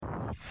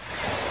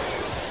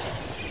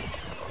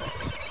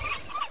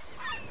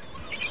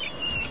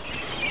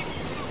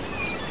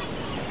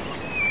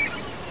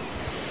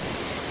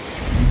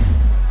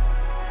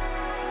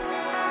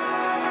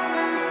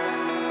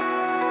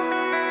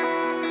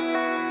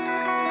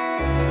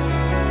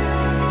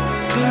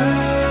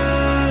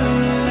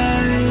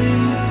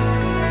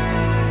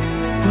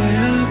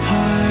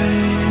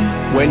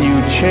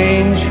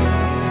change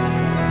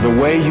the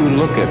way you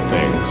look at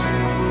things,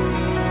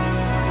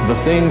 the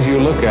things you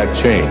look at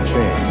change.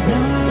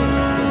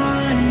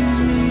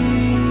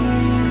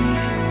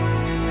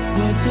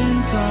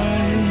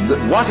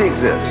 What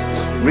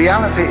exists,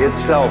 reality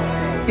itself,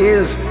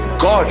 is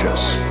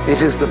gorgeous.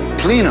 It is the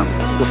plenum,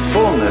 the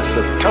fullness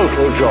of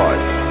total joy.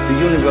 The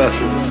universe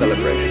is a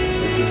celebration.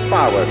 It's a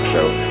fireworks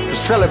show to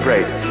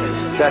celebrate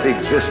that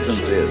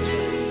existence is.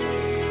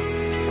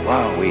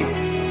 Wow-wee.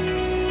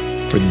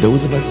 For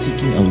those of us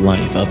seeking a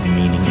life of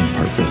meaning and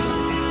purpose,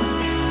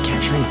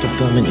 capturing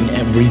fulfillment in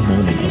every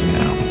moment of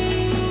now,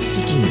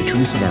 seeking the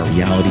truths of our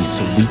reality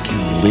so we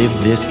can live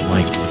this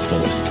life to its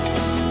fullest.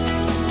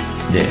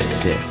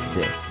 This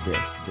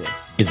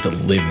is the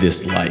Live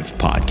This Life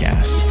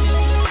podcast.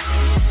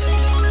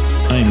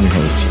 I'm your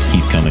host,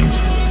 Heath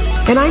Cummings.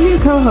 And I'm your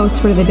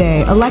co-host for the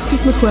day,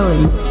 Alexis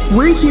McQuillan.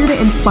 We're here to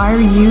inspire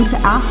you to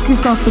ask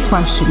yourself the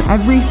question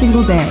every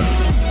single day.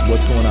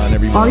 What's going on,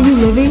 everyone? Are you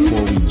living,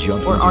 before we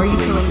jump or into are you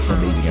today's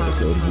killing amazing time?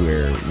 episode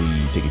where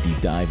we take a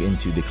deep dive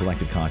into the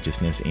collective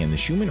consciousness and the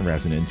Schumann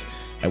resonance,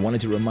 I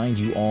wanted to remind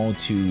you all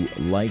to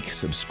like,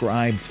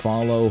 subscribe,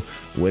 follow,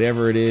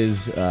 whatever it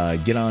is.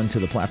 Get on to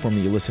the platform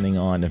that you're listening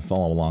on and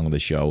follow along with the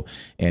show,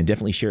 and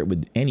definitely share it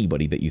with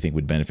anybody that you think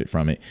would benefit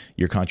from it.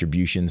 Your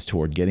contributions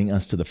toward getting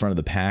us to the front of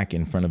the pack,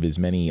 in front of as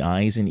many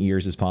eyes and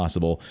ears as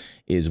possible,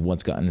 is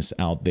what's gotten us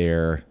out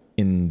there.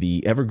 In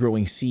the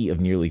ever-growing sea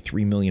of nearly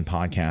 3 million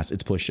podcasts,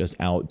 it's pushed us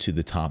out to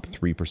the top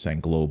 3%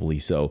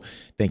 globally. So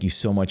thank you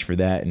so much for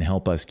that, and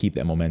help us keep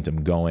that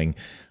momentum going.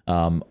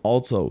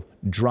 Also,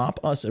 drop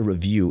us a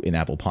review in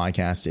Apple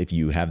Podcasts if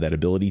you have that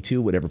ability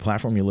to, whatever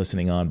platform you're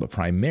listening on, but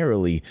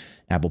primarily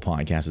Apple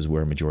Podcasts is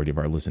where a majority of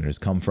our listeners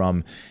come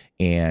from.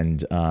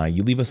 And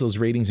you leave us those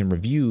ratings and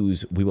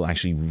reviews, we will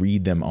actually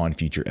read them on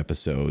future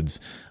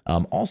episodes.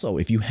 Also,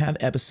 if you have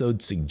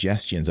episode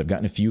suggestions, I've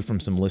gotten a few from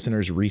some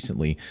listeners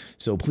recently,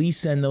 so please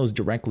send those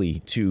directly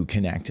to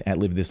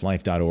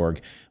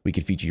connect@livethislife.org. We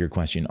could feature your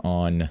question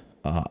on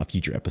a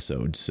future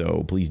episode,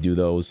 so please do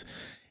those.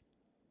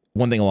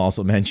 One thing I'll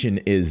also mention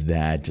is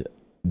that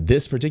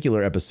this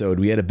particular episode,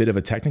 we had a bit of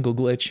a technical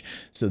glitch.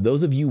 So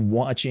those of you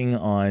watching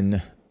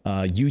on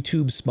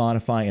YouTube,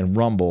 Spotify, and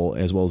Rumble,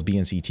 as well as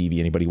BNC TV,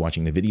 anybody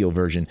watching the video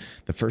version,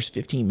 the first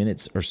 15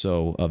 minutes or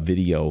so of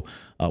video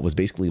was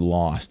basically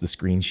lost. The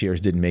screen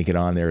shares didn't make it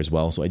on there as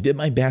well. So I did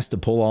my best to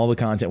pull all the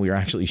content we were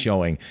actually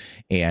showing.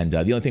 And the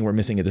only thing we're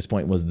missing at this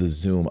point was the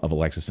Zoom of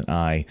Alexis and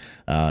I.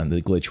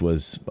 The glitch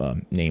was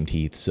named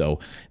Heath. So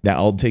that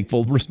I'll take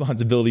full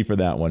responsibility for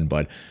that one.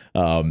 But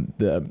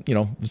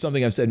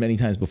something I've said many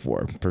times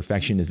before,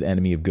 perfection is the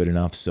enemy of good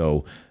enough.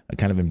 So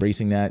kind of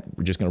embracing that.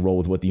 We're just going to roll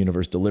with what the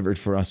universe delivered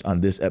for us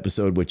on this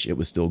episode, which it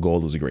was still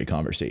gold. It was a great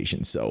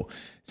conversation. So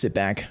sit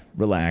back,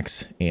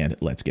 relax, and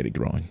let's get it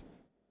growing.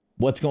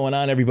 What's going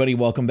on, everybody?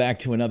 Welcome back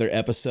to another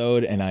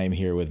episode. And I am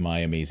here with my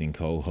amazing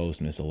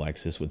co-host, Miss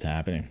Alexis. What's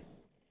happening?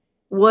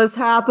 What's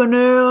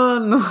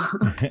happening?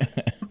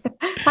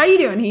 How you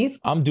doing, Heath?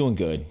 I'm doing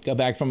good. Got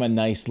back from a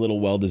nice little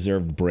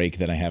well-deserved break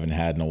that I haven't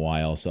had in a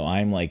while. So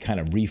I'm like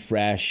kind of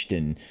refreshed.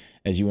 And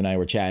as you and I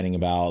were chatting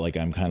about, like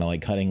I'm kind of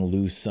like cutting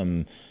loose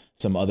some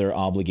other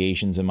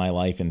obligations in my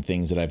life and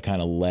things that I've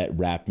kind of let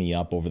wrap me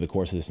up over the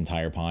course of this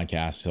entire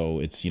podcast. So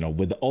it's,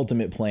 with the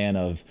ultimate plan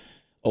of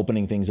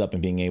opening things up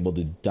and being able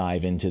to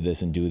dive into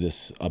this and do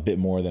this a bit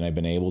more than I've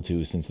been able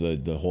to since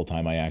the whole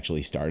time I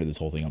actually started this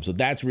whole thing up. So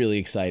that's really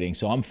exciting.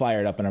 So I'm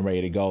fired up and I'm ready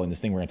to go. And this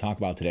thing we're going to talk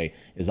about today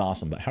is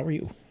awesome. But how are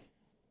you?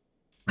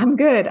 I'm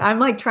good. I'm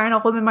like trying to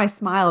hold in my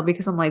smile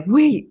because I'm like,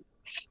 wait,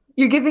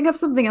 you're giving up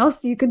something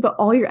else so you can put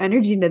all your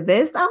energy into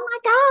this? Oh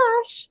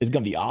my gosh. It's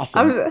going to be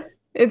awesome.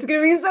 It's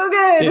going to be so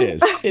good. It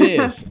is. It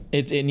is.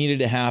 It needed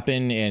to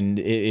happen. And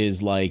it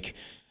is like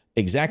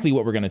exactly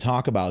what we're going to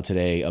talk about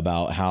today,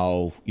 about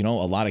how, a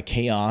lot of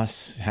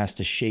chaos has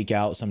to shake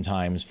out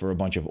sometimes for a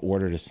bunch of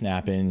order to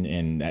snap in.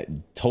 And that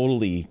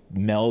totally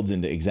melds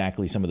into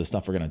exactly some of the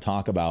stuff we're going to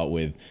talk about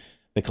with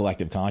the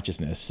collective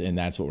consciousness. And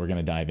that's what we're going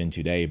to dive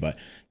into today. But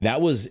that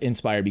was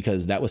inspired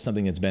because that was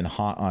something that's been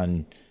hot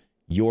on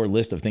your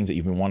list of things that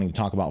you've been wanting to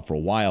talk about for a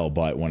while.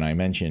 But when I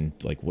mentioned,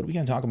 like, what are we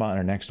going to talk about in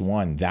our next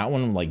one? That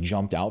one like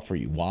jumped out for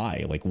you.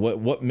 Why? Like,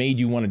 what made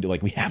you want to do,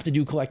 like, we have to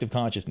do collective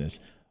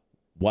consciousness?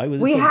 Why was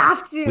it? We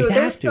have to.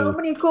 There's so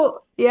many cool.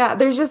 Yeah.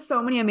 There's just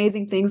so many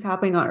amazing things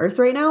happening on Earth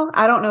right now.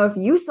 I don't know if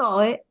you saw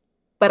it,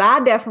 but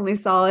I definitely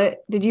saw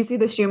it. Did you see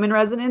the Schumann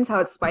resonance, how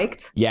it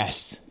spiked?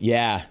 Yes.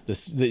 Yeah.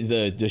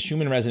 The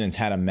Schumann resonance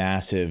had a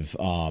massive,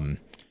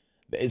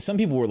 some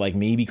people were like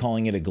maybe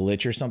calling it a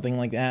glitch or something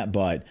like that,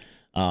 but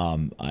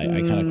I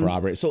kind of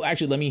corroborate. So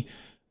actually,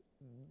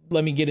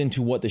 let me get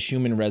into what the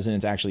Schumann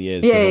resonance actually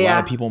is, because a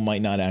lot of people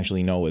might not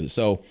actually know it.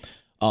 So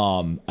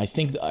I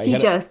think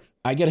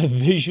I get a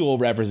visual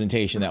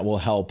representation that will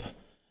help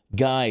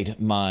guide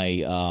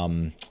my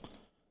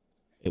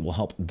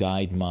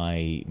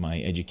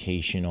my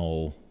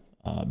educational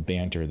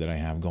banter that I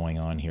have going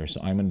on here. So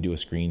I'm going to do a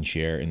screen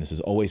share, and this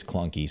is always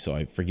clunky,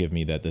 so forgive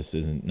me that this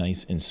isn't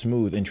nice and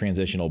smooth and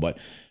transitional, but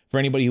for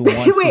anybody who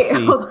wants to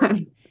see. Hold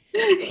on.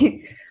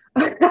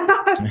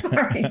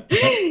 Sorry.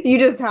 You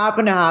just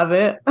happen to have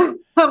it.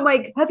 I'm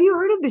like, have you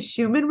heard of the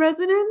Schumann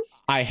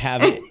resonance? I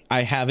have it.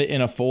 I have it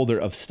in a folder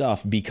of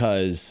stuff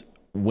because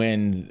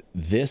when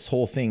this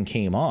whole thing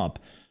came up,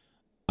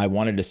 I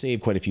wanted to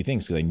save quite a few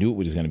things because I knew it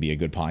was going to be a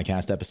good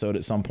podcast episode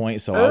at some point.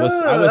 So I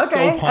was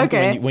so pumped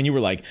when you were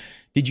like,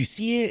 "Did you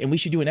see it? And we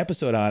should do an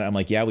episode on it." I'm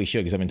like, "Yeah, we should,"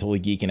 because I've been totally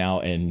geeking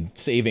out and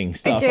saving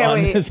stuff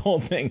on this whole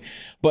thing.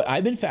 But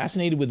I've been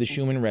fascinated with the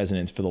Schumann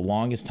resonance for the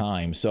longest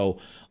time. So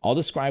I'll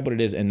describe what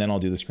it is and then I'll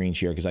do the screen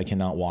share because I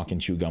cannot walk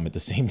and chew gum at the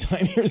same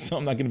time here. So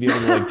I'm not going to be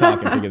able to like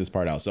talk and figure this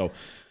part out. So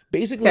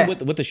basically,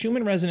 what the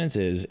Schumann resonance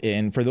is,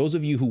 and for those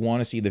of you who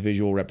want to see the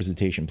visual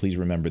representation, please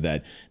remember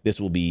that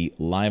this will be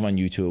live on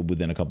YouTube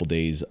within a couple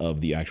days of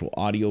the actual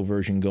audio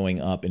version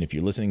going up. And if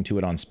you're listening to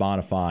it on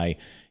Spotify,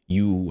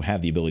 you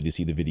have the ability to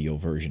see the video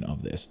version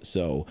of this.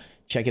 So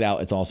check it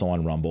out. It's also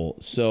on Rumble.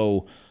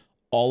 So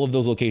all of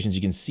those locations,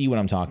 you can see what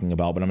I'm talking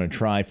about, but I'm going to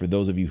try for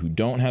those of you who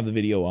don't have the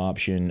video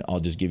option, I'll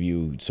just give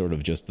you sort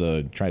of just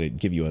try to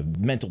give you a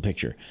mental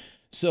picture.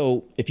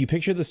 So if you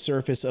picture the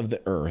surface of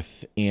the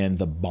Earth and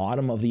the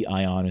bottom of the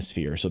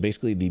ionosphere, so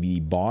basically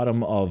the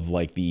bottom of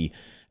like the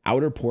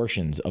outer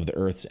portions of the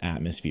Earth's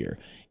atmosphere,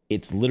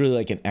 it's literally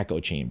like an echo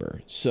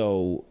chamber.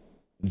 So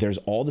there's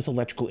all this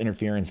electrical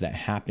interference that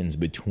happens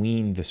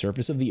between the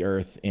surface of the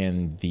Earth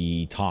and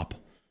the top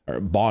or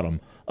bottom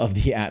of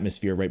the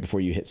atmosphere right before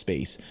you hit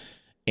space.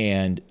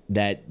 And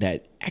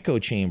that echo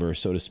chamber,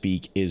 so to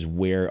speak, is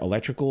where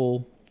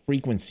electrical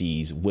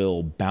frequencies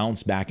will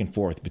bounce back and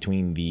forth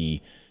between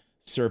the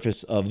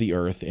surface of the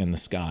Earth and the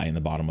sky and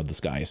the bottom of the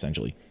sky,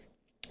 essentially.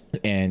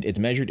 And it's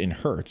measured in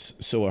hertz.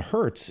 So a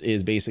hertz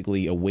is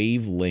basically a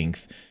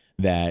wavelength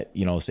that,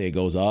 you know, say it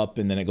goes up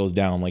and then it goes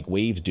down like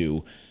waves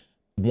do.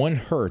 1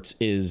 hertz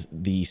is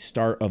the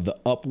start of the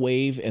up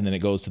wave, and then it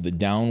goes to the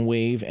down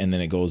wave, and then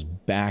it goes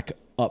back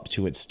up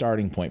to its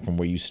starting point from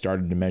where you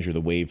started to measure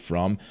the wave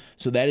from.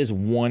 So that is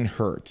 1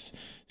 hertz.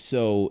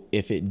 So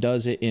if it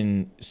does it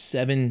in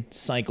 7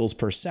 cycles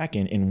per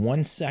second, in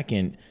 1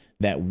 second,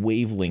 that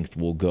wavelength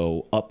will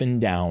go up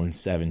and down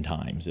 7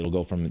 times. It'll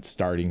go from its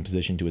starting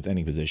position to its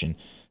ending position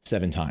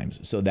 7 times.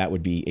 So that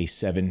would be a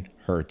 7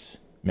 hertz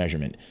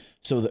measurement.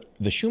 So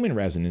the Schumann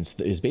resonance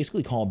is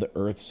basically called the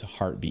Earth's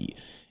heartbeat.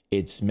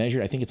 It's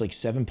measured, I think it's like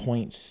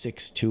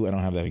 7.62. I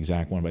don't have that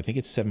exact one, but I think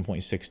it's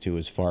 7.62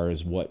 as far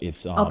as what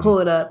it's I'll pull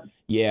it up.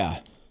 Yeah.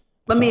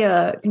 Let me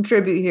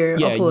contribute here.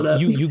 Yeah, I'll pull it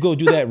up. You go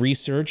do that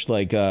research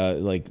like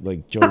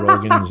Joe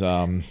Rogan's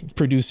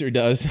producer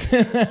does.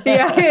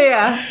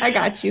 Yeah. I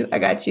got you.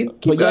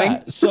 Keep going.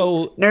 Yeah,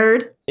 so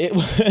nerd.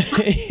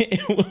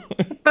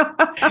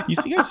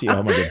 You see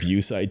how much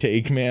abuse I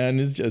take, man.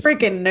 It's just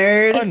freaking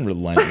nerd.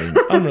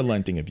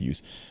 Unrelenting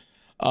abuse.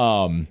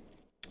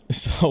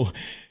 So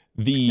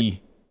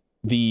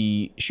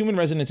the Schumann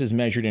resonance is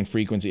measured in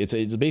frequency.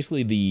 It's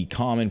basically the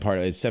common part.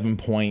 It's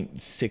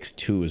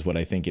 7.62 is what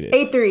I think it is.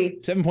 83.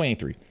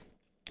 7.83.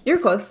 You're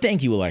close.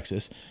 Thank you,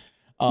 Alexis.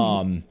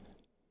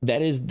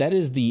 That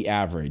is the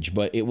average,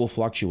 but it will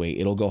fluctuate.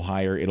 It'll go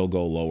higher. It'll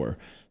go lower.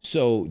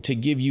 So to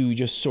give you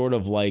just sort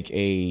of like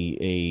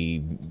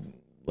a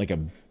I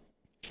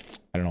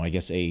don't know, I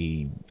guess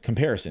a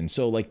comparison.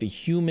 So like the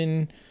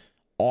human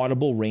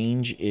audible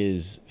range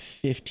is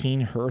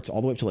 15 hertz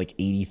all the way up to like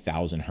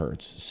 80,000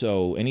 hertz.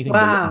 So anything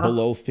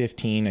below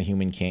 15, a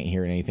human can't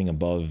hear, and anything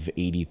above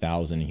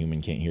 80,000, a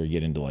human can't hear.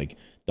 Get into like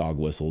dog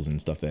whistles and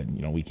stuff that,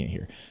 you know, we can't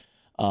hear.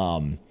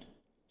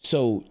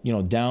 So, you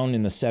know, down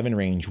in the 7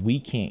 range,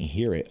 we can't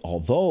hear it.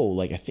 Although,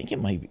 like, I think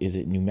is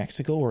it New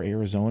Mexico or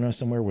Arizona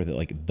somewhere where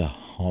the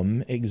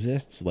hum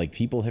exists? Like,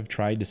 people have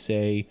tried to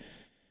say,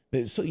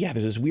 so yeah,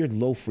 there's this weird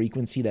low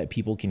frequency that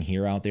people can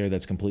hear out there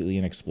that's completely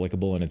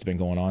inexplicable, and it's been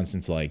going on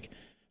since like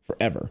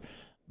forever.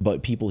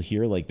 But people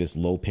hear like this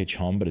low pitch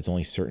hum, but it's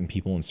only certain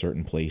people in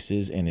certain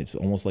places, and it's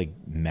almost like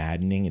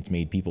maddening. It's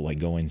made people like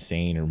go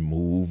insane or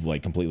move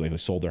like completely, like they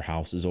sold their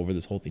houses over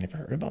this whole thing. Ever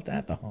heard about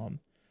that? The hum?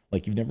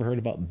 Like, you've never heard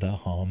about the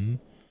hum?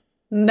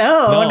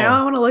 No.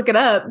 Now I want to look it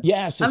up.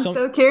 Yeah, so I'm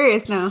so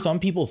curious now. Some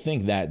people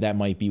think that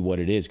might be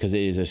what it is because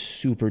it is a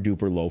super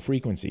duper low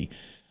frequency.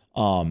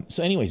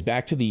 So anyways,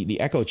 back to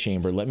the echo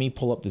chamber. Let me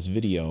pull up this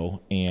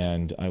video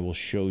and I will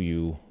show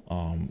you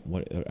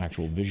what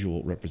actual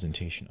visual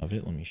representation of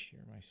it. Let me share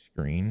my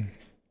screen.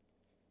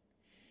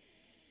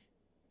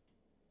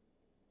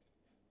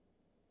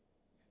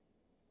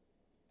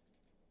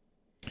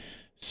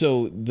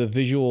 So the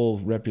visual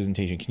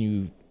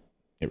representation,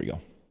 there we go.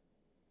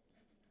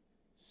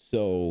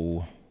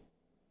 So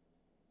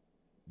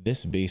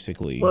this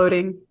basically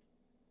loading.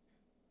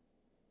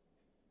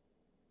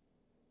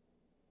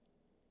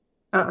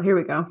 Oh, here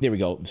we go. There we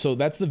go. So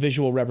that's the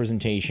visual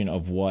representation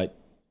of what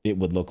it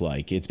would look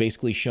like. It's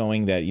basically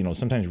showing that, you know,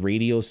 sometimes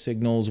radio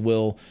signals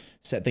will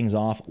set things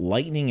off.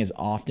 Lightning is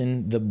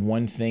often the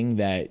one thing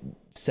that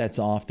sets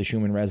off the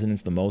Schumann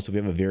resonance the most. If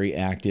we have a very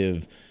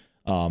active,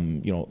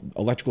 you know,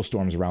 electrical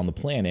storms around the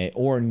planet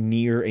or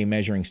near a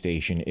measuring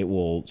station, it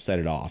will set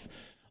it off.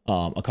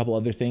 A couple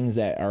other things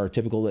that are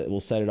typical that will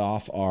set it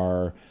off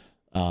are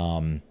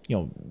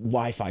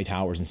Wi-Fi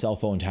towers and cell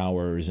phone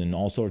towers and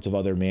all sorts of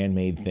other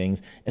man-made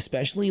things,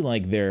 especially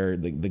like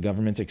the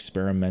government's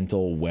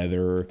experimental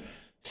weather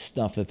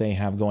stuff that they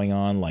have going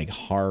on, like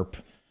HARP.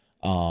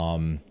 All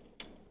right,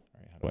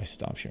 how do I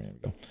stop sharing? There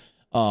we go.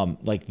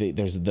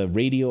 There's the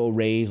radio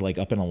arrays like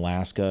up in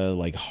Alaska,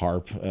 like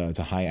HARP. It's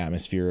a high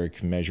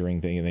atmospheric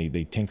measuring thing, and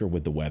they tinker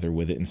with the weather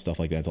with it and stuff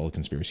like that. It's all the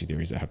conspiracy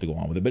theories that have to go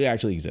on with it, but it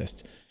actually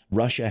exists.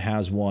 Russia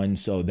has one,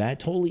 so that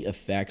totally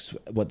affects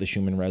what the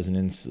Schumann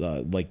resonance,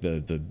 like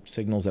the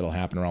signals that'll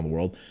happen around the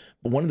world.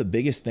 But one of the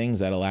biggest things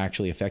that'll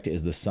actually affect it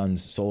is the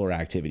sun's solar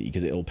activity,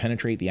 because it will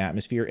penetrate the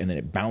atmosphere and then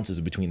it bounces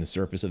between the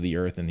surface of the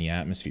Earth and the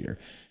atmosphere.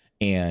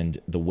 And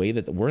the way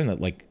that we're in an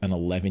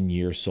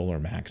 11-year solar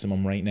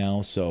maximum right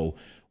now, so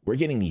we're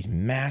getting these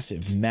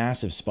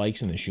massive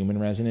spikes in the Schumann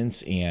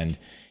resonance, and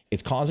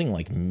it's causing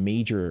like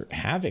major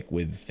havoc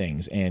with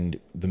things. And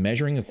the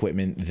measuring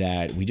equipment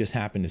that we just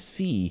happened to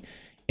see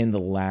in the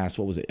last,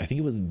 what was it? I think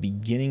it was the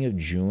beginning of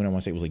June. I want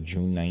to say it was like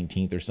June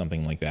 19th or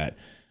something like that.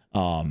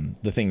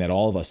 The thing that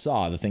all of us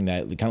saw, the thing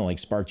that kind of like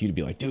sparked you to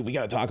be like, dude, we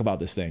got to talk about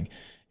this thing.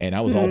 And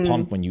I was all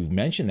pumped when you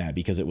mentioned that,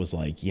 because it was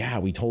like, yeah,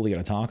 we totally got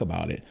to talk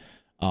about it.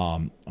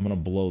 I'm going to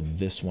blow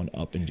this one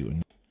up and do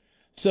it.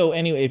 So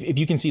anyway, if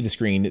you can see the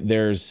screen,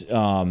 there's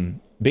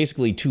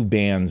basically two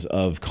bands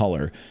of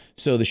color.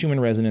 So the Schumann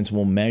resonance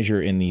will measure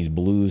in these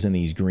blues and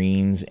these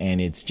greens, and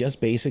it's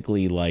just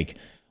basically like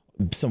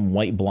some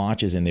white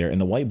blotches in there. And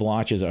the white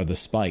blotches are the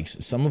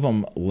spikes. Some of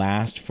them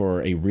last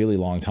for a really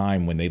long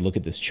time. When they look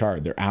at this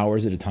chart, they're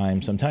hours at a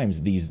time.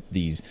 Sometimes these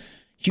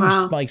huge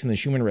spikes in the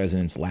Schumann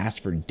resonance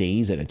last for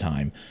days at a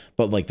time.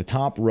 But like the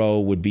top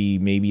row would be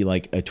maybe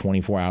like a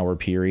 24-hour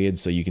period.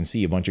 So you can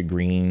see a bunch of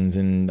greens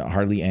and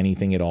hardly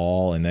anything at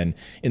all. And then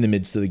in the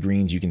midst of the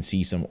greens, you can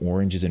see some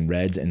oranges and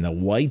reds, and the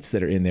whites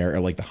that are in there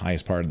are like the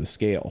highest part of the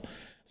scale.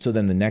 So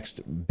then the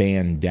next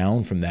band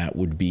down from that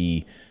would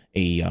be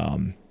a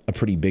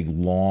pretty big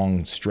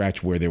long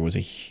stretch where there was a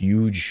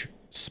huge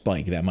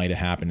spike that might have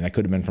happened. That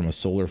could have been from a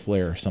solar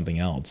flare or something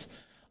else.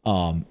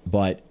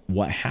 But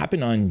what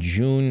happened on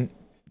June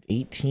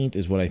 18th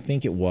is what I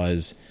think it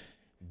was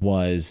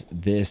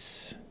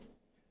this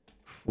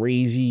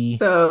crazy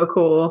so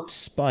cool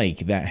spike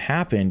that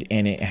happened,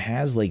 and it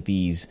has like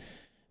these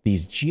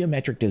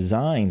geometric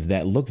designs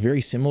that look very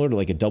similar to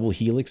like a double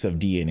helix of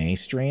DNA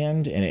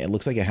strand, and it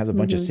looks like it has a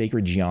bunch of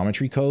sacred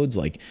geometry codes.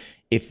 Like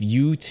if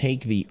you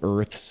take the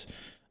Earth's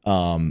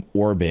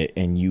orbit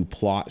and you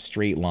plot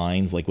straight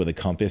lines like with a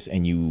compass,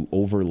 and you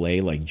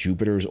overlay like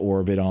Jupiter's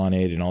orbit on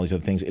it and all these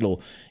other things,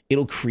 it'll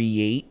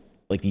create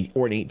like these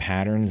ornate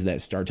patterns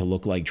that start to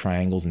look like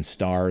triangles and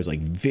stars, like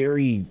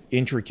very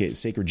intricate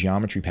sacred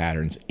geometry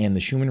patterns. And the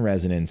Schumann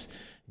resonance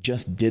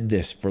just did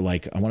this for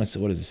like, I want to say,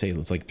 what does it say?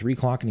 It's like 3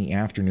 o'clock in the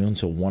afternoon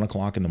to 1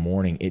 o'clock in the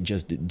morning. It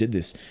just did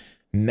this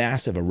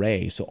massive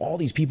array. So all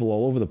these people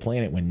all over the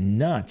planet went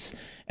nuts,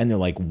 and they're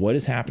like, what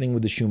is happening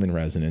with the Schumann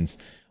resonance?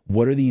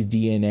 What are these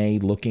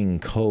DNA looking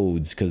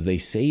codes? Because they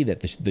say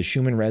that the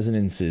Schumann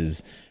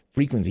resonance's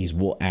frequencies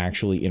will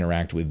actually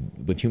interact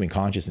with human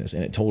consciousness,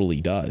 and it totally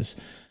does.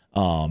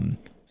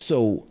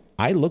 So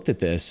I looked at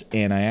this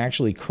and I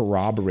actually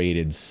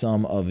corroborated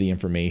some of the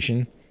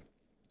information,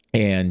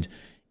 and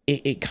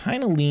it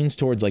kind of leans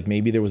towards like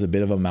maybe there was a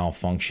bit of a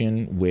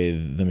malfunction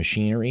with the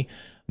machinery.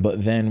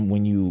 But then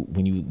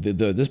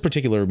this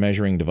particular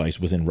measuring device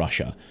was in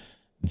Russia.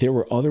 There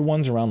were other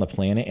ones around the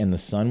planet, and the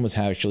sun was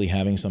actually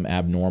having some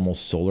abnormal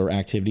solar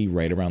activity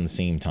right around the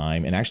same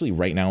time. And actually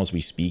right now as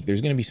we speak, there's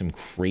going to be some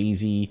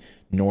crazy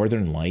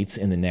northern lights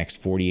in the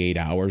next 48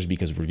 hours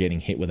because we're getting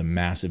hit with a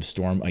massive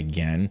storm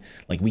again.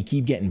 Like we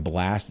keep getting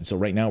blasted. So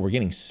right now we're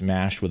getting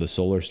smashed with a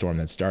solar storm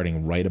that's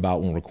starting right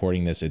about when we're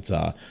recording this. It's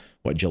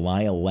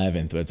July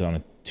 11th. It's on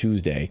a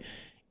Tuesday.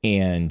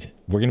 And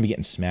we're going to be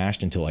getting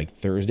smashed until like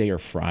Thursday or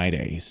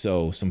Friday.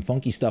 So some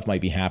funky stuff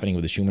might be happening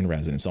with the Schumann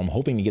resonance. So I'm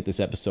hoping to get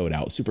this episode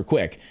out super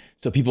quick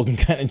so people can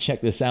kind of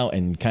check this out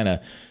and kind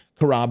of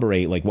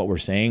corroborate like what we're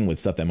saying with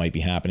stuff that might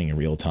be happening in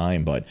real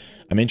time. But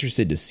I'm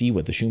interested to see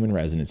what the Schumann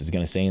resonance is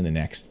going to say in the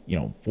next,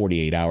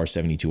 48 hours,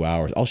 72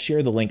 hours. I'll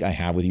share the link I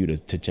have with you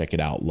to check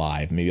it out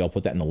live. Maybe I'll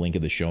put that in the link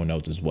of the show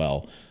notes as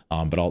well.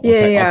 But I'll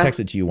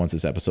text it to you once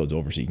this episode's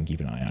over so you can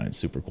keep an eye on it. It's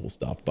super cool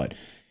stuff. But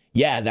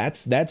yeah,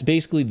 that's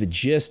basically the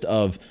gist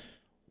of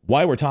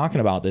why we're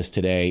talking about this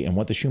today and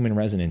what the Schumann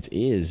resonance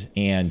is.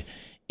 And,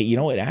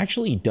 it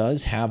actually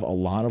does have a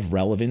lot of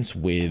relevance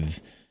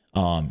with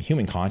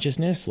human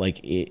consciousness. Like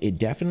it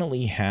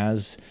definitely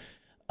has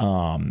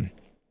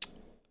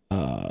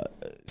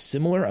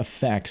similar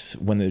effects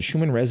when the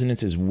Schumann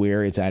resonance is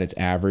where it's at its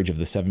average of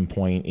the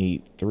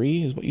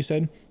 7.83 is what you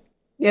said?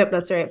 Yep,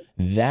 that's right.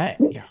 That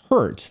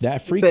hurts.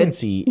 That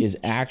frequency is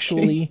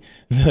actually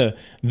the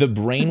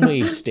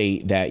brainwave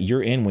state that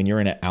you're in when you're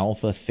in an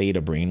alpha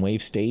theta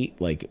brainwave state.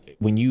 Like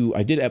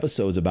I did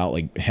episodes about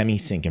like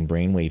hemisync and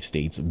brainwave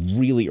states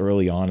really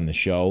early on in the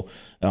show.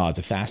 It's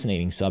a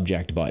fascinating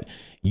subject, but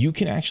you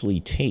can actually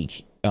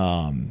take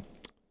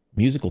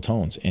musical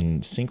tones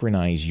and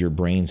synchronize your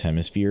brain's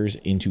hemispheres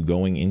into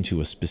going into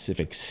a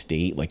specific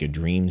state, like a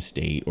dream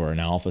state or an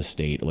alpha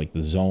state, like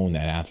the zone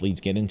that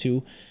athletes get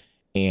into.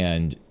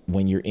 And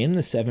when you're in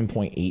the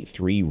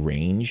 7.83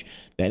 range,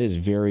 that is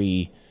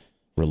very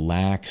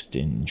relaxed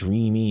and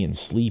dreamy and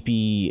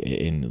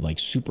sleepy and like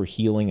super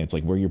healing. It's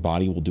like where your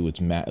body will do its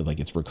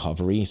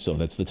recovery. So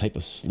that's the type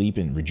of sleep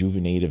and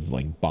rejuvenative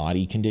like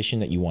body condition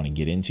that you want to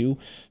get into.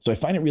 So I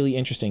find it really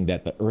interesting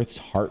that the Earth's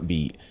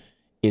heartbeat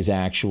is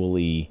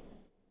actually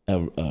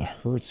a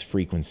hertz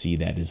frequency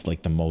that is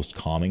like the most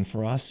calming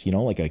for us, you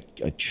know, like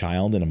a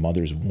child in a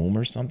mother's womb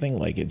or something.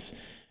 Like it's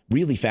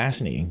really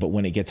fascinating. But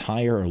when it gets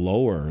higher or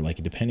lower,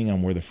 like depending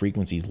on where the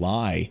frequencies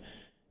lie,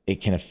 it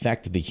can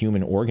affect the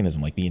human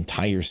organism, like the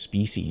entire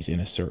species in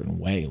a certain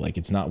way. Like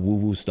it's not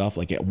woo-woo stuff.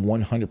 Like it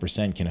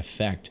 100% can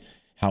affect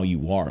how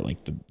you are.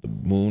 Like the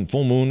moon,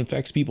 full moon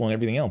affects people and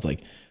everything else.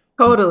 Like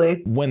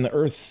totally. When the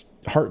Earth's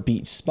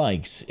heartbeat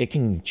spikes, it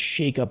can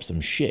shake up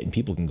some shit and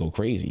people can go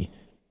crazy.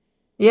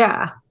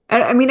 Yeah.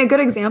 I mean, a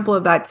good example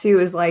of that too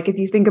is like if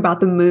you think about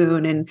the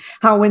moon and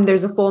how when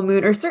there's a full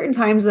moon or certain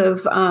times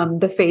of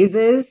the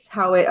phases,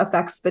 how it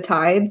affects the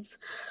tides.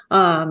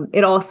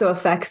 It also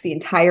affects the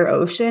entire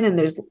ocean.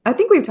 And I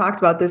think we've talked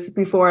about this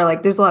before,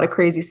 like there's a lot of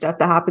crazy stuff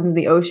that happens in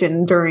the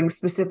ocean during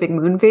specific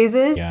moon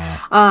phases.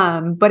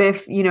 Yeah. But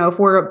if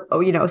we're,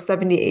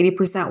 70,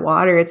 80%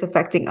 water, it's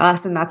affecting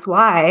us. And that's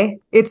why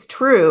it's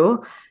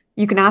true.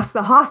 You can ask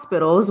the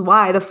hospitals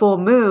why the full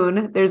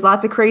moon, there's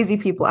lots of crazy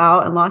people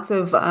out and lots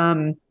of,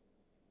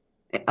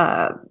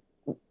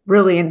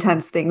 really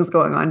intense things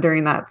going on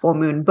during that full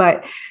moon.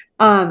 But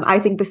I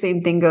think the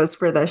same thing goes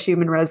for the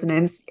Schumann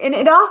resonance. And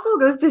it also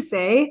goes to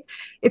say,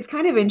 it's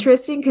kind of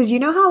interesting because you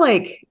know how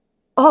like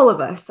all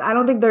of us, I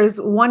don't think there's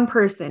one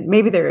person,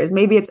 maybe there is,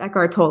 maybe it's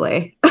Eckhart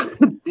Tolle,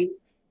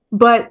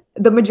 but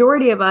the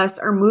majority of us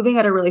are moving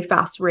at a really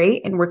fast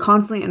rate and we're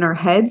constantly in our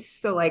heads.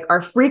 So like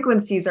our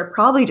frequencies are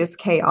probably just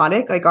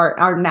chaotic, like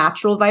our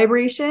natural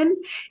vibration.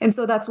 And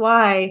so that's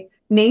why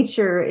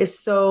nature is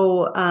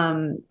so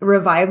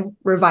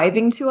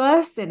reviving to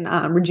us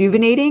and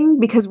rejuvenating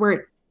because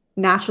we're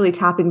naturally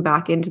tapping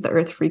back into the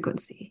earth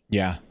frequency.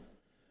 Yeah.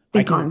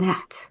 Think on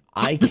that.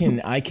 I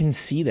can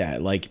see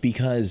that, like,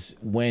 because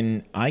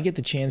when I get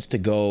the chance to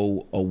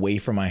go away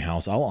from my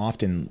house, I'll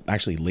often,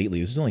 actually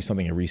lately, this is only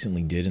something I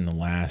recently did in the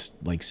last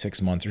like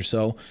 6 months or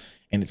so.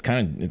 And it's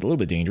a little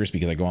bit dangerous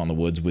because I go out in the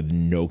woods with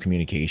no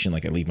communication.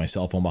 Like I leave my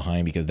cell phone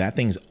behind because that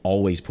thing's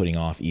always putting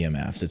off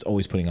EMFs. It's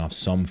always putting off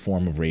some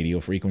form of radio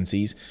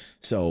frequencies.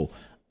 So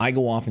I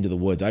go off into the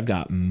woods. I've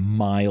got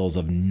miles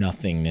of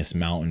nothingness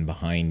mountain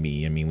behind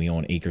me. I mean, we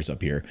own acres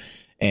up here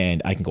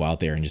and I can go out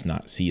there and just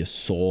not see a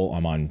soul.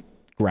 I'm on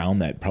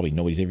ground that probably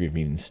nobody's ever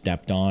even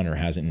stepped on or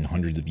hasn't in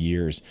hundreds of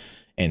years,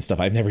 and stuff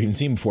I've never even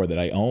seen before that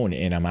I own.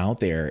 And I'm out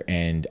there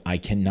and I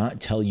cannot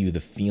tell you the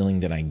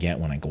feeling that I get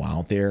when I go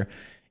out there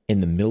in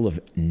the middle of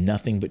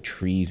nothing but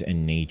trees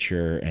and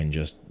nature and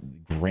just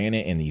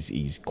granite and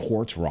these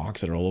quartz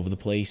rocks that are all over the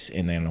place.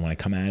 And then when I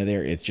come out of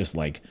there, it's just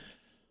like,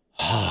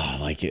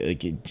 I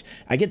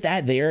get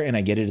that there and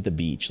I get it at the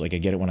beach. Like I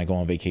get it when I go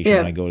on vacation,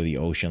 when I go to the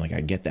ocean, like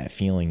I get that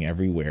feeling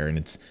everywhere. And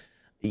it's,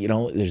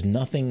 there's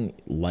nothing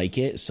like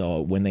it.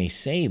 So when they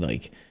say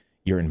like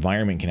your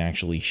environment can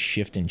actually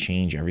shift and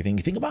change everything,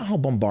 you think about how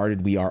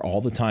bombarded we are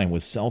all the time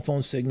with cell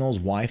phone signals,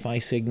 Wi-Fi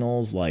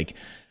signals. Like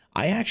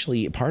I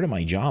actually, part of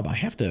my job, I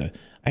have to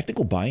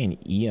go buy an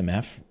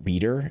EMF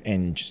reader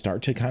and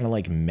start to kind of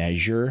like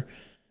measure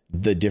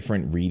the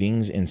different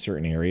readings in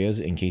certain areas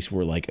in case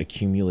we're like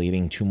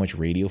accumulating too much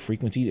radio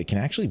frequencies. It can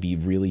actually be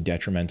really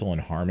detrimental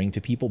and harming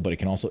to people, but it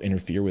can also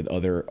interfere with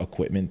other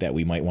equipment that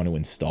we might want to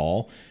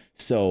install.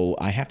 So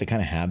I have to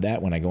kind of have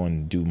that when I go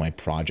and do my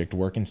project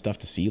work and stuff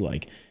to see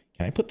like,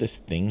 can I put this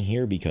thing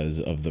here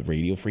because of the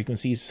radio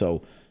frequencies?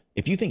 So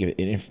if you think it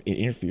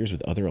interferes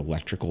with other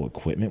electrical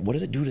equipment, what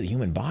does it do to the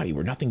human body?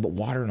 We're nothing but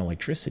water and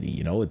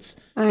electricity.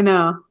 I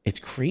know. It's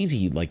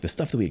crazy, like the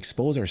stuff that we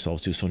expose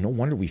ourselves to. So no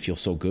wonder we feel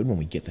so good when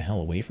we get the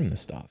hell away from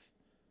this stuff.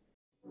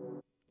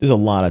 There's a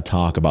lot of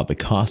talk about the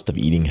cost of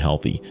eating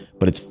healthy,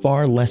 but it's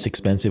far less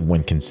expensive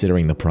when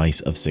considering the price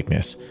of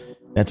sickness.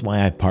 That's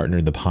why I've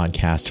partnered the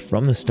podcast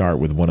from the start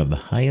with one of the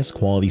highest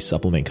quality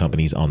supplement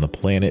companies on the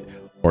planet,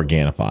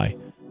 Organifi.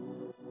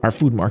 Our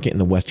food market in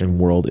the Western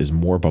world is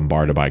more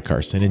bombarded by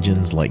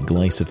carcinogens like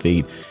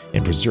glyphosate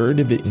and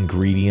preservative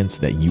ingredients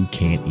that you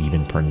can't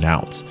even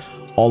pronounce,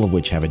 all of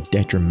which have a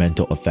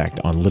detrimental effect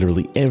on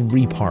literally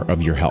every part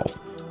of your health.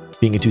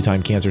 Being a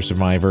 2-time cancer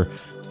survivor,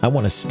 I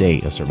want to stay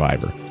a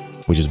survivor,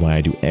 which is why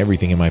I do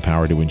everything in my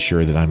power to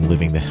ensure that I'm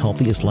living the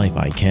healthiest life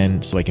I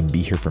can so I can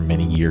be here for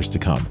many years to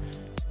come.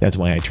 That's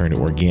why I turn to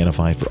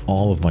Organifi for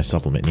all of my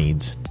supplement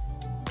needs.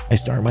 I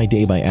start my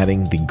day by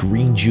adding the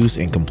green juice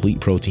and complete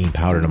protein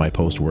powder to my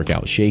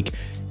post-workout shake,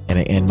 and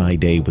I end my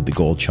day with the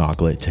gold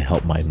chocolate to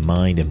help my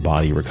mind and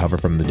body recover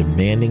from the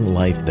demanding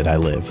life that I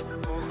live.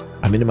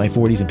 I'm into my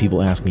 40s and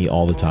people ask me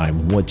all the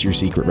time, what's your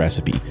secret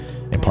recipe?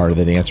 And part of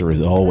that answer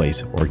is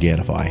always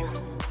Organifi.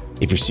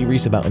 If you're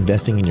serious about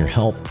investing in your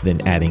health,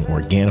 then adding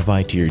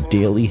Organifi to your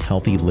daily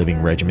healthy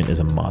living regimen is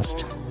a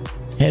must.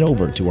 Head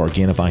over to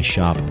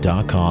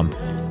OrganifiShop.com.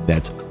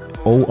 That's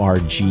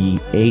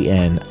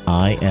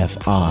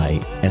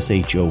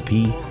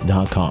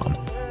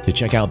OrganifiShop.com to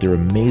check out their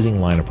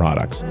amazing line of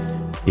products.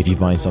 If you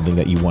find something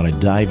that you want to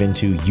dive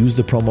into, use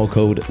the promo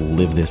code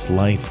Live This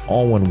Life,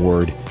 all one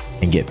word,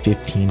 and get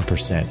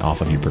 15%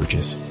 off of your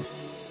purchase.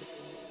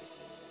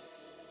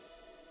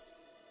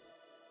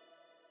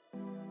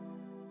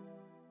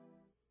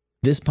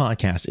 This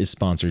podcast is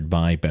sponsored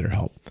by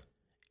BetterHelp.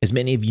 As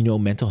many of you know,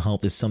 mental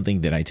health is something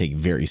that I take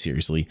very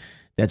seriously.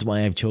 That's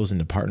why I've chosen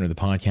to partner the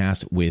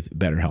podcast with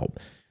BetterHelp.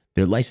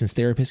 Their licensed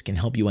therapists can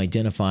help you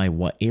identify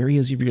what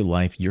areas of your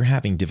life you're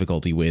having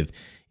difficulty with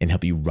and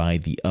help you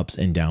ride the ups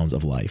and downs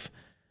of life.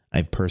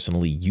 I've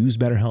personally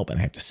used BetterHelp, and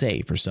I have to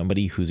say, for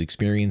somebody who's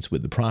experienced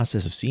with the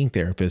process of seeing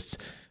therapists,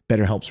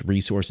 BetterHelp's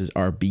resources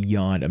are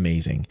beyond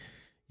amazing.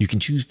 You can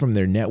choose from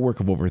their network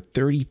of over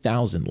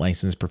 30,000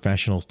 licensed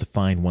professionals to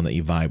find one that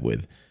you vibe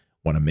with.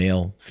 Want a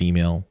male,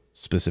 female,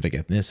 specific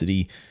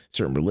ethnicity,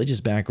 certain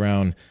religious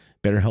background?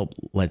 BetterHelp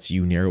lets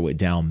you narrow it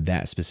down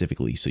that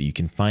specifically so you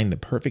can find the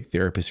perfect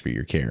therapist for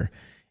your care.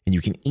 And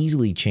you can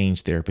easily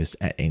change therapists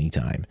at any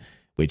time,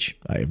 which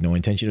I have no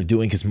intention of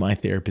doing because my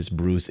therapist,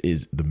 Bruce,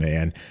 is the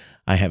man.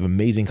 I have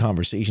amazing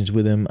conversations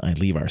with him. I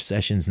leave our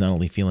sessions not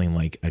only feeling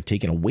like I've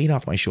taken a weight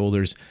off my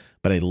shoulders,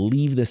 but I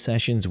leave the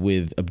sessions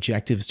with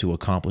objectives to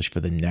accomplish for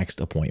the next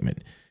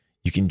appointment.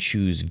 You can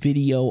choose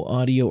video,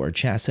 audio, or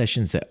chat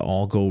sessions that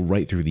all go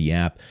right through the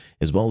app,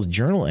 as well as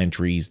journal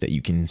entries that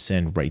you can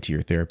send right to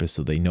your therapist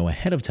so they know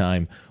ahead of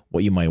time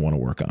what you might want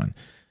to work on.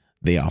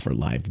 They offer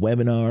live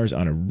webinars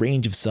on a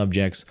range of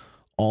subjects,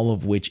 all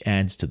of which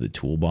adds to the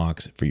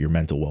toolbox for your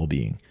mental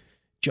well-being.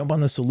 Jump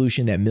on the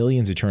solution that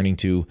millions are turning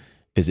to.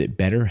 Visit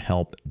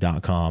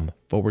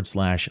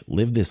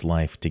betterhelp.com/live this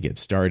life to get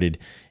started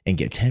and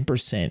get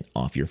 10%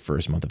 off your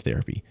first month of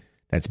therapy.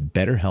 That's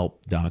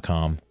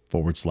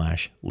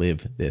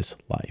betterhelp.com/live this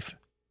life.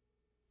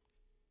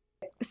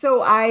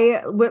 So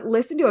I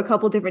listened to a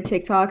couple different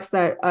TikToks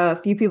that a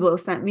few people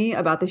sent me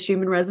about the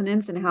Schumann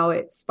resonance and how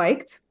it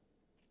spiked.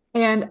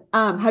 And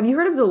have you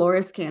heard of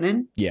Dolores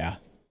Cannon? Yeah,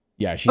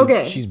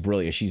 she's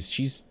brilliant.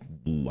 She's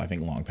I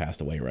think long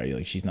passed away, right?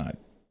 Like she's not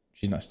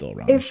still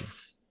around.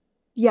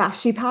 Yeah,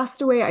 she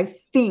passed away. I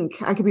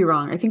think I could be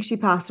wrong. I think she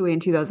passed away in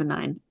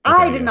 2009. Okay,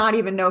 I did not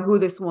even know who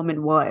this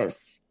woman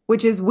was,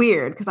 which is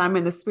weird because I'm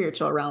in the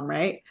spiritual realm,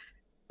 right?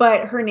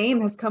 But her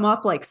name has come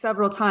up like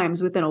several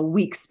times within a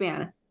week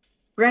span.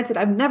 Granted,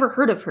 I've never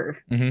heard of her.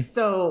 Mm-hmm.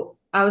 So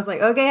I was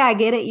like, okay, I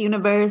get it,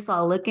 universe.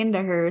 I'll look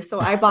into her. So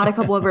I bought a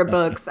couple of her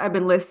books. I've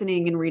been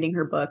listening and reading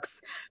her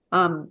books.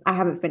 I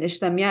haven't finished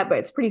them yet, but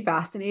it's pretty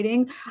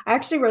fascinating. I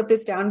actually wrote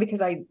this down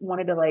because I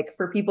wanted to, like,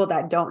 for people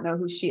that don't know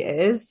who she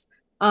is,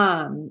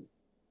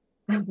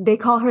 they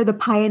call her the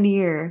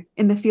pioneer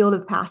in the field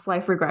of past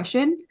life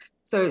regression.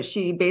 So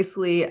she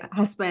basically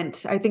has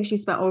spent, I think she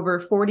spent over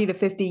 40 to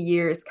 50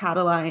 years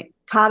cataloging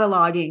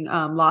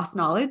lost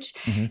knowledge.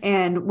 Mm-hmm.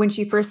 And when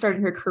she first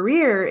started her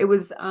career, it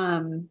was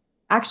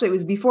actually, it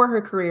was before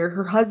her career.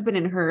 Her husband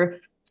and her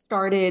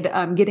started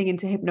getting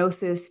into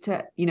hypnosis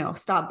to,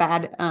 stop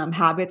bad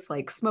habits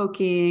like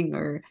smoking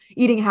or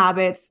eating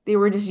habits. They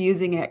were just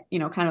using it,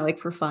 kind of like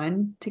for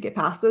fun to get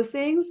past those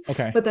things.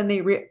 Okay.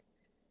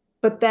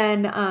 But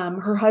then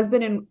her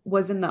husband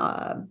was in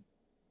the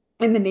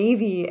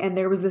Navy, and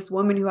there was this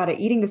woman who had an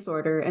eating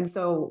disorder. And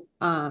so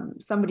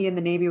somebody in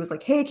the Navy was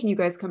like, hey, can you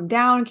guys come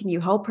down? Can you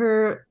help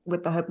her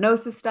with the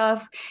hypnosis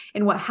stuff?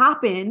 And what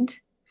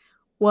happened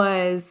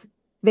was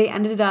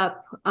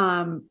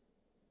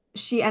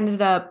she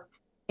ended up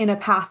in a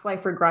past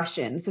life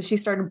regression. So she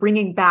started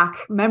bringing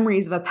back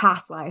memories of a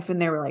past life, and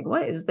they were like,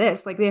 what is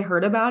this? Like, they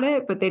heard about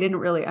it, but they didn't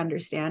really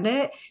understand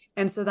it.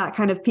 And so that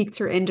kind of piqued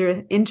her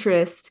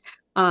interest.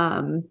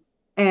 And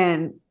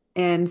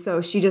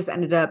so she just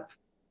ended up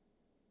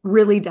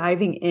really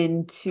diving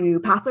into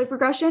past life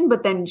regression.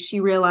 But then she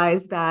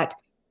realized that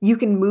you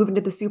can move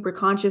into the super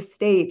conscious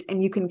state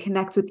and you can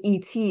connect with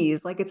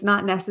ETs. Like, it's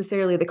not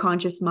necessarily the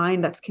conscious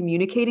mind that's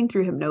communicating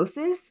through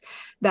hypnosis,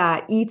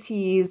 that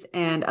ETs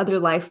and other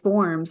life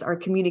forms are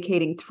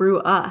communicating through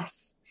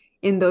us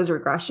in those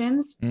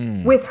regressions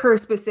with her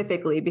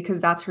specifically, because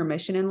that's her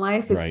mission in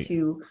life, is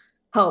to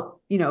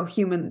help,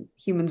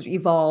 humans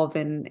evolve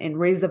and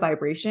raise the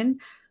vibration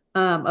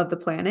of the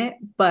planet.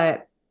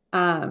 But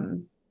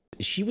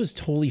she was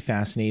totally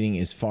fascinating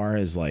as far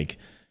as like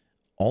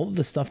all of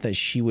the stuff that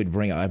she would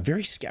bring. I'm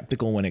very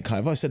skeptical when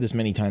I've always said this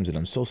many times that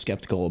I'm so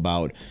skeptical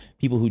about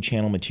people who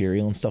channel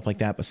material and stuff like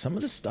that. But some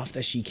of the stuff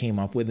that she came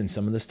up with and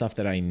some of the stuff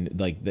that I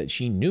like that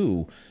she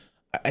knew,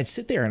 I'd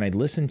sit there and I'd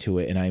listen to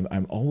it, and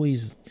I'm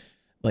always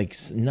like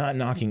not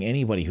knocking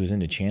anybody who's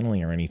into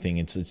channeling or anything.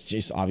 It's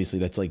just obviously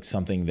that's like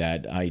something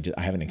that I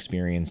haven't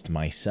experienced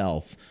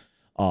myself.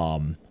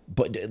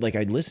 But like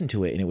I'd listen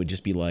to it and it would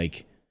just be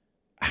like,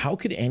 how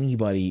could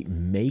anybody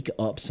make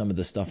up some of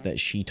the stuff that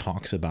she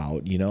talks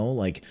about? You know,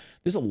 like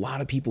there's a lot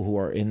of people who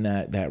are in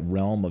that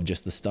realm of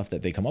just the stuff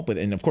that they come up with.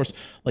 And of course,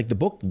 like the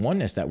book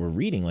Oneness that we're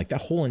reading, like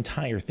that whole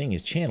entire thing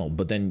is channeled.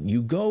 But then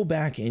you go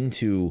back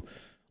into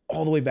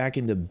all the way back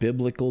into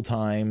biblical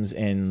times,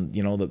 and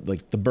you know,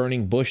 the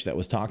burning bush that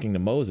was talking to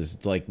Moses.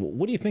 It's like, well,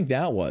 what do you think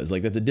that was?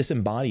 Like, that's a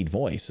disembodied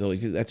voice. So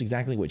that's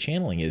exactly what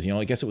channeling is. You know,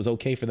 I guess it was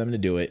okay for them to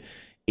do it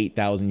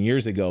 8,000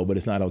 years ago, but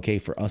it's not okay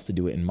for us to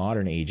do it in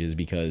modern ages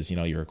because, you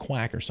know, you're a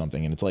quack or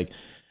something. And it's like,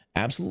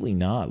 absolutely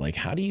not. Like,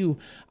 how do you,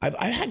 I've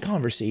had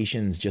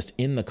conversations just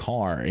in the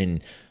car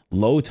in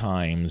low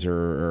times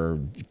or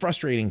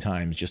frustrating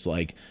times, just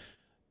like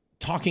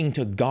talking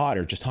to God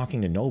or just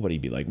talking to nobody,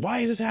 be like, why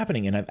is this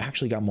happening? And I've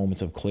actually got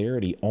moments of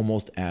clarity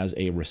almost as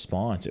a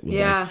response. It was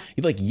like,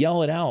 you like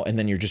yell it out and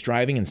then you're just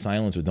driving in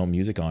silence with no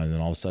music on. And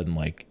then all of a sudden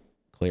like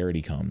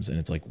clarity comes and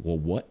it's like, well,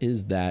 what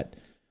is that?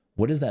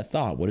 What is that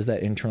thought? What is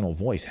that internal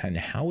voice? And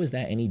how is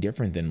that any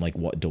different than like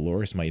what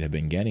Dolores might have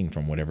been getting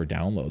from whatever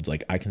downloads?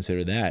 Like I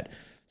consider that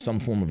some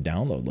form of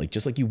download, like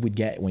just like you would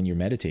get when you're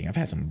meditating. I've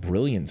had some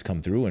brilliance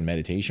come through in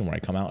meditation where I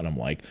come out and I'm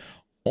like,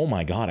 oh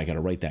my God, I got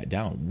to write that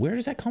down. Where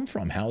does that come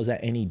from? How is that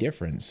any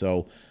different?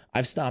 So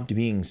I've stopped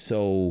being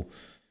so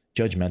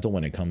judgmental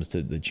when it comes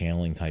to the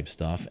channeling type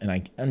stuff. And I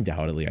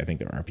think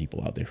there are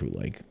people out there who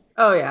like,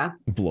 oh yeah,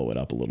 blow it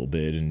up a little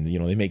bit. And, you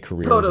know, they make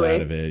careers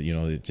out of it, you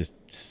know, it just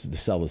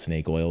sell the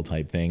snake oil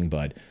type thing.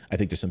 But I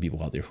think there's some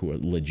people out there who are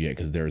legit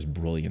because there's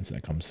brilliance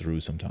that comes through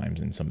sometimes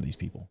in some of these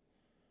people.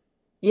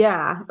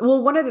 Yeah.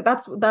 Well,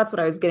 that's what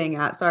I was getting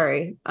at.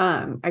 Sorry.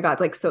 I got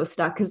like so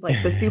stuck because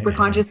like the super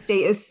conscious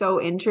state is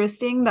so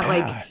interesting that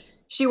like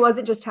she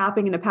wasn't just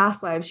tapping into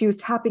past lives. She was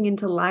tapping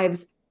into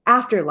lives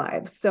after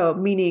lives. So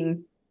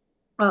meaning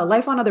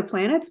life on other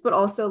planets, but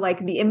also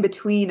like the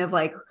in-between of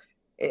like,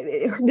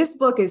 this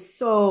book is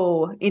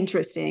so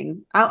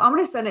interesting. I'm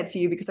going to send it to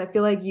you because I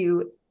feel like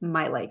you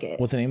might like it.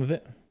 What's the name of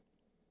it?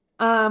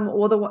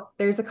 Well,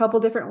 there's a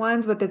couple different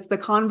ones, but it's the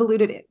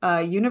convoluted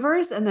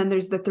universe, and then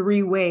there's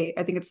the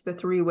I think it's the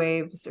three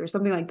waves or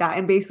something like that.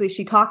 And basically,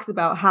 she talks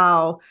about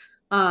how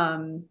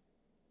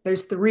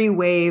there's three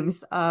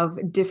waves of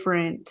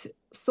different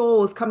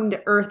souls coming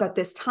to Earth at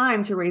this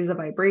time to raise the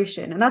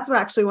vibration, and that's what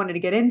I actually wanted to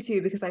get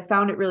into because I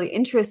found it really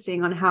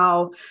interesting on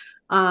how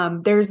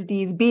there's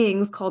these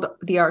beings called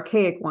the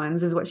archaic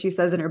ones, is what she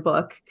says in her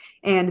book,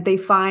 and they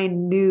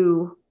find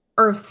new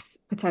Earths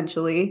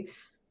potentially.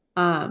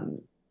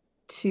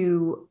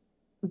 To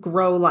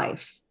grow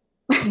life.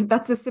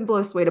 That's the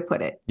simplest way to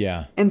put it.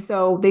 Yeah. And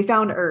so they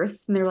found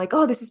Earth and they're like,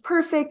 oh, this is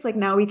perfect. Like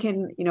now we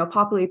can, you know,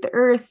 populate the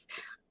Earth.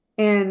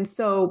 And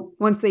so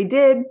once they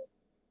did,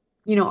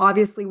 you know,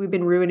 obviously we've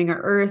been ruining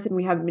our Earth and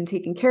we haven't been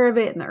taking care of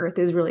it. And the Earth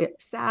is really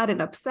sad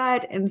and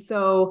upset. And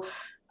so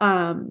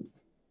the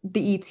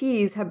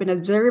ETs have been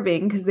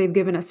observing because they've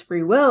given us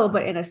free will.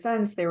 But in a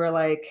sense, they were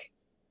like,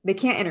 they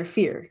can't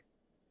interfere.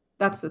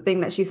 That's the thing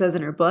that she says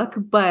in her book.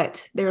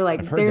 But they're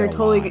like, they're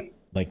totally...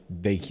 Like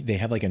they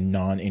have like a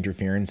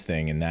non-interference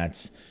thing, and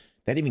that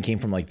even came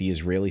from like the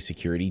Israeli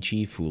security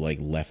chief who like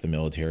left the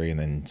military and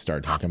then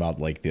started talking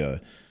about like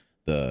the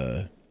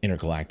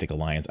intergalactic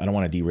alliance. I don't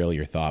want to derail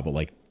your thought, but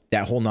like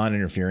that whole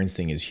non-interference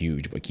thing is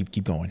huge. But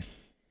keep going.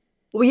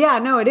 Well, yeah,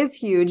 no, it is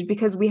huge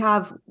because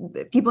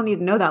people need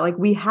to know that like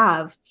we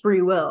have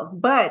free will.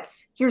 But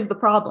here's the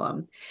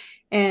problem,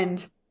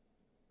 and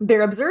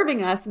they're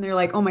observing us and they're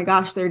like, oh my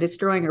gosh, they're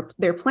destroying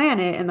their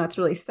planet. And that's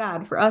really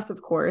sad for us,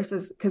 of course,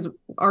 is because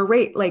our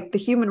rate, like the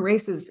human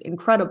race is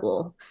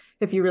incredible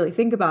if you really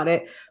think about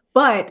it.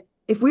 But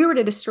if we were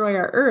to destroy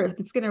our Earth,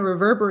 it's going to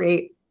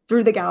reverberate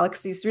through the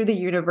galaxies, through the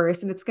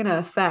universe, and it's going to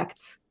affect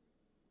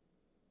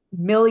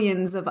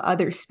millions of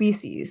other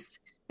species.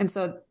 And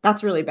so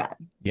that's really bad.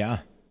 Yeah.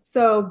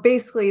 So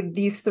basically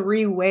these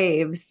three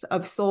waves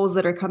of souls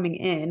that are coming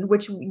in,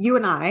 which you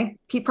and I,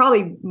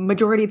 probably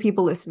majority of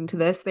people listening to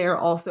this, they are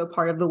also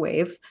part of the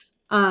wave.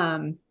 We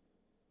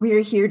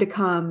are here to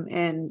come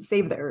and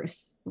save the Earth,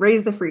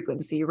 raise the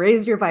frequency,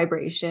 raise your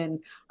vibration,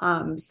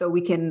 so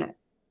we can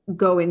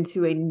go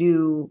into a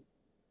new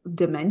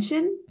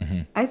dimension.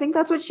 Mm-hmm. I think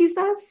that's what she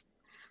says,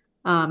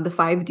 the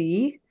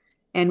 5D.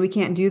 And we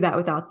can't do that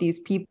without these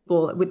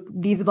people, with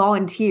these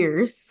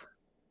volunteers,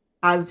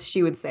 as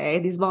she would say,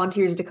 these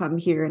volunteers to come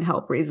here and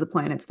help raise the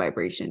planet's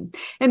vibration.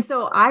 And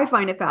so I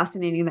find it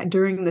fascinating that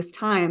during this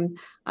time,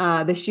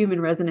 the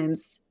Schumann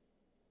resonance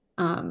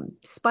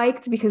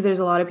spiked because there's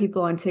a lot of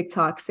people on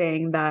TikTok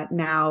saying that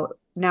now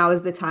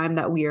is the time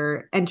that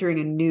we're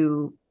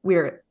entering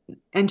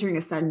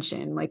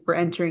ascension, like we're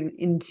entering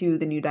into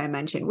the new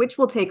dimension, which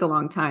will take a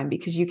long time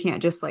because you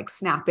can't just like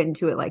snap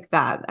into it like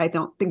that. I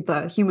don't think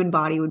the human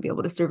body would be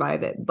able to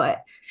survive it,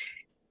 but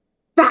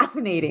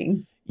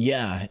fascinating.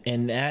 Yeah,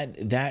 and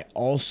that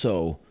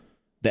also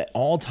that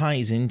all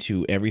ties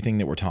into everything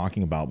that we're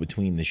talking about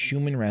between the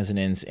Schumann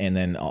resonance and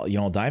then,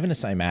 I'll dive into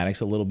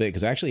cymatics a little bit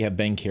because I actually have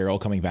Ben Carroll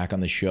coming back on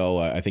the show.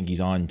 I think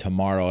he's on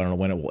tomorrow. I don't know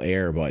when it will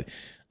air, but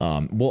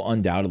we'll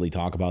undoubtedly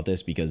talk about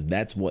this because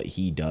that's what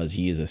he does.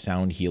 He is a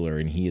sound healer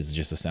and he is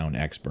just a sound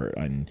expert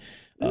and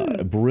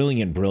a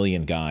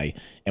brilliant guy.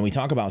 And we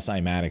talk about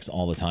cymatics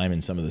all the time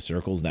in some of the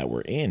circles that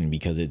we're in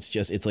because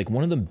it's like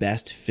one of the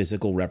best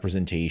physical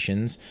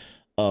representations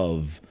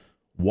of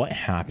what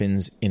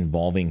happens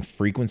involving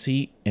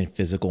frequency and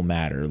physical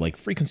matter. Like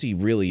frequency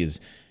really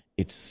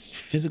it's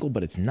physical,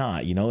 but it's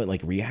not, it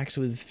like reacts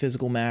with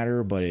physical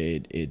matter, but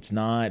it's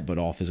not, but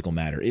all physical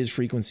matter is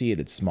frequency at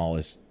its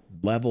smallest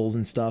levels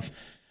and stuff.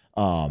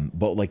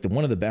 But like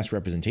one of the best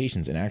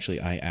representations, and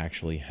I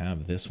actually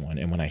have this one.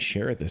 And when I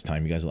share it this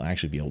time, you guys will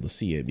actually be able to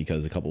see it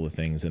because a couple of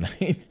things that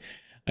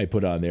I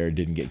put on there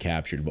didn't get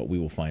captured, but we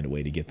will find a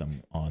way to get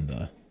them on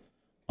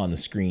the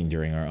screen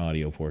during our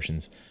audio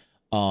portions.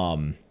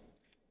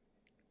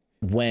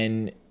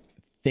 When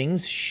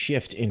things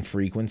shift in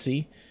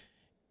frequency,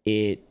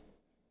 it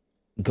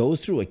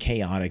goes through a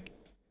chaotic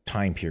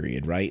time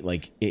period, right?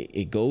 Like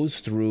it goes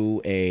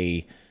through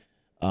a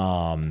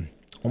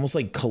almost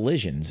like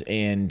collisions,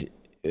 and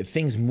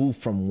things move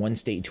from one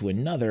state to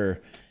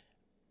another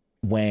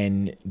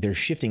when they're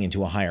shifting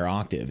into a higher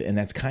octave. And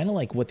that's kind of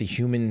like what the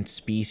human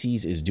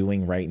species is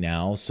doing right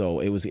now.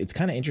 So it's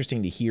kind of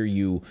interesting to hear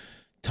you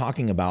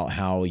talking about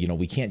how,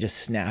 we can't just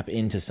snap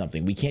into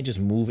something. We can't just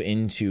move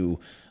into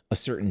a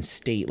certain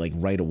state like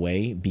right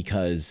away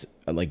because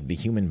like the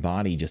human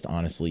body just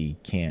honestly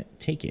can't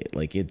take it.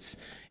 Like it's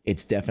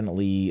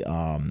definitely,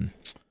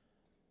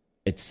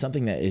 it's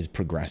something that is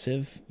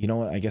progressive,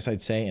 I guess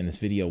I'd say, and this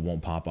video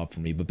won't pop up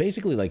for me, but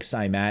basically like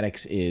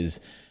cymatics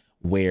is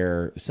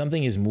where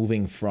something is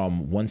moving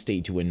from one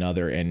state to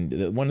another.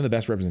 And one of the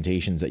best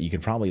representations that you can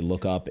probably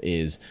look up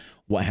is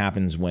what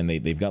happens when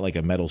they've got like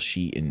a metal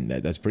sheet. And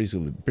that's pretty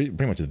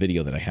much the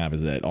video that I have,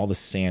 is that all the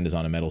sand is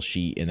on a metal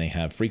sheet and they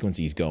have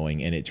frequencies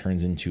going and it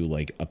turns into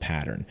like a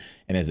pattern.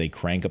 And as they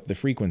crank up the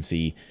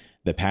frequency,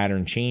 the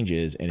pattern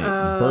changes and it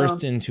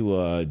bursts into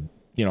a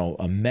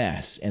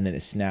mess, and then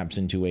it snaps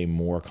into a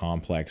more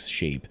complex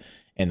shape.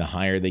 And the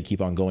higher they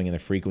keep on going in the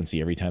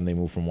frequency, every time they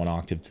move from one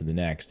octave to the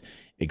next,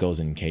 it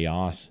goes in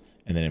chaos,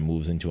 and then it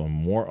moves into a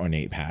more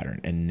ornate pattern.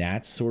 And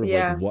that's sort of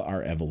like what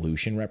our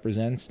evolution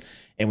represents.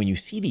 And when you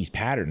see these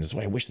patterns, that's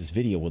why I wish this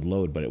video would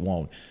load, but it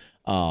won't.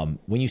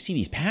 When you see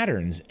these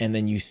patterns, and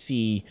then you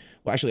see,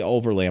 well, actually I'll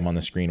overlay them on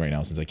the screen right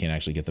now since I can't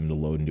actually get them to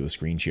load into a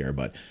screen share.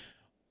 But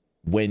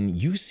when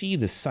you see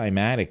the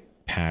cymatic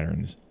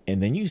patterns,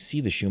 and then you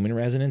see the Schumann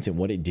resonance and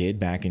what it did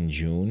back in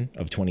June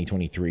of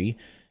 2023,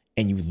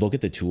 and you look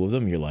at the two of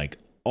them, you're like,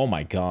 oh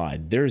my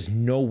God, there's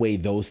no way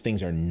those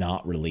things are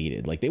not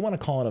related. Like they want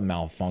to call it a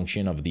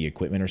malfunction of the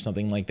equipment or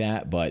something like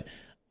that, but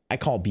I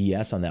call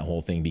BS on that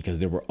whole thing because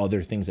there were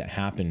other things that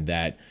happened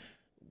that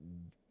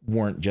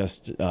weren't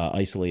just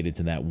isolated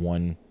to that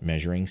one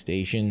measuring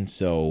station.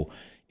 So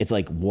it's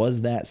like,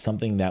 was that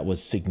something that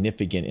was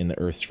significant in the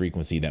Earth's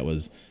frequency that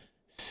was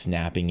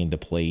snapping into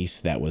place,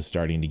 that was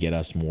starting to get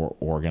us more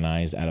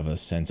organized out of a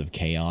sense of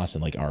chaos?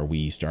 And like, are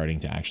we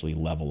starting to actually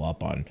level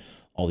up on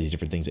all these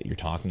different things that you're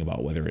talking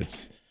about, whether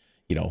it's,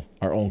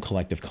 our own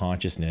collective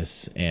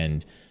consciousness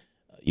and,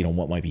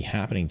 what might be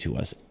happening to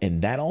us?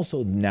 And that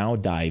also now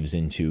dives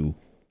into,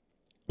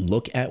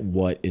 look at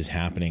what is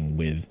happening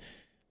with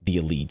the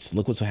elites.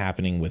 Look what's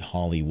happening with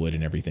Hollywood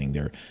and everything.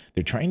 They're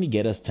trying to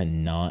get us to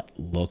not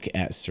look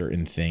at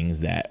certain things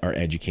that are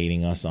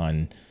educating us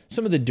on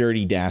some of the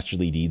dirty,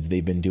 dastardly deeds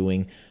they've been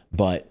doing,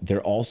 but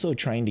they're also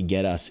trying to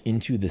get us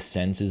into the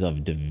senses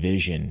of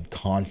division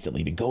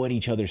constantly, to go at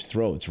each other's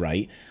throats,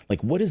 right?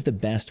 Like, what is the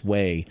best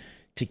way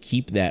to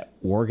keep that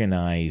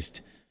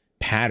organized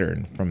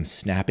pattern from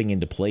snapping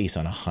into place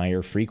on a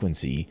higher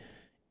frequency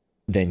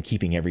than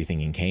keeping everything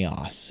in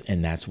chaos?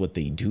 And that's what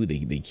they do.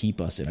 They keep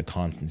us in a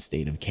constant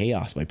state of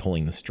chaos by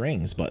pulling the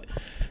strings. But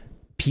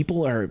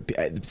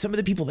some of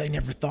the people that I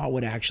never thought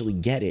would actually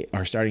get it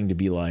are starting to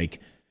be like,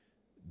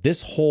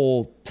 this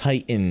whole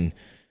Titan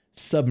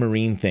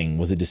submarine thing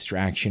was a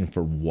distraction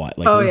for what?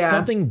 Like when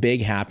something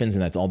big happens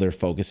and that's all they're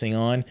focusing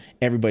on,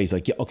 everybody's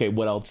like, yeah, okay,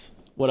 what else?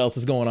 What else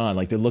is going on?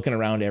 Like they're looking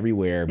around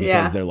everywhere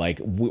because they're like,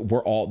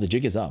 we're all, the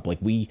jig is up. Like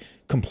we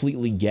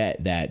completely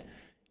get that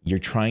you're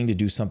trying to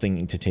do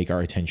something to take our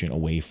attention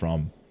away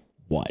from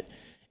what?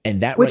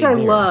 And that, which right I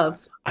there,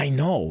 love. I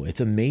know,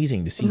 it's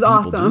amazing to see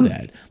people do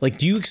that. Like,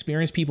 do you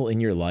experience people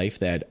in your life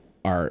that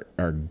are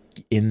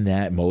in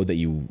that mode that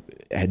you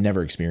had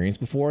never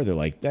experienced before? They're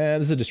like,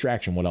 this is a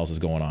distraction. What else is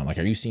going on? Like,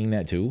 are you seeing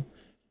that too?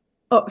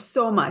 Oh,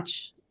 so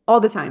much, all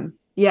the time.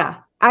 Yeah.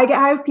 I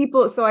have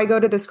people, so I go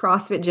to this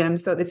CrossFit gym,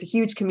 so it's a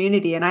huge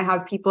community, and I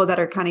have people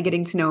that are kind of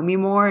getting to know me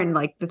more and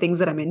like the things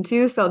that I'm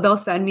into. So they'll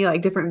send me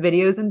like different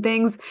videos and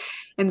things.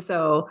 And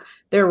so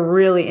they're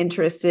really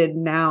interested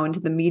now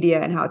into the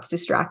media and how it's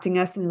distracting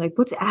us. And they're like,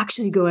 what's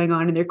actually going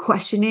on? And they're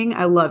questioning.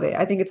 I love it.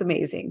 I think it's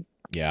amazing.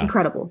 Yeah.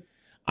 Incredible.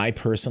 I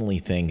personally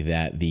think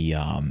that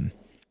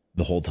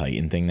the whole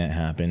Titan thing that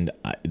happened,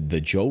 the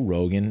Joe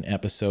Rogan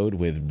episode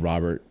with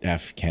Robert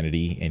F.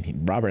 Kennedy,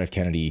 and Robert F.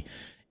 Kennedy,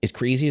 as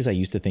crazy as I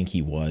used to think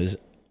he was,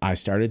 I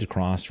started to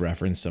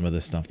cross-reference some of the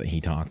stuff that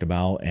he talked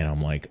about, and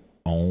I'm like,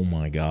 oh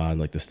my God,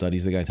 like the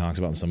studies the guy talks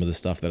about and some of the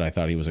stuff that I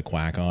thought he was a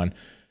quack on,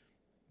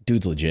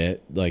 dude's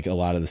legit. Like a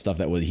lot of the stuff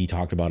that he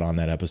talked about on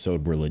that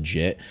episode were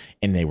legit,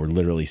 and they were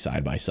literally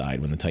side by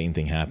side. When the Titan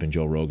thing happened,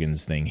 Joe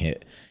Rogan's thing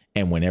hit,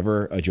 and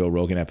whenever a Joe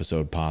Rogan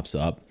episode pops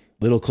up,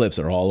 little clips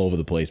are all over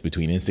the place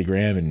between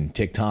Instagram and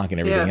TikTok and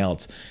everything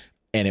else.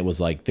 And it was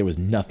like, there was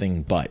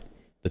nothing but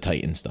the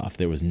Titan stuff.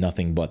 There was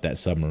nothing but that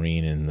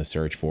submarine and the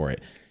search for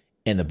it.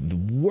 And the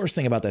worst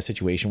thing about that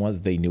situation was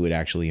they knew it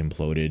actually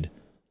imploded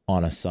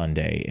on a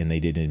Sunday, and they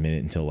didn't admit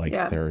it until like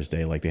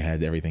Thursday. Like they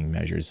had everything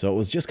measured. So it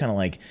was just kind of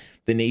like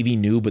the Navy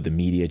knew, but the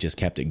media just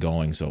kept it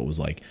going. So it was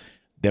like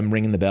them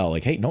ringing the bell,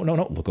 like, hey, no,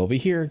 look over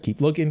here.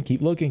 Keep looking.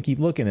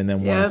 And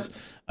then once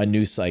a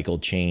news cycle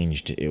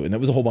changed, and there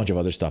was a whole bunch of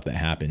other stuff that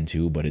happened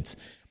too, but it's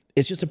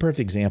just a perfect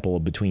example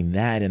of between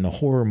that and the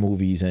horror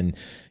movies and,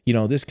 you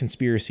know, this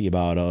conspiracy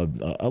about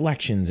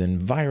elections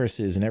and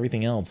viruses and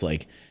everything else.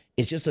 Like,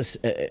 it's just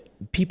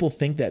people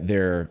think that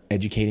they're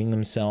educating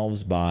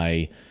themselves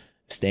by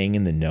staying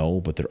in the know,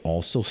 but they're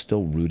also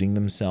still rooting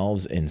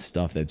themselves in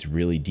stuff that's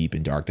really deep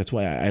and dark. That's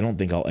why I don't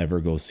think I'll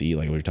ever go see,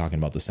 like we were talking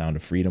about, the Sound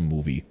of Freedom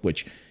movie,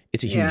 which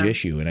it's a huge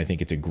issue. And I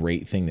think it's a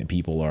great thing that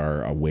people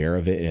are aware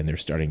of it and they're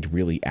starting to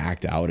really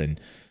act out and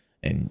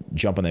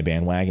jump on that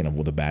bandwagon of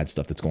all the bad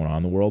stuff that's going on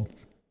in the world.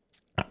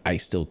 I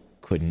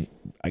couldn't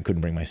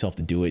bring myself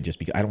to do it just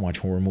because I don't watch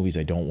horror movies.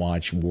 I don't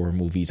watch war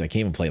movies. I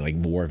can't even play like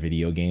war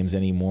video games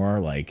anymore.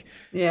 Like,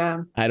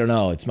 I don't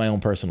know. It's my own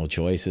personal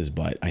choices,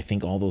 but I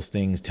think all those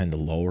things tend to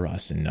lower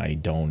us, and I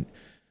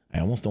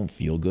almost don't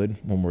feel good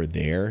when we're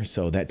there.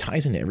 So that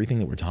ties into everything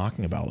that we're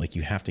talking about. Like,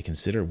 you have to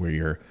consider where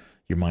your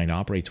mind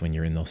operates when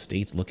you're in those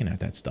states looking at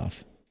that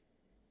stuff.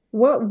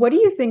 What do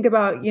you think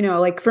about, you know,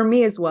 like for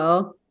me as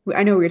well,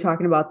 I know we were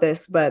talking about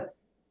this, but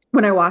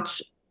when I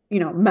watch, you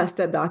know, messed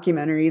up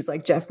documentaries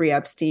like Jeffrey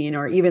Epstein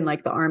or even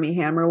like the Army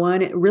Hammer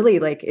one, it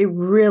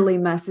really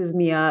messes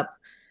me up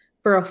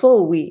for a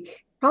full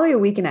week, probably a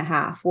week and a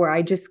half, where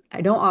I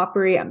don't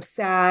operate. I'm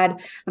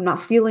sad. I'm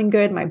not feeling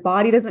good. My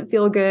body doesn't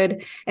feel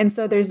good. And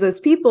so there's those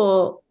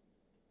people.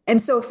 And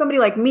so somebody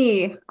like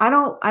me, I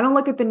don't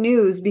look at the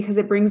news because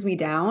it brings me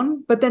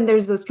down. But then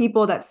there's those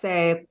people that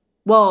say,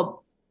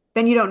 well,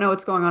 then you don't know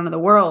what's going on in the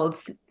world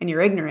and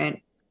you're ignorant.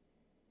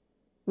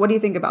 What do you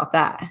think about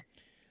that?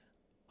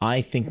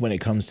 I think when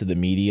it comes to the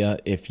media,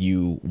 if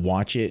you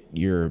watch it,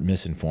 you're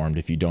misinformed.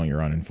 If you don't,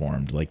 you're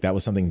uninformed. Like, that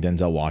was something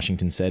Denzel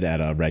Washington said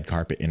at a red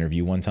carpet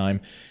interview one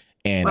time.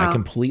 And I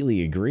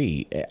completely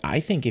agree. I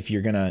think if you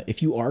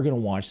are gonna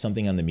watch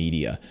something on the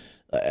media,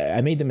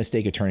 I made the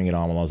mistake of turning it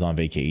on while I was on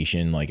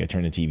vacation. Like, I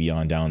turned the TV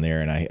on down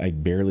there, and I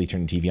barely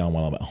turn the TV on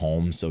while I'm at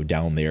home. So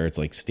down there, it's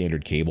like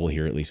standard cable.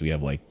 Here, at least we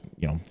have, like,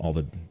 you know, all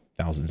the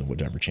thousands of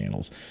whatever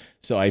channels.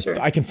 So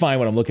I can find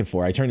what I'm looking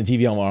for. I turn the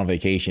TV on while I'm on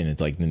vacation.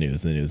 It's like the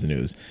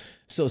news.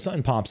 So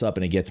something pops up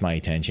and it gets my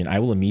attention. I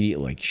will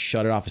immediately like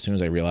shut it off as soon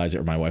as I realize it.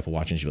 Or my wife will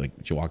watch it and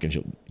she'll walk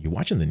in, you're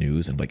watching the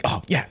news, and I'm like,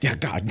 oh yeah,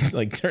 God,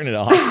 like turn it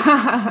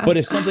off. But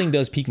if something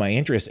does pique my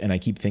interest and I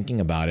keep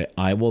thinking about it,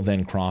 I will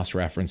then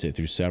cross-reference it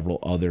through several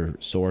other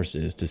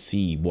sources to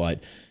see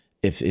what.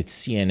 If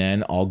it's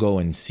CNN, I'll go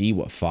and see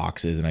what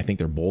Fox is, and I think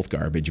they're both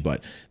garbage,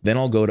 but then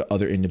I'll go to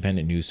other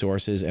independent news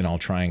sources and I'll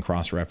try and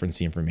cross-reference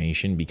the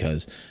information,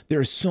 because there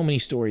are so many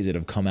stories that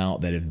have come out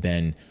that have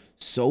been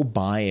so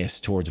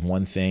biased towards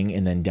one thing,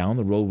 and then down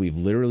the road we've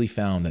literally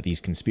found that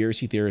these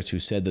conspiracy theorists who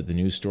said that the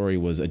news story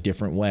was a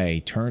different way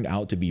turned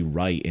out to be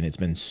right, and it's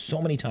been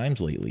so many times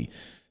lately.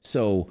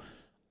 So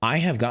I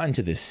have gotten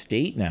to this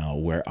state now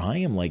where I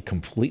am like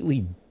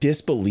completely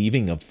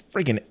disbelieving of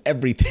freaking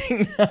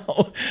everything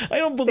now. I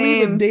don't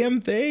believe a damn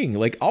thing.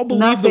 Like, I'll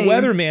believe the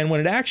weatherman when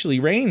it actually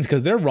rains,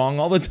 because they're wrong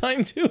all the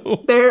time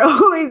too. They're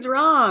always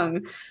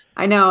wrong.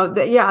 I know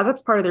that. Yeah,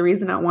 that's part of the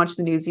reason I don't watch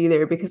the news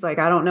either, because like,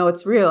 I don't know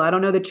what's real. I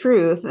don't know the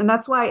truth. And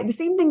that's why the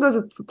same thing goes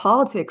with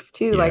politics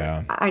too.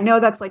 Yeah. Like, I know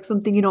that's like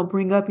something you don't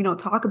bring up, you don't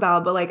talk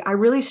about, but like, I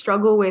really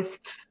struggle with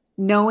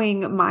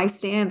knowing my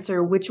stance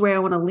or which way I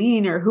want to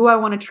lean or who I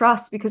want to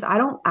trust, because I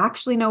don't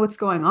actually know what's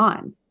going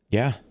on.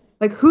 Yeah.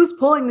 Like, who's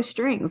pulling the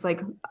strings?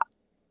 Like,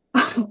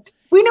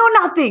 we know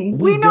nothing.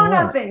 We know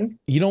nothing.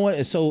 You know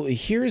what? So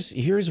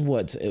here's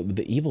what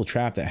the evil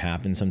trap that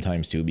happens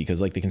sometimes too,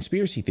 because like the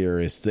conspiracy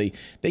theorists,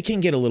 they can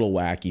get a little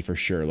wacky for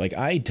sure. Like,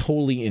 I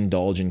totally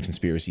indulge in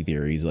conspiracy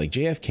theories. Like,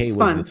 JFK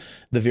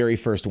was the very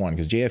first one,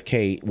 because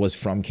JFK was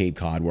from Cape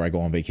Cod, where I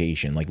go on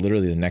vacation. Like,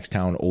 literally the next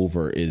town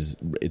over it's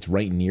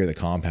right near the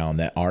compound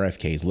that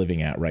RFK is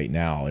living at right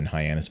now in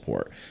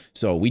Hyannisport.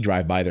 So we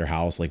drive by their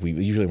house. Like, we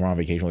usually, we're on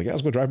vacation, we're like,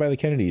 let's go drive by the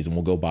Kennedys, and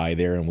we'll go by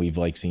there, and we've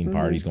like seen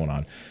parties going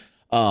on.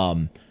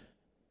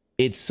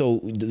 It's so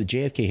the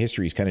JFK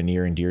history is kind of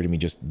near and dear to me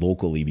just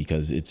locally,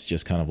 because it's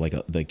just kind of like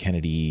the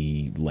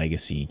Kennedy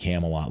legacy,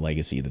 Camelot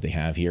legacy that they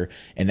have here.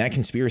 And that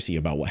conspiracy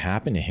about what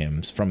happened to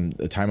him from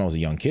the time I was a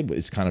young kid,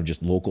 it's kind of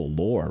just local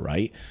lore,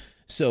 right?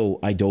 So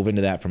I dove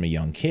into that from a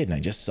young kid, and I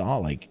just saw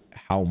like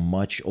how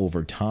much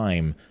over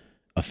time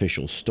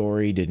official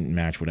story didn't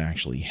match what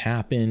actually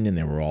happened. And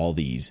there were all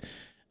these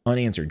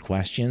unanswered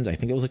questions. I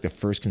think it was like the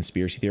first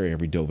conspiracy theory I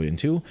ever dove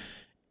into.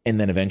 And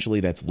then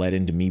eventually that's led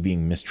into me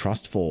being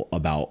mistrustful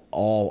about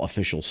all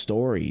official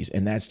stories.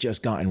 And that's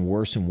just gotten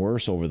worse and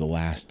worse over the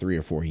last 3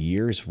 or 4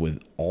 years, with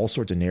all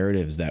sorts of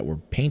narratives that were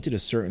painted a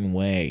certain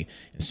way.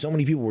 And so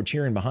many people were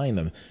cheering behind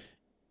them.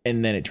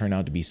 And then it turned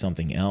out to be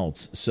something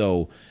else.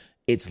 So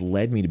it's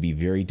led me to be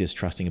very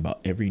distrusting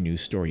about every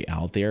news story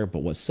out there.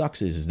 But what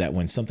sucks is that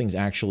when something's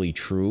actually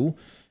true,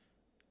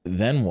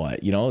 then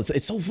what? You know,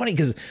 it's so funny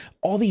because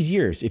all these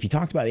years, if you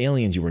talked about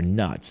aliens, you were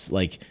nuts.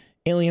 Like,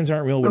 aliens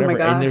aren't real, whatever.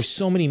 And there's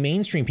so many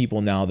mainstream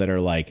people now that are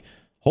like,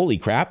 holy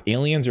crap,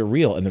 aliens are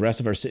real. And the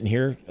rest of us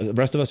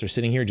are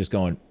sitting here just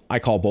going, I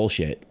call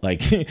bullshit.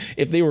 Like,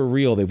 if they were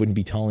real, they wouldn't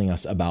be telling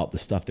us about the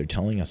stuff they're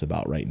telling us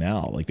about right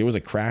now. Like, there was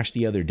a crash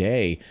the other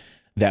day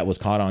that was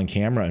caught on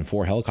camera, and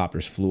 4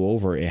 helicopters flew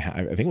over. I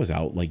think it was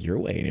out like your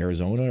way in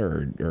Arizona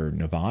or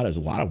Nevada. There's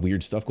a lot of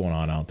weird stuff going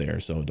on out there.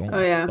 So don't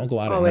go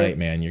out at night,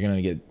 man. You're going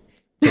to get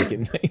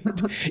taken.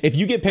 If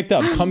you get picked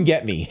up, come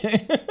get me.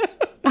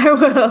 I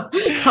will.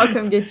 I'll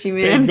come get you,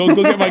 man. Hey, go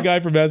get my guy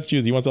from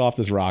Massachusetts. He wants off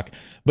this rock.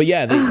 But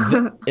yeah,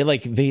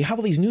 they have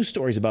all these news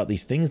stories about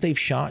these things they've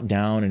shot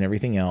down and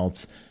everything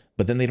else.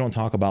 But then they don't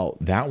talk about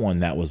that one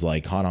that was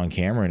like caught on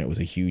camera and it was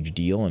a huge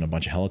deal and a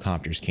bunch of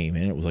helicopters came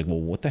in. It was like,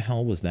 well, what the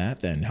hell was that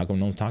then? How come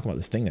no one's talking about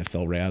this thing that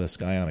fell right out of the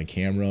sky on a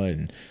camera?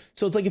 And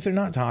so it's like, if they're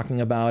not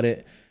talking about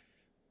it,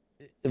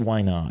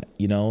 why not?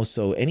 You know?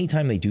 So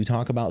anytime they do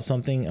talk about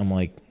something, I'm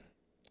like,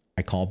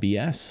 I call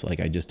BS. Like,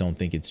 I just don't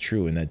think it's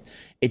true. And that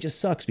it just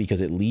sucks because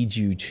it leads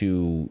you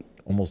to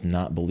almost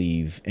not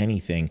believe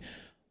anything.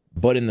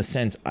 But in the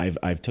sense,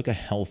 I've took a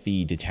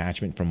healthy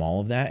detachment from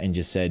all of that and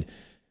just said,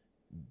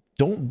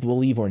 don't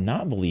believe or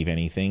not believe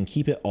anything.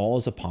 Keep it all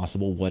as a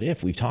possible what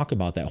if. We've talked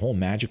about that whole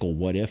magical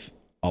what if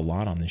a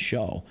lot on the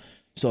show.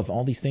 So if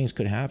all these things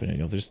could happen, you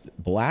know, there's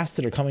blasts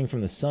that are coming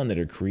from the sun that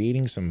are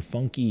creating some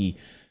funky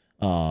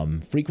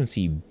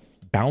frequency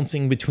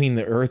bouncing between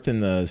the earth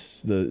and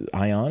the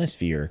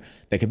ionosphere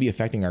that could be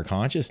affecting our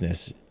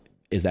consciousness.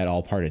 Is that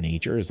all part of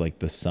nature? Is like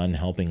the sun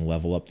helping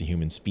level up the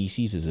human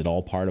species? Is it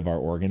all part of our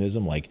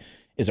organism? Like,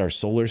 is our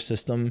solar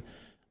system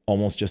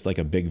almost just like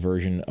a big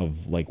version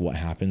of like what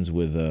happens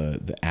with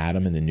the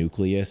atom and the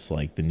nucleus?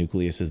 Like, the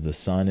nucleus is the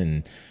sun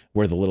and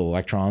we're the little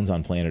electrons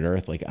on planet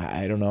Earth. Like,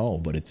 I don't know,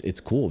 but it's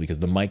cool because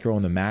the micro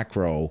and the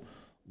macro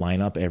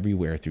line up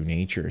everywhere through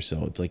nature.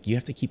 So it's like you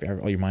have to keep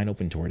all your mind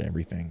open toward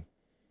everything.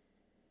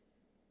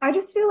 I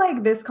just feel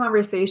like this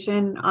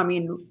conversation, I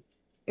mean,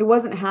 it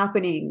wasn't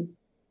happening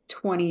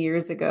 20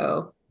 years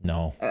ago.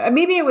 No.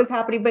 Maybe it was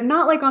happening, but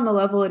not like on the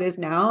level it is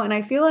now. And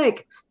I feel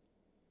like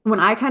when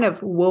I kind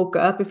of woke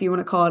up, if you want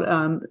to call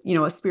it, you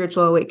know, a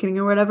spiritual awakening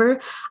or whatever,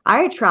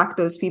 I attract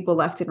those people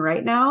left and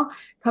right now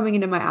coming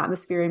into my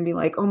atmosphere and be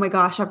like, oh my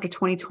gosh, after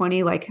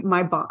 2020, like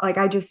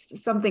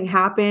something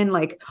happened.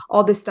 Like,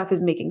 all this stuff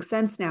is making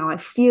sense now. I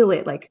feel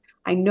it. Like,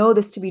 I know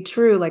this to be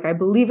true. Like, I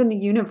believe in the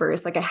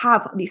universe. Like, I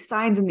have these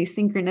signs and these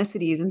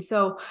synchronicities. And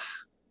so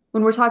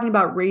when we're talking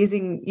about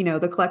raising, you know,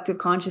 the collective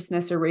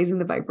consciousness or raising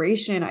the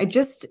vibration, it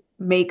just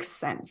makes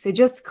sense. It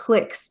just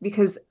clicks,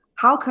 because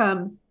how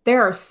come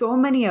there are so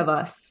many of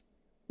us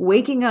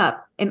waking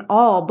up and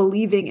all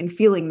believing and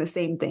feeling the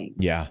same thing?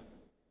 Yeah.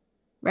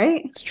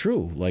 Right? It's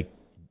true. Like,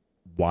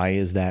 why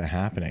is that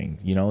happening?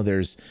 You know,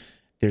 there's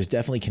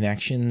definitely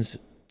connections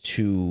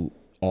to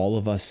all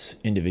of us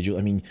individually.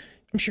 I mean,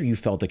 I'm sure you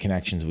felt the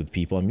connections with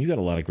people. I mean, you got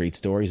a lot of great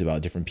stories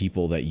about different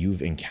people that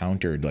you've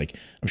encountered. Like,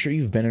 I'm sure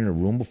you've been in a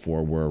room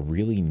before where a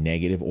really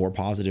negative or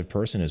positive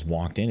person has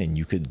walked in and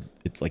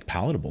it's like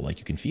palatable, like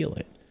you can feel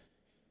it.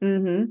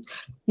 Mm-hmm.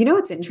 You know,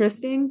 what's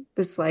interesting?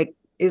 This like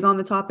is on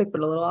the topic,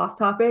 but a little off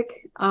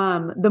topic.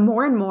 The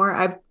more and more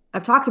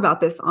I've talked about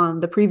this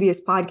on the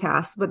previous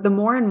podcast, but the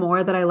more and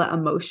more that I let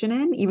emotion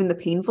in, even the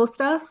painful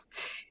stuff,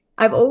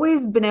 I've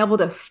always been able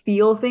to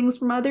feel things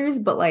from others,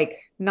 but like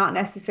not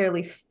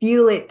necessarily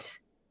feel it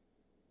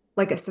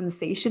like a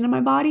sensation in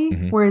my body.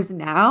 Mm-hmm. Whereas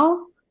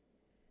now,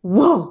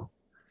 whoa,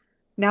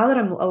 now that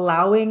I'm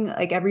allowing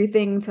like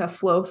everything to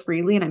flow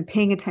freely and I'm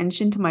paying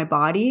attention to my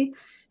body,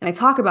 and I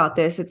talk about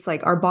this, it's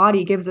like our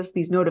body gives us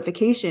these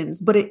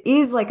notifications, but it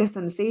is like a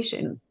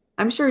sensation.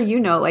 I'm sure, you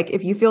know, like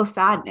if you feel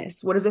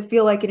sadness, what does it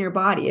feel like in your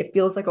body? It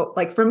feels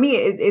like for me,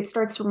 it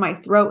starts from my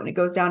throat and it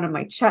goes down to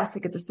my chest.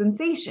 Like, it's a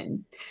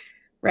sensation,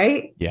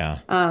 right? Yeah.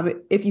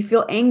 If you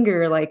feel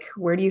anger, like,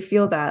 where do you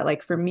feel that?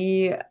 Like, for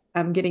me,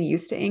 I'm getting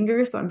used to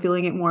anger, so I'm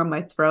feeling it more in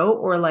my throat.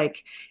 Or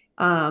like,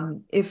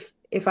 if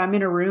I'm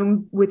in a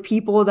room with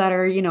people that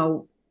are, you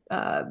know,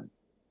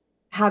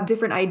 have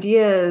different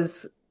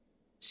ideas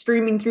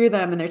streaming through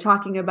them and they're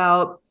talking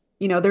about,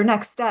 you know, their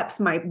next steps,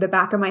 the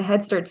back of my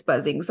head starts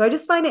buzzing. So I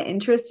just find it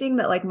interesting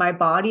that like my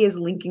body is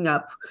linking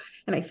up.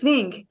 And I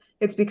think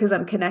it's because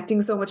I'm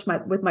connecting so much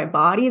with my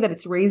body that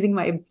it's raising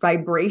my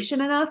vibration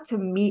enough to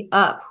meet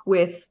up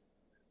with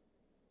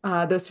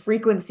those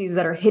frequencies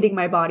that are hitting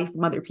my body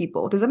from other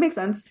people. Does that make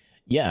sense?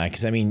 Yeah,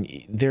 because I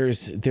mean,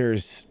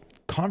 there's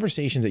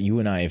conversations that you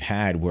and I have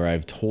had where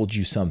I've told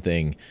you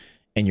something,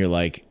 and you're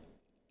like,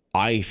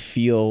 I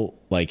feel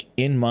like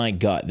in my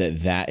gut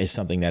that is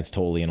something that's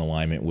totally in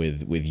alignment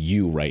with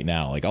you right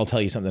now. Like I'll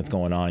tell you something that's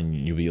going on, and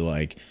you'll be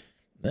like,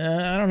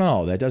 I don't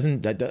know. I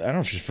don't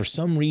know. For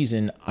some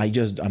reason,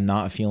 I'm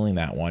not feeling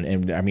that one.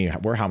 And I mean,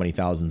 we're how many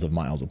thousands of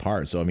miles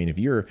apart. So I mean, if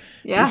you're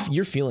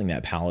feeling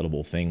that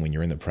palatable thing when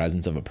you're in the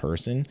presence of a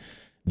person,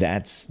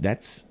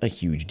 that's a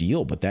huge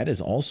deal. But that is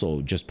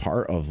also just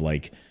part of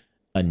like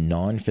a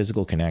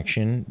non-physical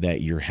connection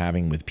that you're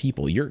having with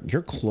people. You're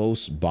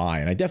close by,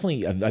 and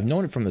I've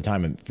known it from the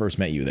time I first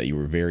met you that you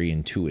were very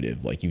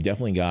intuitive. Like you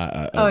definitely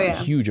got a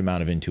huge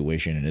amount of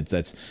intuition, and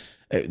that's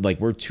like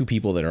we're two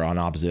people that are on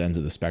opposite ends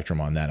of the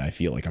spectrum on that. I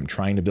feel like I'm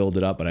trying to build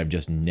it up, but I've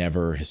just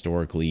never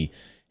historically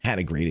had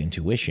a great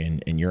intuition,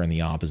 and you're on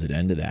the opposite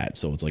end of that.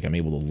 So it's like I'm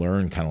able to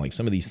learn kind of like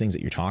some of these things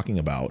that you're talking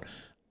about.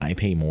 I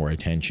pay more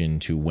attention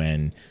to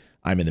when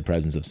I'm in the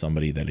presence of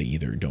somebody that I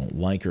either don't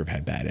like or have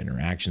had bad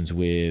interactions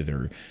with,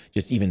 or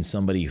just even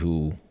somebody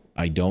who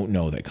I don't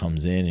know that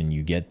comes in, and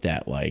you get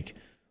that like,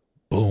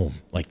 boom,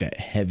 like that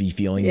heavy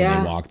feeling when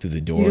they walk through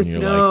the door, and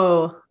you're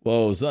like,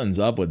 whoa, something's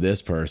up with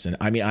this person.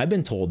 I mean, I've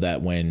been told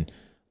that when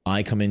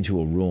I come into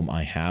a room,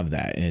 I have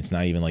that, and it's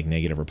not even like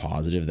negative or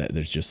positive, that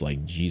there's just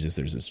like, Jesus,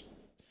 there's this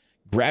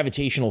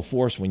gravitational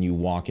force when you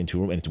walk into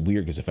a room. And it's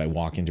weird because if I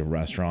walk into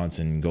restaurants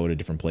and go to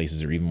different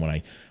places, or even when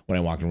I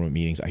walk into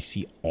meetings, I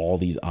see all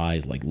these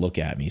eyes like look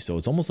at me. So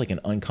it's almost like an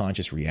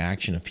unconscious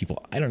reaction of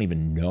people I don't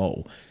even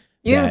know.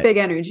 You have big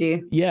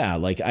energy. Yeah.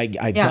 Like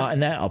I've gotten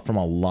that from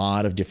a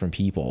lot of different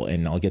people,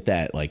 and I'll get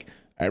that like,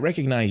 I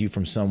recognize you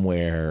from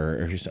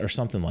somewhere or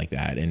something like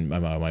that. And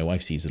my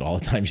wife sees it all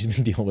the time. She's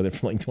been dealing with it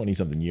for like 20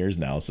 something years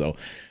now. So,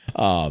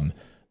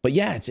 but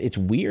yeah, it's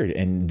weird.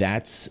 And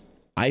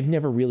I've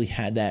never really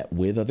had that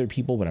with other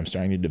people, but I'm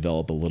starting to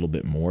develop a little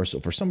bit more.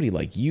 So for somebody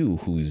like you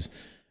who's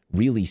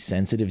really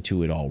sensitive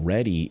to it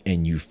already,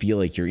 and you feel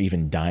like you're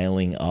even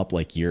dialing up,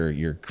 like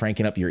you're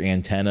cranking up your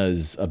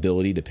antenna's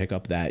ability to pick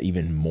up that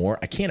even more,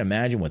 I can't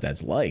imagine what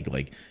that's like.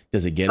 Like,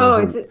 does it get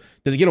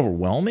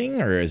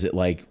overwhelming, or is it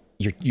like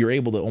you're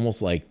able to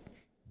almost like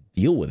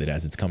deal with it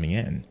as it's coming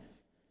in?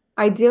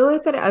 I deal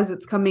with it as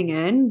it's coming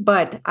in,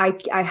 but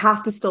I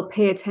have to still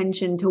pay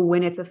attention to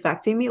when it's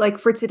affecting me. Like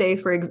for today,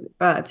 for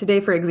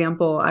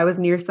example, I was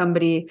near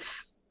somebody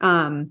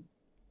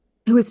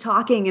who was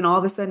talking, and all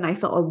of a sudden I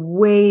felt a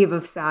wave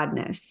of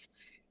sadness.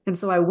 And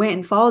so I went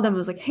and followed them. I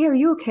was like, hey, are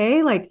you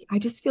okay? Like, I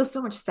just feel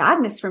so much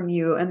sadness from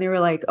you. And they were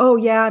like, oh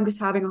yeah, I'm just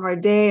having a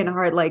hard day and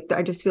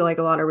I just feel like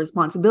a lot of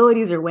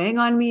responsibilities are weighing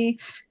on me.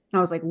 And I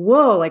was like,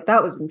 whoa, like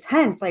that was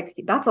intense. Like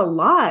that's a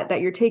lot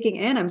that you're taking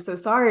in. I'm so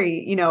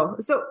sorry,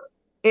 so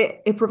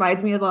it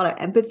provides me a lot of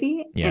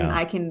empathy. Yeah. And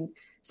I can,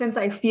 since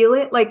I feel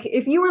it, like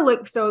if you were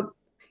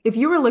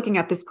looking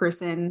at this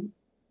person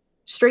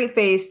straight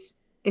face,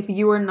 if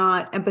you were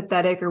not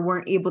empathetic or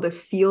weren't able to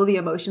feel the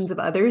emotions of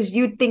others,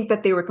 you'd think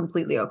that they were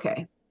completely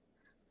okay.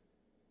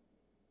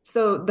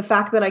 So the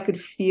fact that I could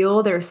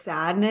feel their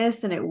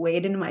sadness and it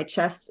weighed into my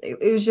chest, it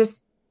was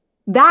just,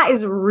 that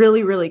is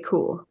really, really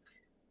cool.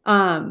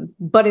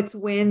 But it's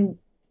when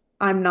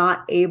I'm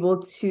not able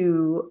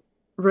to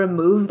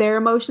remove their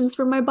emotions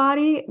from my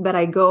body that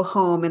I go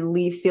home and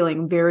leave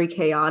feeling very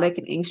chaotic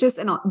and anxious.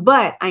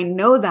 But I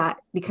know that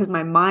because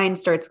my mind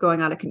starts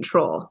going out of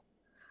control.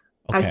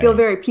 Okay. I feel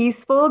very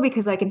peaceful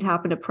because I can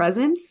tap into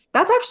presence.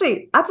 That's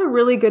a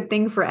really good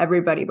thing for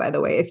everybody, by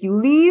the way. If you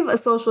leave a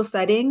social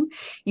setting,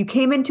 you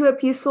came into it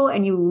peaceful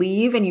and you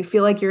leave and you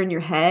feel like you're in your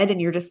head and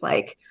you're just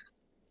like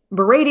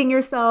berating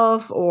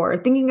yourself or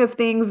thinking of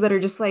things that are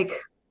just like,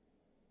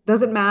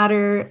 doesn't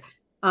matter.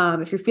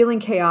 If you're feeling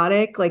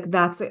chaotic, like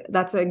that's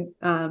a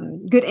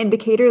good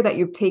indicator that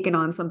you've taken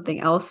on something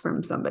else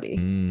from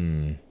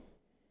somebody.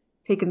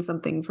 Taken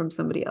something from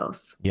somebody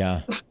else.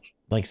 Yeah.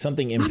 Like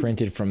something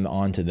imprinted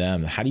onto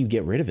them. How do you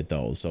get rid of it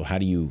though? So how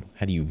do you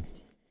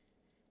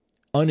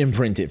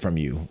unimprint it from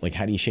you? Like,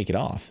 how do you shake it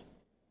off?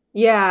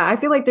 Yeah, I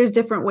feel like there's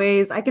different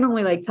ways. I can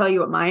only like tell you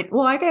what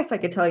I guess I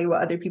could tell you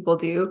what other people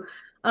do.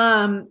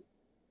 I'm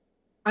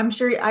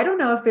sure, I don't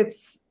know if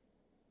it's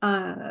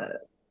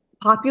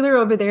popular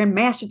over there in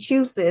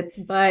Massachusetts,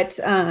 but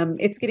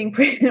it's getting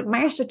pretty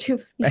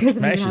Massachusetts because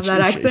we have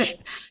that accent.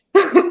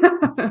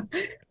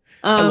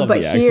 I love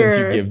the accents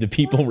you give to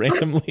people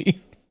randomly.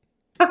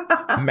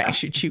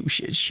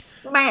 Massachusetts.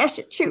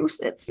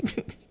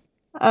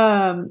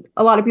 A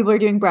lot of people are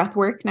doing breath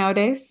work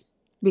nowadays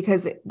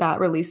because that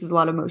releases a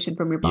lot of motion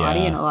from your body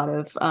and a lot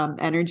of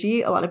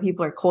energy. A lot of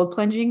people are cold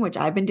plunging, which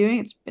I've been doing.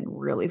 It's been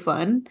really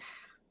fun.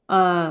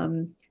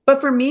 But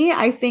for me,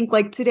 I think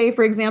like today,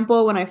 for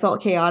example, when I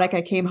felt chaotic,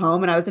 I came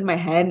home and I was in my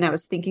head and I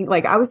was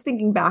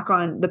thinking back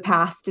on the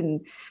past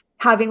and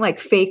having like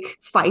fake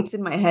fights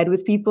in my head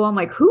with people. I'm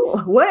like,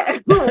 what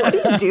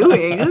are you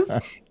doing?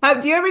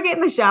 Do you ever get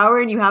in the shower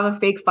and you have a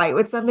fake fight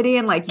with somebody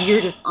and like, you're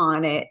just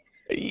on it?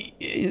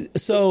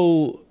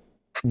 So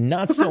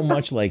Not so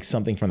much like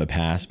something from the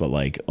past, but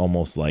like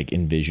almost like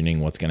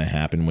envisioning what's going to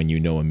happen when you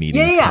know a Yeah,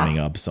 meeting's yeah. coming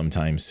up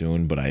sometime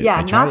soon. But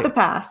Yeah, not the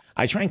past.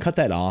 I try and cut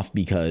that off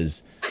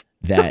because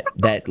that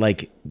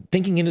like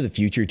thinking into the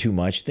future too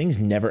much, things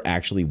never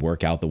actually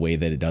work out the way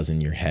that it does in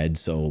your head.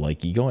 So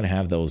like you go and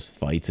have those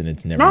fights and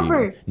it's never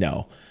Never.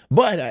 no.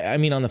 But I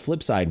mean, on the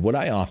flip side, what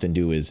I often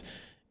do is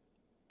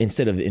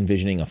instead of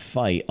envisioning a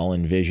fight, I'll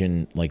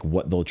envision like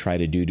what they'll try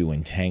to do to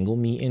entangle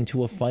me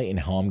into a fight and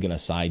how I'm going to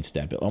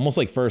sidestep it. Almost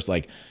like first,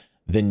 like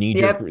the knee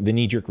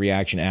jerk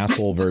reaction,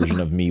 asshole version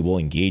of me will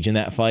engage in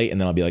that fight. And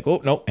then I'll be like, oh,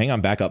 no, hang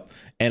on, back up.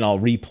 And I'll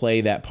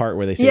replay that part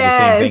where they say the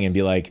same thing and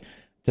be like,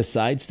 to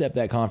sidestep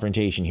that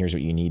confrontation, here's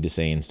what you need to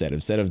say instead.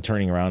 Instead of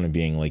turning around and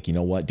being like, you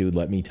know what, dude,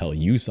 let me tell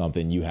you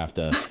something. You have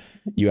to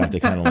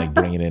kind of like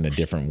bring it in a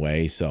different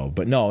way. So,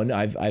 but no,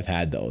 I've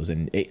had those,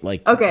 and it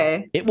like,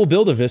 okay, it will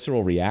build a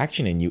visceral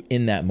reaction in you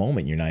in that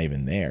moment. You're not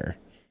even there.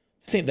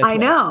 Same.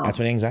 know. That's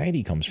what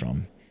anxiety comes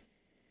from.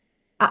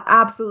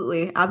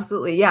 Absolutely.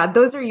 Absolutely. Yeah.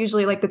 Those are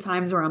usually like the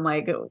times where I'm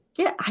like,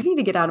 yeah, I need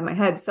to get out of my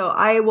head. So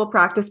I will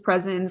practice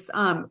presence.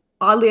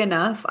 Oddly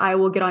enough, I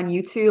will get on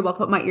YouTube. I'll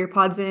put my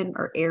earpods in,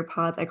 or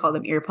AirPods. I call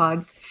them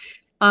earpods.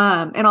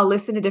 And I'll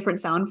listen to different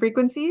sound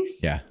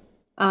frequencies. Yeah.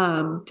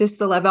 Just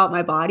to level out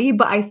my body.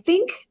 But I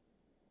think,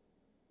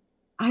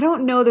 I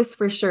don't know this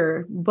for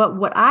sure, but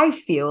what I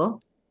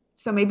feel,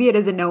 so maybe it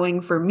is a knowing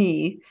for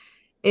me,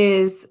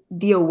 is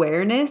the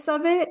awareness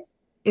of it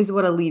is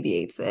what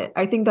alleviates it.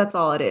 I think that's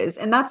all it is.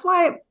 And that's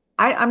why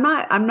I'm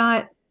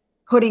not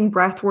putting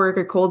breath work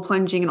or cold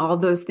plunging and all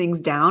those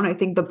things down. I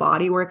think the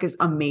body work is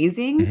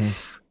amazing,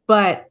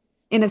 but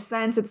in a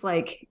sense, it's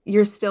like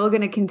you're still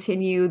going to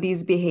continue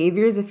these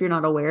behaviors if you're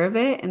not aware of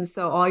it. And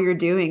so all you're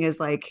doing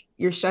is like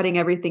you're shutting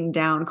everything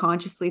down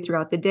consciously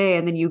throughout the day,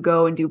 and then you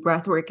go and do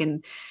breath work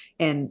and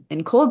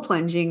cold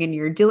plunging, and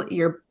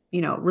you're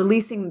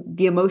releasing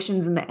the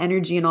emotions and the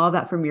energy and all of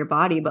that from your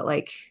body. But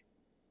like,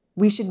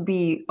 we should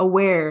be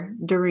aware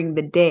during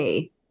the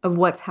day of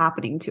what's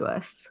happening to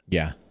us.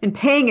 Yeah. And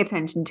paying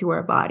attention to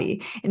our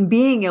body and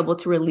being able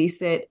to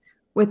release it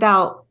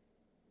without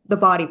the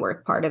body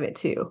work part of it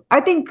too.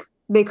 I think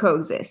they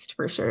coexist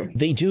for sure.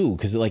 They do,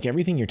 because like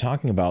everything you're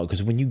talking about,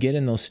 because when you get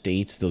in those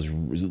states, those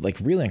like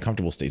really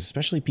uncomfortable states,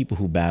 especially people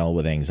who battle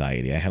with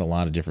anxiety. I had a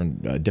lot of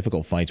different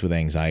difficult fights with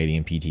anxiety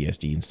and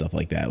PTSD and stuff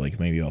like that, like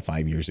maybe about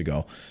 5 years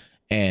ago.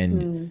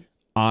 And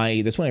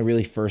that's when I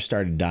really first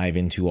started to dive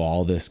into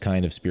all this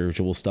kind of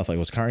spiritual stuff. I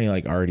was kind of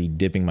like already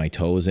dipping my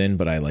toes in,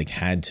 but I like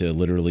had to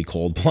literally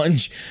cold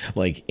plunge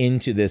like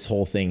into this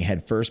whole thing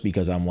head first,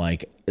 because I'm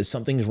like,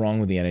 something's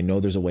wrong with me. And I know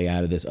there's a way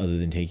out of this other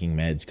than taking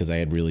meds, because I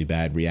had really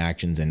bad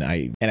reactions. And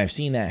I've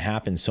seen that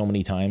happen so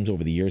many times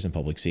over the years in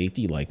public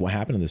safety. Like, what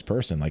happened to this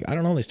person? Like, I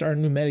don't know. They started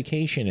a new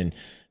medication and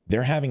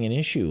they're having an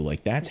issue.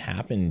 Like, that's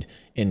happened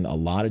in a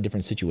lot of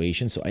different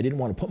situations. So I didn't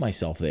want to put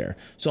myself there.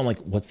 So I'm like,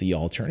 what's the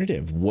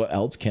alternative? What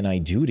else can I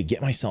do to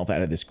get myself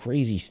out of this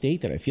crazy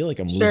state that I feel like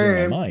I'm losing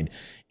my mind?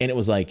 And it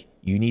was like,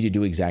 you need to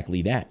do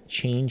exactly that.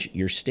 Change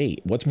your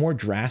state. What's more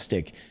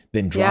drastic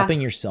than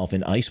dropping yourself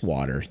in ice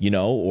water,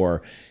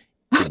 or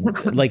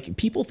like,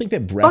 people think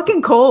that breath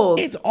fucking cold.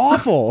 It's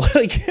awful.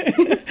 Like,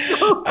 it's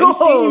so cold. I've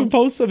seen you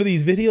post some of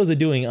these videos of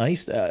doing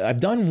ice. I've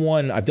done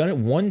it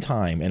one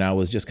time, and I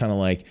was just kind of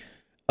like,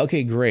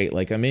 okay, great.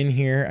 Like, I'm in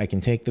here. I can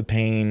take the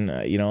pain.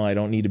 I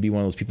don't need to be one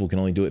of those people who can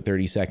only do it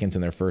 30 seconds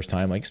in their first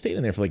time. Like, stayed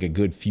in there for like a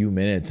good few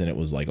minutes, and it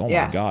was like, oh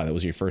my God, that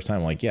was your first time.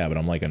 I'm like, yeah, but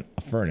I'm like a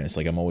furnace.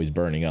 Like, I'm always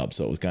burning up.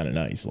 So it was kind of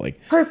nice.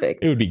 Like,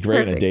 perfect. It would be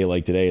great on a day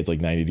like today. It's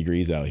like 90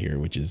 degrees out here,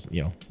 which is,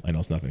 I know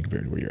it's nothing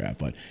compared to where you're at.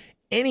 But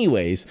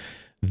anyways,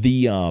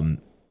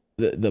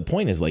 the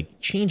point is like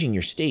changing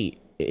your state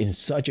in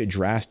such a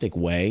drastic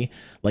way.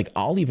 Like,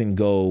 I'll even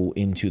go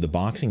into the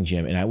boxing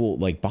gym, and I will,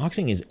 like,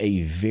 boxing is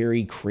a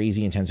very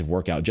crazy intensive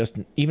workout. Just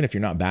even if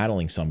you're not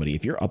battling somebody,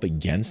 if you're up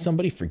against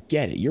somebody,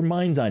 forget it. Your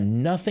mind's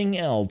on nothing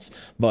else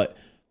but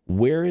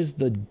where is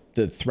the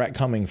threat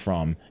coming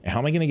from, and how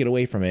am I going to get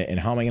away from it, and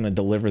how am I going to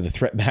deliver the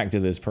threat back to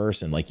this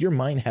person? Like, your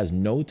mind has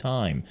no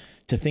time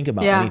to think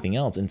about anything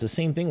else. And it's the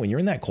same thing when you're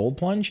in that cold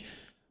plunge.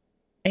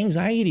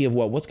 Anxiety of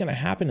what's going to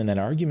happen in that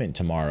argument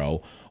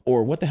tomorrow,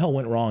 or what the hell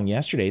went wrong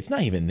yesterday. It's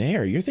not even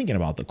there. You're thinking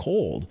about the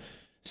cold.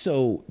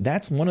 So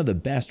that's one of the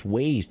best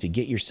ways to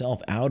get yourself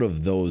out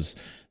of those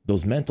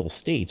mental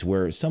states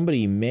where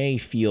somebody may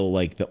feel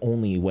like the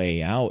only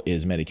way out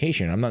is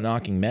medication. I'm not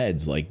knocking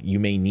meds. Like, you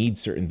may need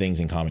certain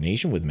things in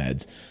combination with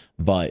meds,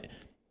 but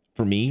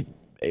for me,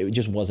 it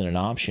just wasn't an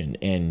option.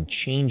 And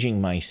changing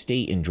my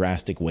state in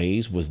drastic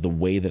ways was the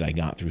way that I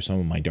got through some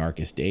of my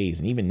darkest days.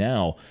 And even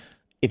now,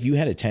 if you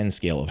had a 10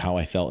 scale of how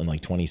I felt in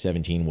like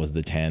 2017 was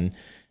the 10,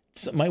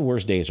 my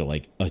worst days are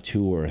like a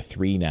 2 or a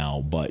 3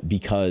 now. But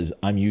because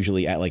I'm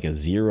usually at like a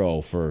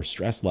 0 for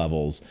stress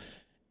levels,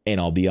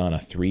 and I'll be on a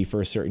 3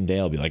 for a certain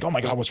day, I'll be like, oh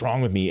my God, what's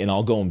wrong with me? And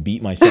I'll go and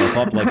beat myself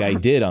up like I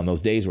did on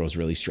those days where I was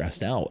really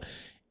stressed out.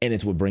 And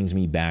it's what brings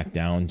me back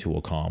down to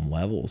a calm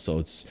level. So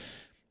it's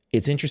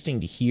interesting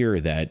to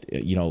hear that,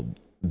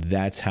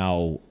 that's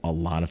how a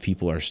lot of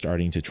people are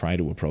starting to try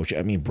to approach it.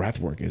 I mean, breath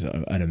work is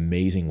an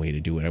amazing way to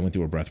do it. I went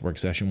through a breath work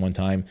session one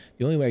time.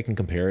 The only way I can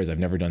compare is I've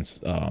never done,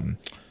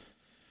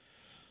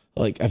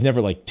 I've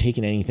never like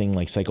taken anything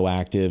like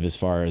psychoactive, as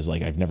far as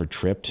like I've never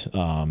tripped.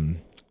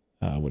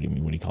 What do you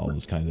mean? What do you call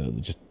this kind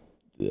of just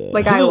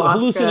like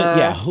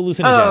ayahuasca?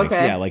 Hallucinogenics. Oh,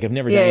 okay. Yeah, like I've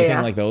never done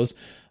anything like those.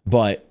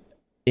 But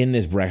in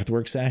this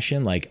breathwork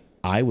session, like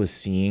I was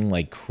seeing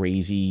like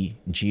crazy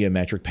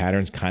geometric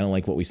patterns, kind of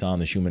like what we saw in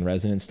the Schumann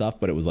resonance stuff,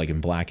 but it was like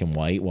in black and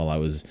white while I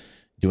was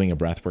doing a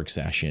breathwork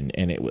session.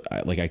 And it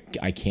like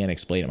I can't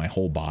explain it. My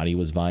whole body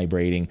was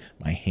vibrating.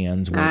 My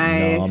hands were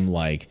numb.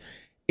 Like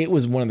it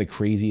was one of the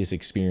craziest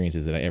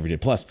experiences that I ever did.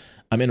 Plus,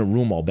 I'm in a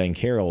room while Ben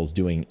Carroll's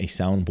doing a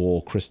sound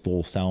bowl,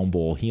 crystal sound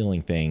bowl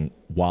healing thing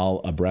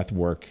while a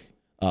breathwork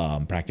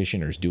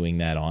practitioner is doing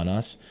that on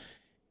us.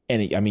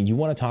 And I mean, you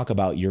want to talk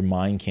about your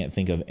mind can't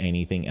think of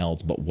anything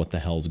else but what the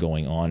hell's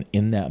going on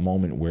in that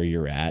moment where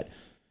you're at.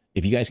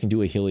 If you guys can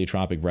do a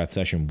heliotropic breath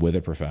session with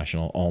a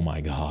professional, oh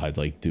my God,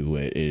 like do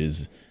it.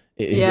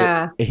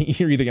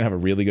 You're either going to have a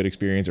really good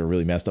experience or a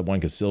really messed up one,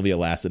 because Sylvia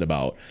lasted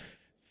about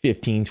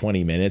 15,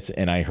 20 minutes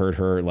and I heard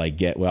her like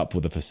get up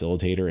with a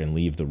facilitator and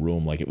leave the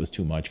room like it was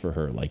too much for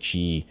her. Like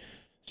she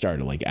started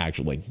to like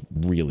actually like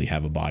really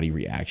have a body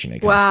reaction. It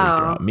kind of freaked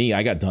her out. Me,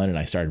 I got done and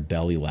I started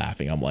belly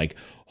laughing. I'm like,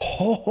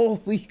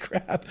 holy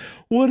crap,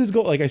 what is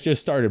going, like I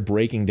just started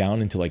breaking down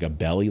into like a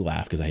belly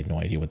laugh because I had no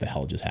idea what the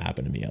hell just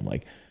happened to me. I'm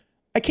like,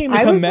 I came to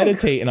come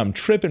meditate and I'm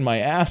tripping my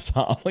ass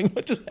off. Like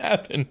what just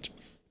happened?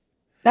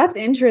 That's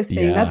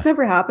interesting. Yeah. That's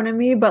never happened to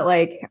me, but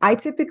like I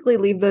typically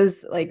leave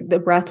those, like the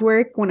breath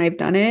work when I've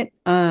done it.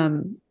 I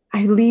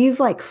leave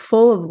like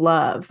full of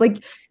love.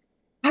 Like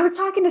I was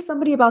talking to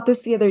somebody about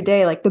this the other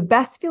day. Like the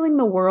best feeling in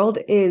the world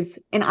is,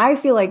 and I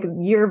feel like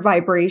your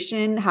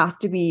vibration has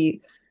to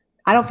be,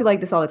 I don't feel like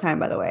this all the time,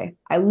 by the way.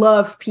 I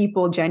love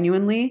people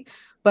genuinely,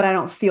 but I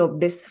don't feel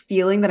this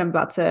feeling that I'm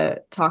about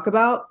to talk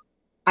about.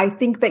 I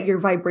think that your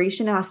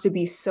vibration has to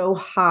be so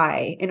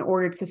high in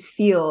order to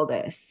feel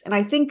this. And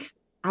I think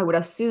I would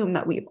assume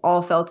that we've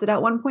all felt it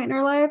at one point in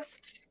our lives.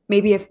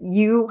 Maybe if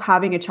you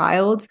having a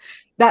child,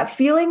 that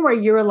feeling where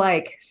you're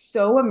like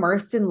so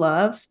immersed in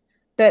love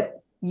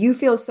that you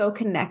feel so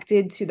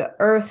connected to the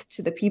earth,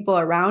 to the people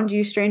around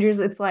you, strangers.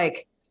 It's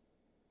like,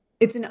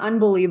 it's an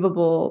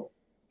unbelievable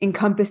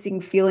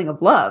encompassing feeling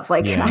of love.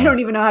 Like, I don't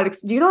even know how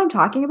to, do you know what I'm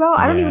talking about?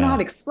 I don't even know how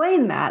to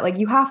explain that. Like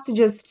you have to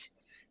just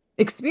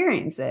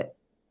experience it.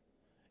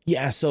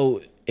 Yeah.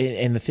 So,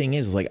 and the thing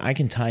is, like, I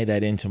can tie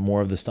that into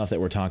more of the stuff that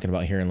we're talking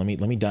about here. And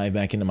let me dive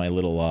back into my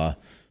little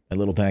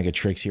bag of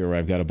tricks here where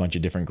I've got a bunch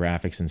of different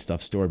graphics and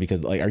stuff stored,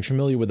 because like, are you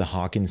familiar with the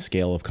Hawkins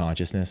scale of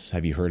consciousness?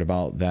 Have you heard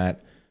about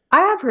that? I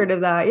have heard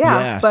of that.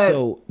 Yeah. But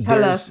so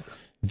tell us.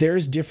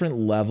 There's different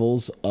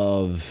levels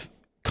of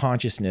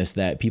consciousness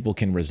that people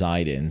can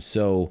reside in.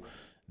 So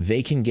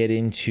they can get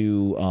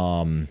into,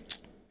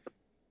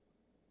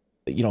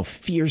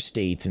 fear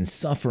states and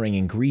suffering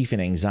and grief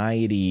and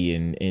anxiety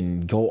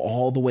and go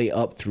all the way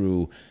up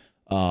through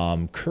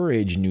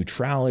courage,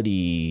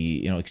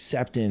 neutrality,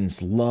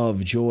 acceptance,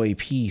 love, joy,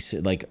 peace.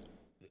 Like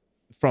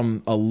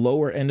from a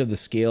lower end of the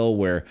scale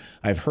where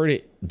I've heard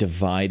it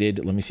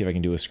divided. Let me see if I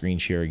can do a screen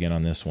share again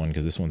on this one,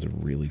 because this one's a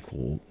really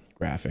cool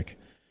graphic.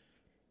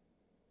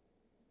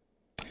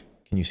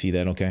 Can you see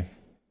that okay?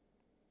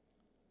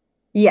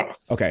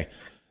 Yes. Okay.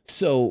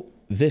 So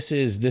this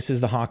is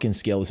the Hawkins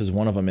scale. This is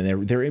one of them.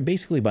 And they're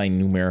basically by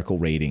numerical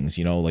ratings,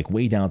 like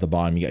way down at the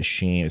bottom, you got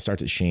shame. It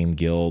starts at shame,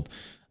 guilt,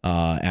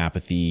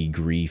 apathy,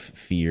 grief,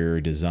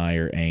 fear,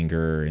 desire,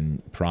 anger,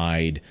 and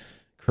pride.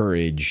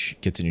 Courage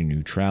gets into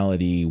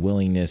neutrality,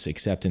 willingness,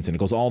 acceptance, and it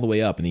goes all the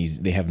way up. And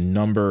they have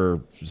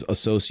numbers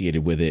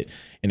associated with it.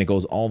 And it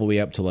goes all the way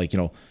up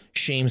to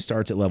shame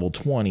starts at level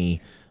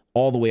 20,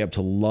 all the way up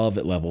to love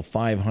at level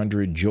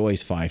 500,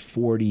 joy's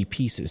 540,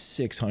 peace is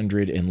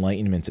 600,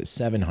 enlightenment's at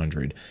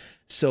 700.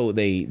 So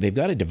they've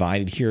got it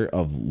divided here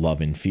of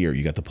love and fear.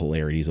 You got the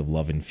polarities of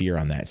love and fear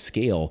on that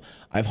scale.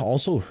 I've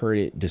also heard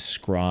it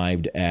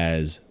described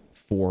as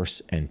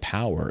force and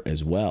power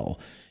as well.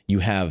 You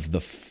have the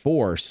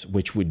force,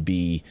 which would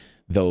be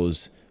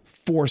those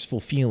forceful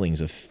feelings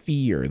of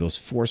fear, those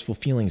forceful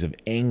feelings of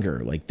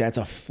anger. Like that's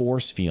a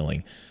force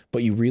feeling,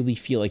 but you really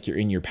feel like you're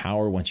in your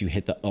power once you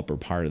hit the upper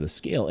part of the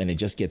scale, and it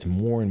just gets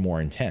more and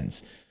more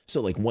intense.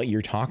 So like what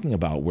you're talking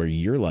about, where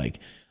you're like,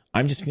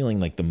 I'm just feeling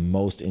like the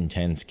most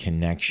intense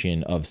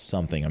connection of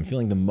something. I'm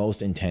feeling the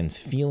most intense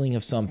feeling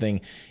of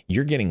something.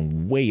 You're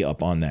getting way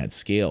up on that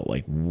scale.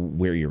 Like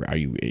where you're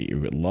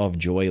love,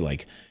 joy,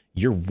 like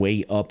you're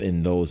way up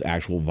in those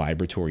actual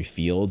vibratory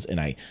fields. And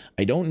I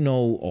don't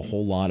know a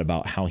whole lot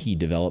about how he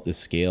developed this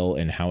scale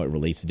and how it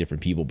relates to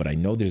different people, but I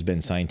know there's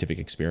been scientific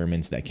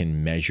experiments that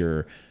can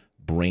measure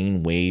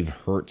brainwave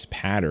hertz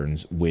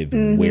patterns with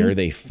where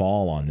they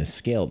fall on this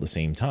scale at the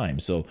same time.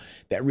 So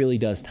that really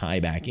does tie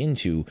back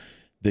into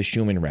the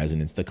Schumann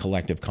resonance, the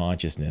collective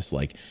consciousness.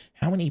 Like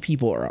how many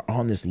people are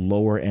on this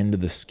lower end of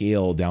the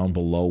scale down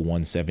below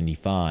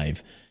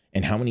 175,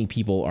 and how many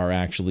people are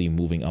actually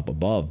moving up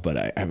above.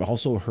 But I've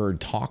also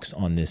heard talks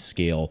on this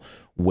scale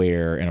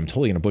where, and I'm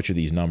totally going to butcher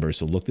these numbers,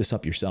 so look this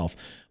up yourself,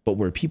 but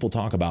where people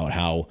talk about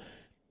how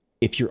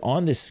if you're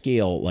on this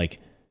scale, like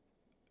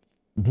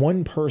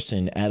one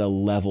person at a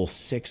level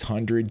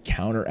 600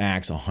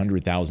 counteracts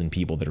 100,000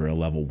 people that are at a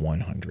level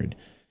 100.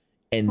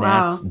 And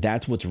Wow.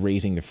 that's what's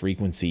raising the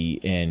frequency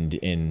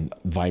and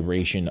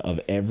vibration of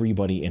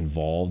everybody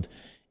involved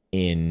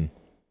in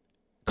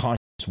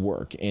conscious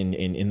work and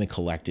in the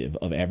collective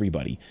of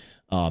everybody.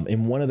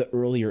 In one of the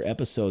earlier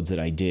episodes that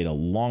I did a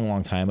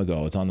long time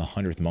ago, it's on the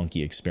 100th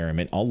monkey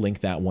experiment. I'll link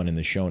that one in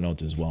the show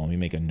notes as well. Let me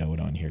make a note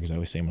on here because I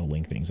always say I'm going to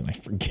link things and I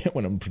forget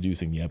when I'm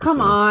producing the episode.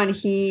 Come on,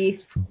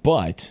 Heath.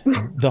 But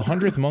the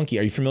 100th monkey,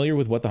 are you familiar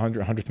with what the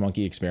 100th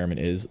monkey experiment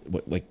is?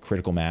 What, like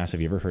critical mass?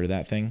 Have you ever heard of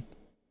that thing?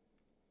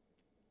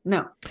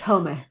 No,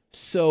 tell me.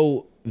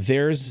 So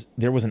there was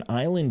an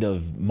island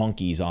of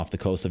monkeys off the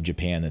coast of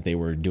Japan that they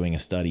were doing a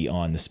study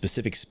on the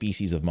specific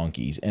species of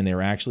monkeys, and they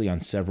were actually on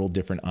several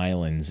different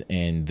islands,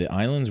 and the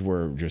islands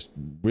were just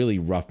really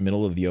rough,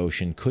 middle of the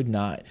ocean, could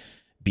not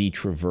be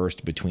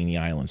traversed between the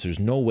islands. There's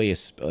no way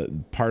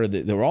part of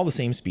they were all the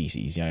same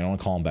species. You know, I don't want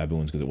to call them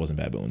baboons because it wasn't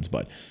baboons,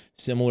 but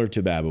similar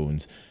to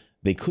baboons.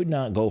 They could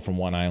not go from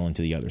one island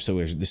to the other. So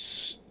there's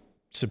this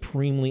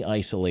supremely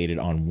isolated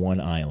on one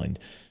island.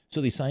 So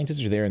these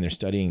scientists are there and they're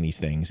studying these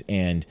things,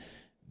 and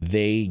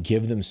they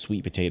give them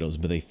sweet potatoes,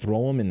 but they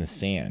throw them in the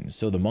sand.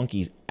 So the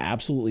monkeys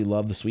absolutely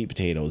love the sweet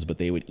potatoes, but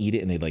they would eat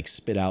it and they'd like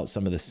spit out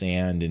some of the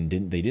sand and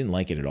they didn't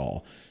like it at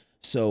all.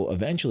 So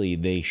eventually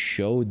they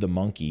showed the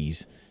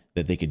monkeys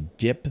that they could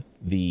dip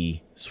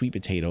the sweet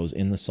potatoes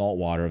in the salt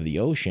water of the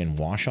ocean,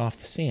 wash off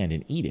the sand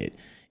and eat it.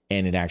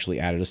 And it actually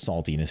added a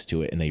saltiness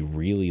to it. And they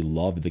really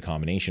loved the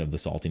combination of the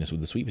saltiness with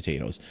the sweet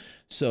potatoes.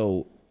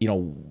 So, you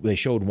know, they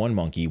showed one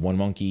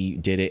monkey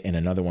did it and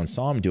another one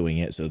saw him doing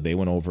it. So they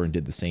went over and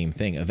did the same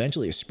thing.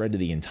 Eventually it spread to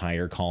the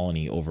entire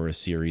colony over a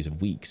series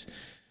of weeks.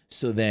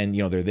 So then,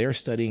 you know, they're there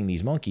studying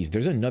these monkeys.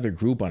 There's another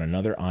group on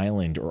another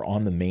island or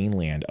on the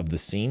mainland of the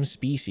same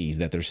species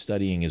that they're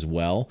studying as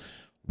well.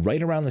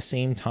 Right around the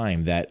same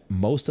time that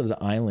most of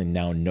the island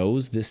now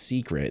knows this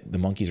secret. The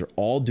monkeys are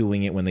all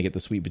doing it when they get the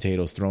sweet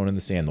potatoes thrown in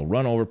the sand. They'll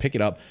run over, pick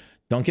it up,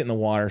 dunk it in the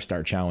water,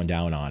 start chowing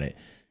down on it.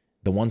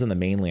 The ones on the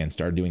mainland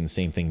started doing the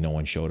same thing. No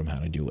one showed them how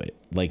to do it.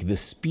 Like the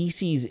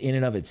species in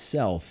and of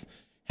itself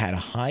had a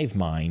hive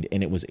mind,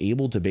 and it was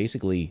able to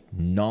basically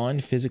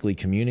non-physically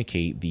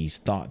communicate these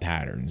thought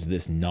patterns,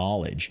 this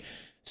knowledge.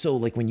 So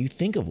like when you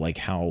think of like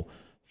how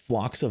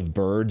flocks of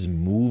birds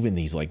move in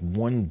these like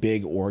one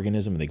big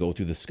organism and they go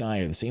through the sky,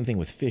 or the same thing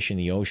with fish in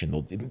the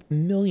ocean.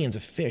 Millions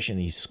of fish in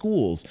these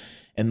schools,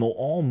 and they'll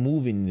all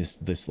move in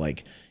this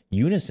like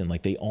unison,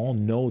 like they all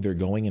know they're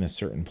going in a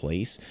certain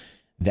place.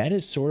 That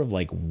is sort of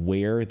like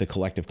where the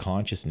collective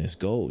consciousness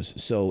goes.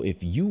 So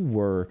if you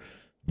were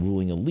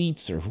ruling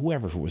elites or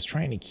whoever who was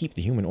trying to keep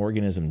the human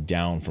organism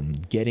down from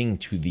getting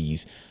to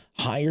these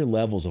higher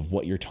levels of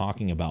what you're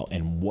talking about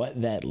and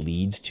what that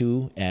leads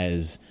to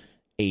as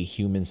a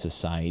human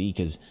society,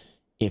 because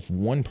if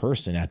one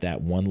person at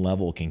that one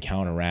level can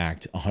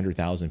counteract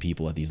 100,000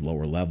 people at these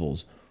lower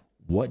levels,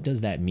 what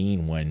does that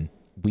mean when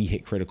we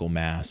hit critical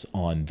mass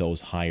on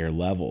those higher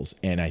levels?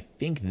 And I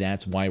think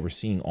that's why we're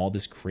seeing all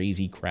this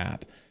crazy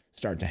crap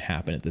start to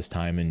happen at this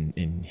time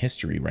in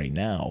history right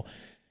now,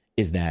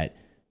 is that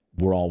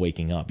we're all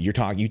waking up. You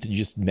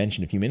just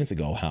mentioned a few minutes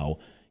ago how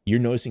you're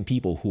noticing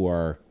people who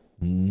are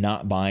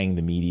not buying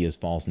the media's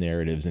false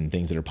narratives and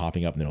things that are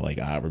popping up, and they're like,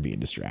 we're being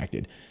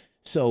distracted.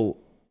 So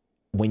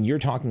when you're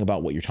talking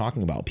about what you're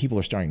talking about, people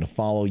are starting to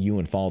follow you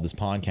and follow this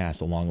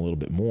podcast along a little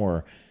bit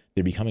more.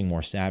 They're becoming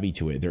more savvy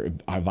to it. Their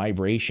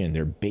vibration,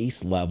 their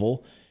base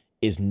level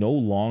is no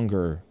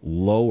longer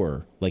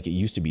lower like it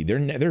used to be.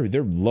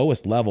 Their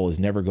lowest level is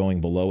never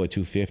going below a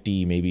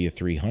 250, maybe a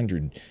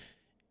 300.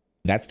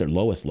 That's their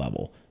lowest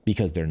level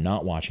because they're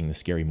not watching the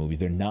scary movies.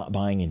 They're not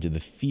buying into the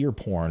fear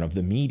porn of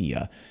the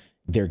media.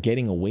 They're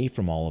getting away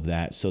from all of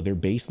that. So their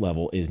base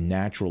level is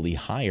naturally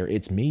higher.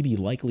 It's maybe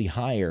likely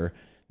higher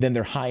than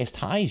their highest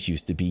highs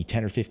used to be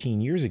 10 or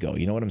 15 years ago.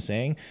 You know what I'm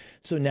saying?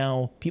 So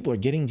now people are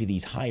getting to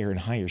these higher and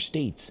higher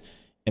states,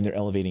 and they're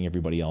elevating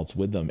everybody else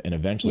with them. And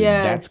eventually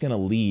that's going to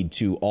lead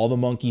to all the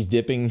monkeys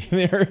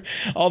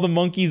all the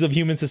monkeys of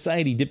human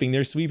society dipping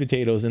their sweet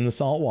potatoes in the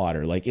salt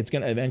water. Like it's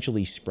going to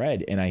eventually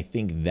spread. And I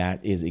think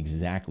that is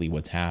exactly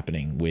what's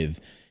happening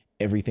with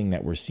everything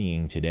that we're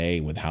seeing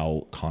today, with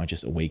how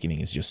conscious awakening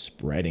is just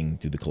spreading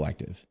to the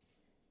collective.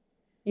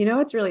 You know,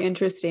 it's really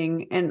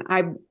interesting. And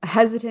I'm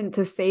hesitant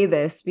to say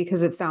this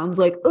because it sounds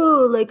like,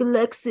 oh, like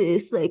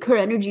Alexis, like her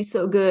energy's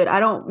so good. I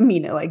don't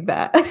mean it like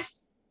that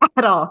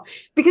at all.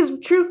 Because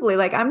truthfully,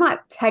 like I'm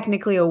not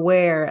technically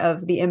aware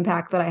of the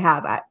impact that I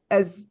have.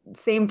 As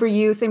same for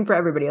you, same for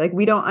everybody. Like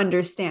we don't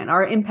understand.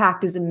 Our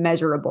impact is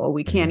immeasurable.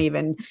 We can't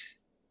even,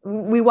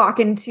 we walk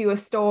into a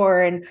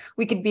store and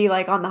we could be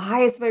like on the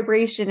highest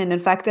vibration and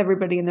infect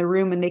everybody in the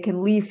room, and they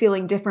can leave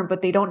feeling different,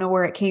 but they don't know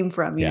where it came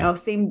from. You know,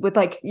 same with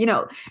like, you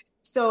know,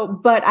 so,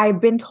 but I've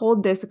been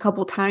told this a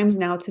couple times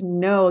now to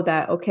know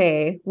that,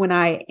 okay, when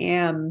I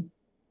am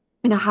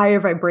in a higher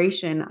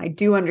vibration, I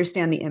do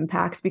understand the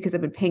impacts because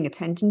I've been paying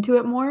attention to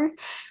it more.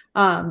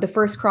 The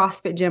first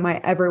CrossFit gym I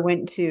ever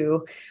went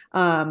to,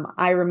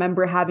 I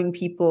remember having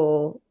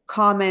people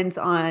comment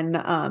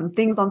on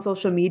things on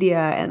social media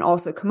and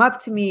also come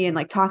up to me and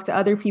like talk to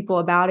other people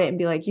about it and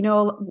be like,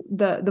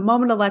 the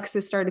moment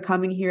Alexis started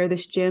coming here,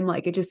 this gym,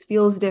 like it just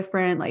feels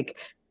different. Like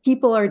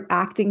people are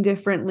acting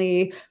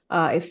differently.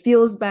 It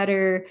feels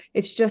better.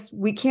 It's just,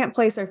 we can't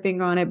place our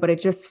finger on it, but it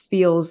just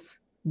feels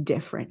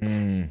different.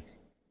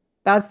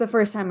 That's the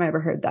first time I ever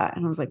heard that.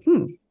 And I was like,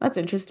 that's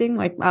interesting.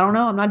 Like, I don't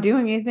know. I'm not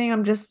doing anything.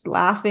 I'm just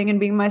laughing and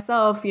being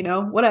myself,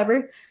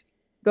 whatever.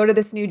 Go to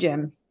this new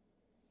gym.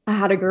 I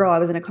had a girl, I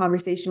was in a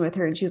conversation with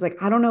her and she's like,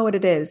 I don't know what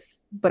it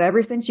is, but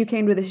ever since you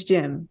came to this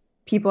gym,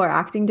 people are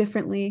acting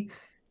differently.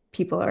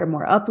 People are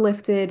more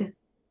uplifted.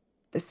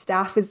 The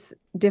staff is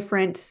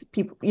different.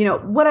 People,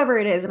 whatever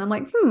it is. And I'm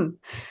like,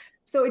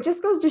 So it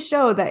just goes to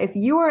show that if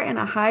you are in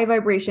a high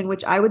vibration,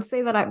 which I would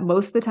say that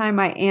most of the time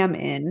I am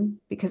in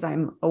because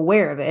I'm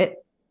aware of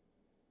it,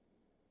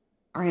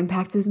 our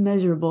impact is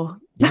measurable.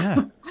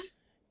 Yeah.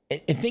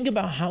 And think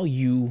about how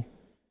you,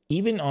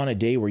 even on a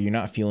day where you're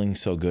not feeling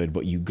so good,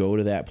 but you go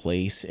to that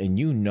place and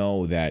you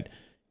know that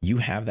you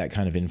have that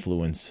kind of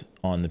influence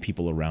on the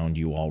people around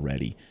you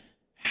already.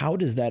 How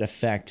does that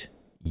affect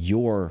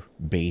your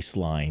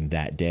baseline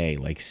that day?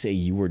 Like say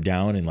you were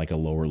down in like a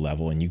lower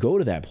level and you go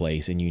to that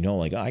place and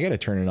like, oh, I got to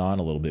turn it on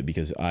a little bit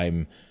because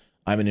I'm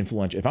an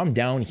influential. If I'm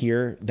down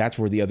here, that's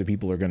where the other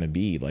people are going to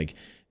be. Like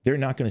they're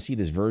not going to see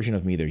this version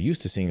of me they're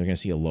used to seeing. They're going to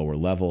see a lower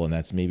level, and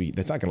that's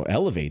not going to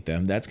elevate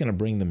them. That's going to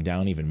bring them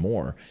down even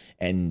more.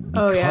 And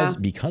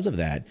because of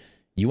that,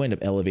 you end up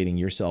elevating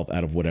yourself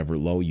out of whatever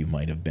low you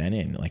might have been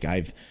in. Like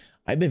I've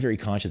been very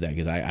conscious of that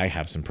because I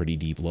have some pretty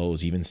deep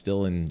lows, even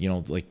still in,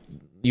 like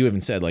you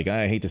even said, like,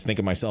 I hate to think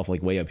of myself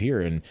like way up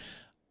here. And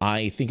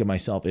I think of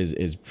myself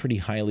as pretty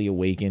highly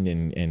awakened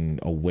and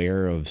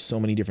aware of so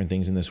many different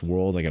things in this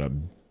world. I got a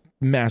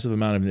massive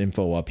amount of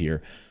info up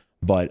here,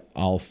 but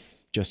I'll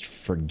just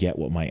forget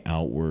what my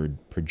outward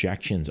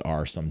projections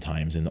are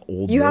sometimes. And the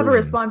old you have a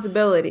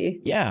responsibility.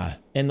 Yeah.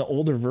 And the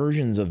older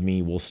versions of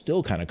me will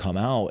still kind of come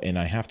out, and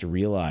I have to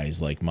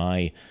realize like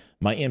my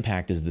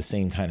impact is the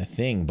same kind of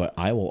thing, but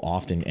I will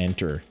often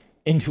enter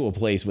into a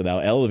place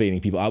without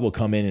elevating people. I will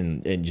come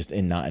in and just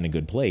not in a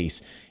good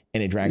place,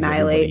 and it drags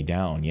everybody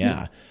down.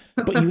 Yeah.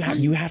 But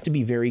you have to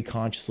be very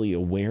consciously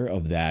aware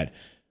of that.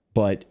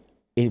 But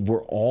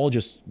we're all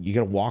just, you got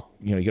to walk,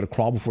 you got to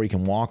crawl before you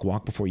can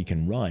walk before you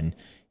can run.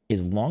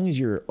 As long as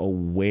you're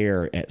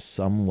aware at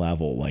some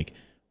level, like,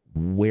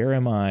 where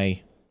am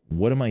I?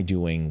 What am I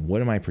doing?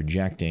 What am I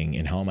projecting?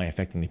 And how am I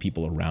affecting the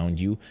people around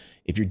you?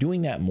 If you're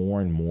doing that more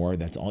and more,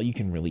 that's all you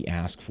can really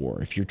ask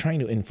for. If you're trying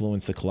to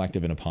influence the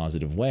collective in a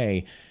positive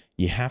way,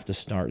 you have to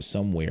start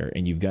somewhere,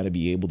 and you've got to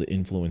be able to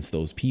influence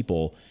those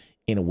people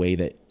in a way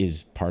that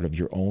is part of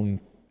your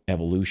own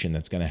evolution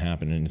that's going to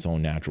happen in its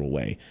own natural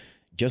way.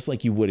 Just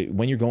like you would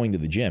when you're going to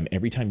the gym,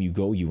 every time you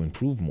go, you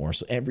improve more.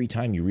 So every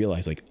time you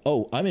realize like,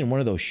 oh, I'm in one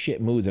of those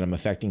shit moods and I'm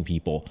affecting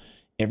people.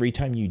 Every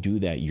time you do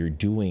that,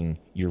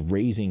 you're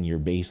raising your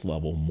base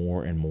level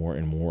more and more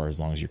and more, as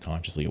long as you're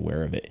consciously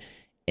aware of it.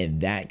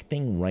 And that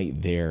thing right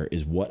there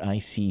is what I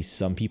see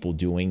some people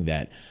doing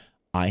that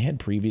I had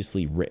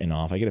previously written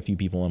off. I get a few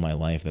people in my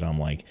life that I'm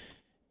like,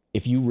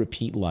 if you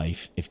repeat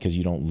life, because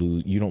you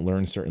don't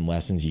learn certain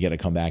lessons, you got to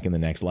come back in the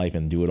next life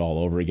and do it all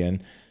over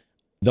again.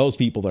 Those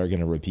people are going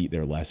to repeat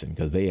their lesson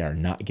because they are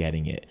not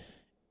getting it.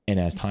 And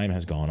as time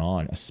has gone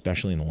on,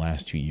 especially in the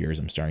last 2 years,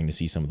 I'm starting to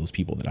see some of those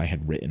people that I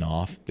had written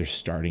off. They're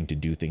starting to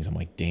do things. I'm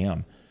like,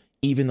 damn,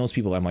 even those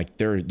people, I'm like,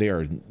 they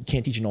are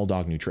can't teach an old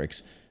dog new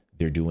tricks.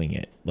 They're doing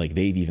it. Like,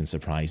 they've even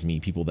surprised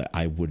me, people that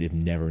I would have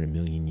never in a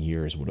million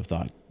years would have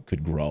thought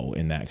could grow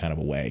in that kind of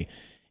a way.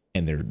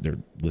 And they're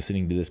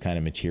listening to this kind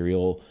of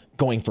material,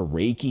 going for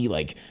Reiki,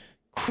 like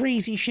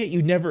crazy shit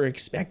you'd never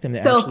expect them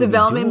to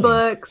self-development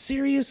books.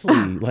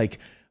 Seriously, like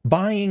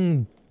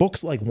buying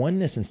books like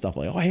Oneness and stuff.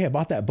 Like, oh, hey, I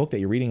bought that book that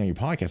you're reading on your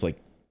podcast. Like,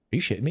 are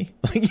you shitting me?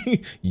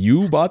 Like,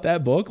 you bought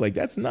that book? Like,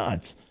 that's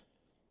nuts.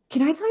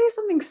 Can I tell you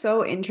something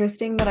so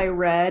interesting that I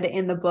read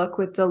in the book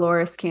with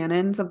Dolores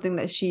Cannon? Something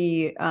that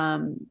she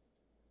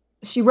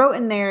wrote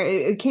in there.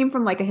 It came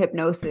from like a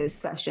hypnosis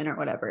session or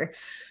whatever.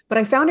 But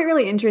I found it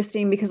really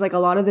interesting because like a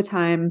lot of the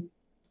time,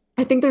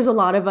 I think there's a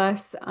lot of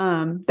us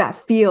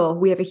that feel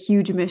we have a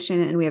huge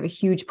mission and we have a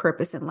huge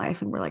purpose in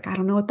life. And we're like, I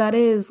don't know what that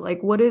is.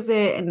 Like, what is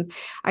it? And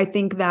I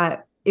think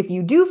that if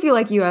you do feel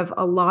like you have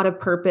a lot of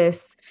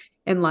purpose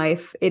in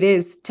life, it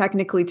is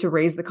technically to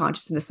raise the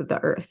consciousness of the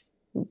earth.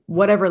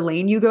 Whatever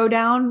lane you go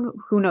down,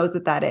 who knows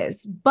what that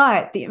is.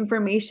 But the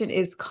information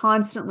is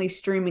constantly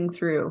streaming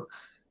through,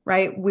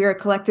 right? We're a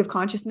collective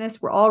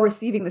consciousness. We're all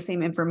receiving the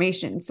same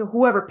information. So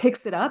whoever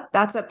picks it up,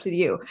 that's up to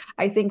you.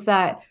 I think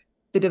that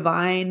the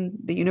divine,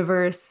 the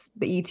universe,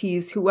 the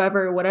ETs,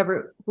 whoever,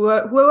 whatever,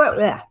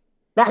 whoever.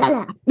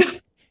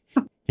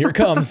 Here it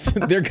comes.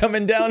 They're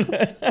coming down.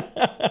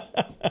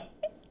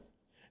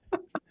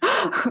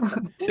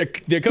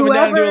 they're coming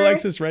down to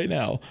Alexis right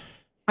now.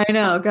 I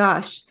know,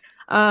 gosh.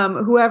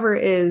 whoever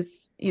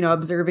is,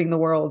 observing the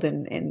world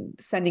and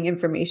sending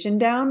information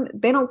down,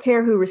 they don't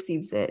care who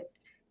receives it.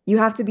 You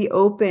have to be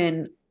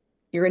open.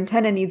 Your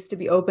antenna needs to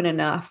be open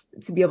enough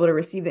to be able to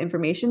receive the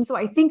information. So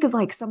I think of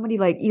like somebody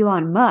like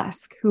Elon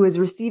Musk, who is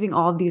receiving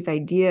all of these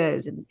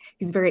ideas, and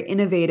he's very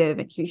innovative,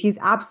 and he's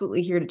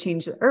absolutely here to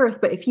change the earth.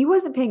 But if he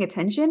wasn't paying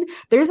attention,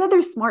 there's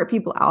other smart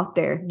people out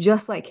there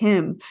just like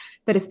him,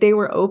 that if they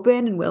were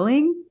open and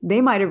willing, they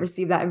might have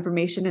received that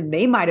information, and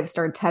they might have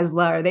started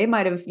Tesla, or they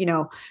might have,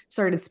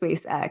 started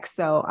SpaceX.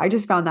 So I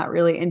just found that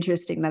really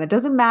interesting, that it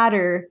doesn't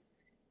matter.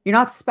 You're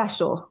not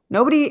special.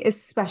 Nobody is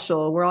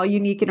special. We're all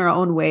unique in our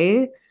own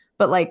way.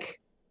 But like,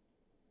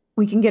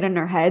 we can get in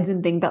our heads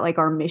and think that like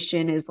our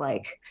mission is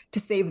like to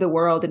save the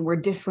world, and we're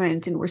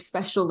different and we're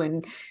special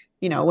and,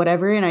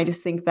 whatever. And I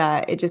just think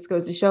that it just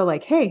goes to show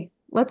like, hey,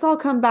 let's all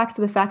come back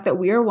to the fact that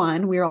we are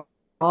one. We are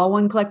all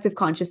one collective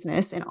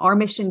consciousness, and our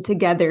mission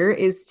together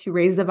is to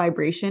raise the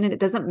vibration. And it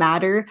doesn't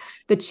matter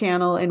the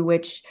channel in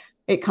which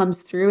it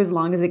comes through, as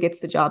long as it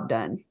gets the job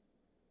done.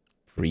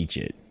 Preach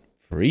it,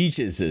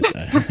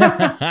 sister.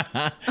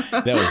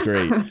 That was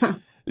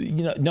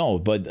great. No,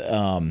 but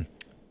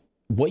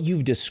what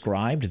you've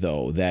described,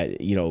 though,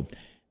 that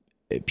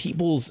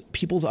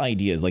people's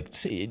ideas, like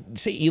say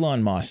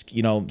Elon Musk,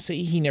 say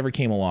he never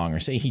came along, or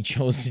say he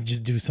chose to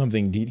just do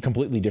something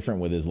completely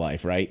different with his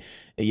life, right?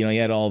 He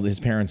had all of his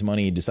parents'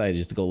 money, he decided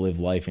just to go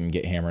live life and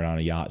get hammered on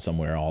a yacht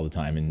somewhere all the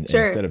time, and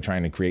sure. Instead of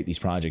trying to create these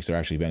projects that are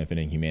actually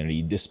benefiting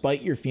humanity,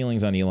 despite your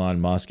feelings on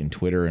Elon Musk and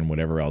Twitter and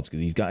whatever else,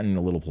 because he's gotten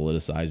a little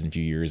politicized in a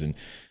few years, and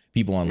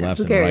people on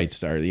lefts and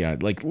rights are,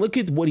 like, look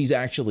at what he's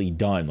actually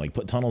done, like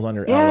put tunnels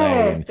under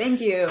LA and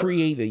thank you.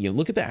 Create the,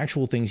 look at the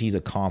actual things he's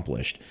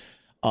accomplished.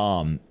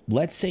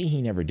 Let's say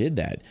he never did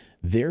that.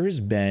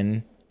 There's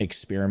been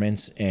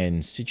experiments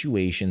and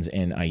situations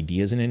and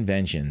ideas and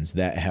inventions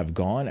that have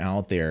gone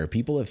out there.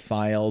 People have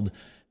filed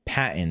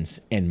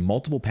patents, and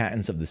multiple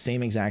patents of the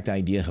same exact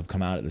idea have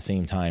come out at the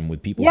same time,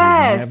 with people who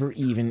never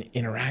even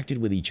interacted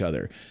with each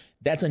other.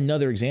 That's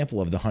another example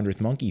of the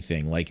 100th monkey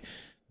thing. Like,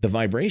 the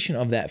vibration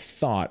of that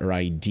thought or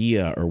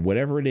idea or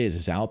whatever it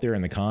is out there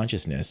in the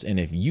consciousness. And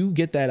if you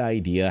get that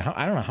idea,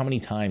 I don't know how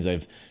many times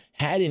I've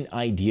had an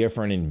idea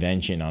for an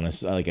invention on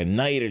a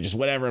night or just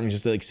whatever. I'm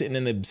just like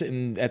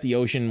sitting at the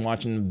ocean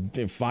watching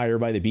fire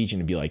by the beach,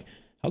 and it'd be like,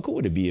 how cool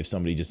would it be if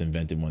somebody just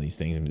invented one of these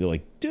things? And they're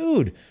like,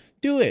 dude,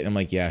 do it. And I'm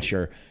like, yeah,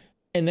 sure.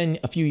 And then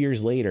a few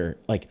years later,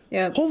 like,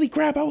 holy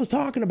crap, I was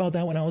talking about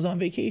that when I was on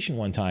vacation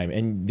one time.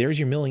 And there's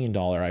your $1 million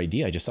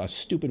idea. I just saw a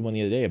stupid one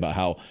the other day about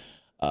how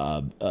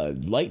a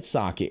light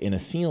socket in a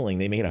ceiling,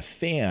 they made a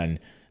fan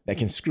that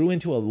can screw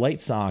into a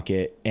light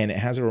socket, and it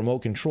has a remote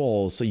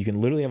control, so you can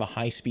literally have a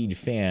high-speed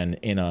fan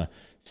in a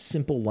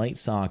simple light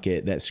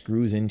socket that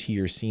screws into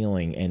your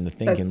ceiling, and the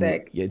thing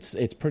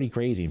it's pretty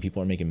crazy, and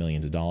people are making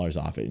millions of dollars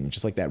off it. And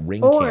just like that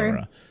Ring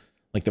camera,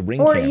 like the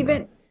Ring camera,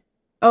 even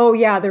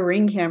the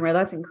Ring camera,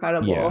 that's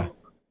incredible. Yeah.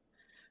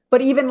 But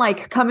even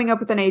like coming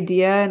up with an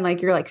idea, and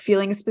like you're like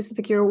feeling a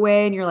specific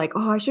way, and you're like,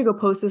 oh, I should go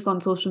post this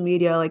on social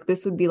media. Like,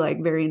 this would be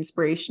like very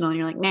inspirational. And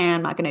you're like, nah,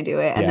 I'm not going to do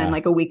it. And then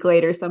like a week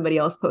later, somebody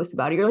else posts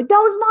about it. You're like, that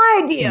was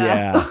my idea.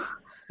 Yeah,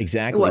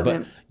 exactly. It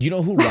wasn't. But you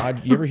know who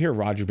you ever hear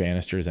Roger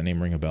Bannister? Does that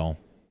name ring a bell?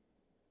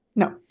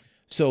 No.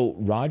 So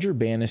Roger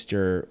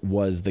Bannister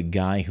was the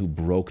guy who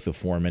broke the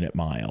 4-minute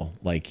mile.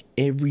 Like,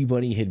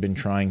 everybody had been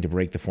trying to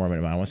break the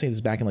 4-minute mile. I want to say this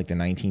is back in like the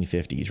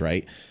 1950s,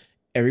 right?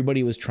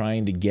 Everybody was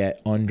trying to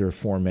get under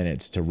 4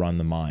 minutes to run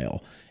the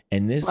mile.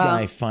 And this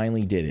guy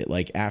finally did it.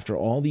 Like, after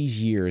all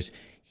these years,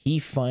 he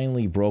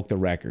finally broke the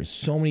record.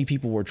 So many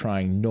people were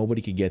trying.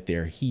 Nobody could get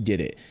there. He did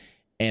it.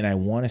 And I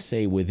want to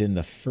say within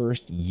the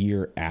first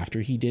year after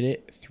he did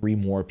it, 3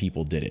 more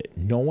people did it.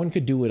 No one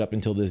could do it up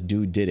until this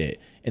dude did it.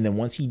 And then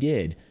once he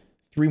did,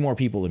 3 more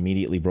people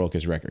immediately broke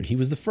his record. He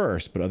was the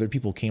first, but other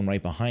people came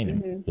right behind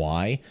him. Mm-hmm.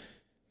 Why?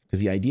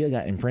 Because the idea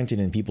got imprinted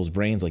in people's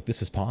brains like,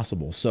 this is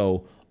possible.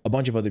 So a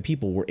bunch of other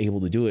people were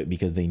able to do it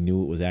because they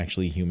knew it was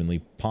actually humanly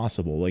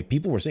possible. Like,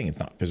 people were saying it's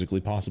not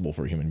physically possible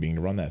for a human being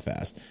to run that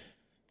fast.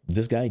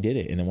 This guy did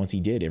it. And then once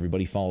he did,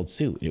 everybody followed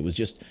suit. It was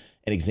just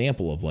an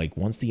example of like,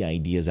 once the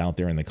idea is out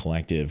there in the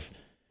collective,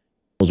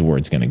 knows where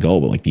it's going to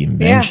go. But like the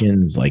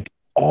inventions, like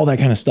all that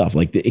kind of stuff,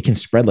 like it can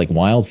spread like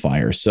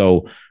wildfire.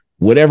 So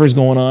whatever's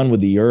going on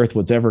with the earth,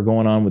 whatever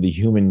going on with the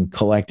human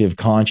collective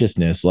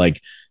consciousness,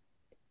 like,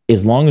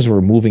 as long as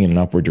we're moving in an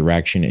upward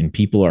direction and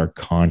people are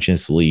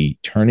consciously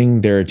turning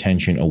their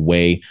attention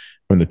away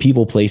from the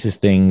people, places,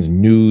 things,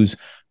 news,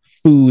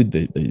 food,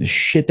 the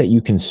shit that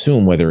you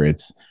consume, whether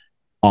it's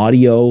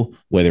audio,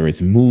 whether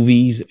it's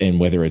movies, and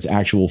whether it's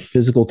actual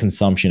physical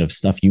consumption of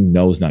stuff you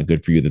know is not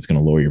good for you, that's going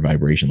to lower your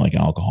vibration, like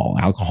alcohol.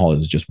 Alcohol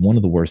is just one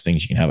of the worst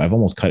things you can have. I've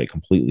almost cut it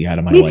completely out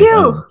of my life. Me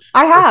too.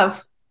 I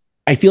have.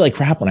 I feel like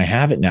crap when I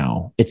have it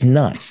now. It's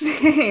nuts.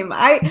 Same.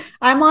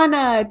 I'm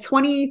on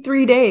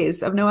 23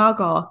 days of no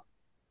alcohol.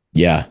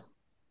 Yeah.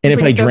 And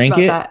if I drink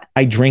it,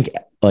 I drink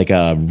like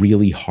a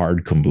really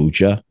hard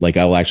kombucha. Like,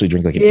 I'll actually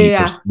drink like an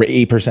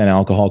 8%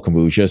 alcohol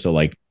kombucha. So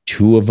like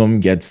two of them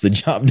gets the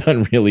job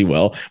done really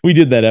well. We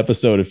did that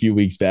episode a few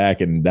weeks back,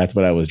 and that's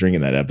what I was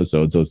drinking that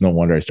episode. So it's no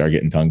wonder I started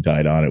getting tongue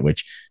tied on it,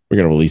 which we're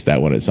going to release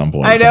that one at some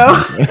point. I know.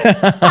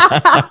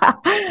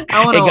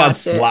 I want to It got watch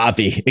it.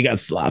 sloppy. It got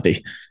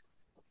sloppy.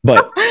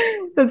 But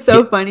That's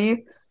so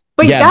funny.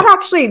 But yeah, that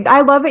actually,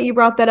 I love that you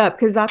brought that up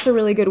because that's a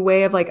really good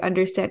way of like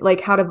understand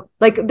like how to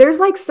like there's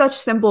like such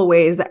simple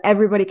ways that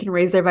everybody can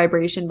raise their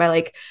vibration by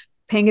like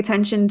paying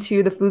attention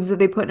to the foods that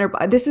they put in their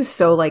body. This is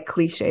so like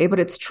cliche, but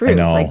it's I true.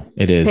 It's like know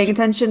it paying is.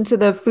 attention to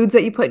the foods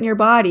that you put in your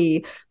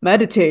body,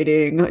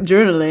 meditating,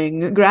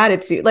 journaling,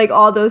 gratitude, like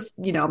all those,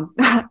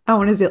 I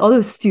want to say all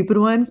those stupid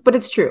ones, but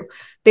it's true.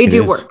 They It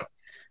do is. work.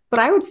 But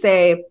I would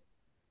say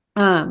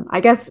I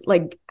guess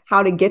like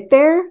how to get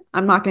there,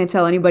 I'm not going to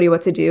tell anybody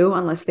what to do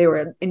unless they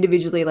were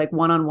individually like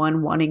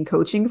one-on-one wanting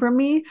coaching from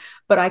me.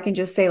 But I can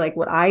just say like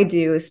what I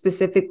do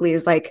specifically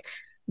is like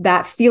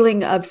that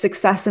feeling of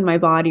success in my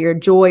body or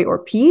joy or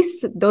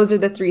peace. Those are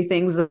the three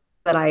things that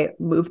I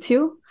move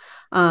to.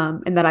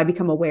 And that I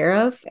become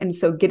aware of. And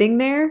so getting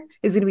there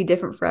is going to be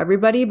different for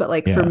everybody. But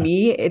like for Yeah.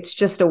 me, it's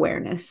just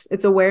awareness.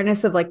 It's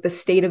awareness of like the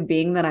state of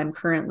being that I'm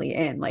currently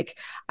in. Like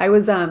I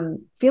was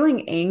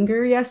feeling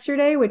anger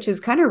yesterday, which is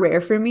kind of rare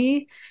for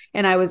me.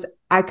 And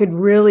I could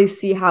really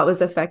see how it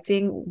was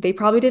affecting. They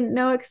probably didn't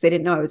know it because they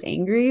didn't know I was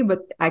angry, but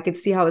I could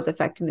see how it was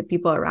affecting the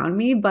people around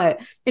me.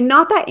 And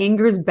not that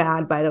anger is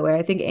bad, by the way.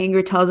 I think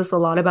anger tells us a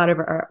lot about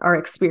our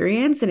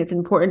experience, and it's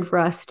important for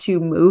us to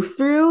move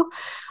through.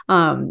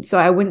 So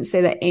I wouldn't say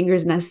that anger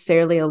is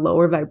necessarily a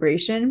lower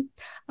vibration.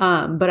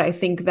 But I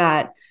think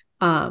that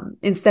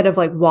instead of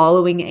like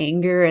wallowing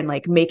anger and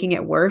like making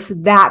it worse,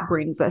 that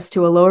brings us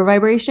to a lower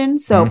vibration.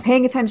 So Mhm.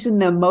 paying attention to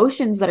the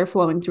emotions that are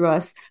flowing through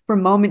us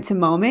from moment to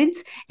moment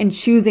and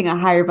choosing a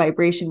higher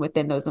vibration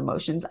within those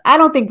emotions. I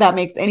don't think that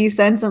makes any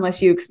sense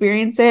unless you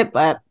experience it,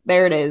 but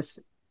there it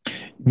is.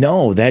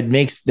 No, that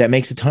makes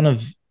a ton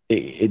of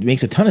it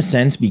makes a ton of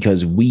sense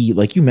because we,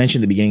 like you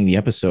mentioned at the beginning of the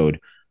episode,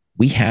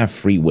 we have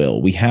free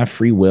will. We have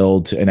free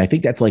will to, and I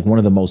think that's like one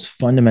of the most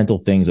fundamental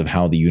things of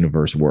how the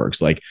universe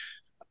works. Like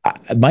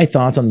my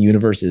thoughts on the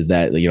universe is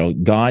that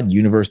God,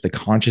 universe, the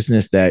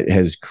consciousness that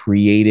has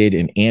created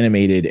and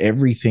animated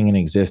everything in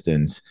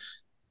existence,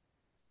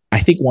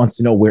 I think wants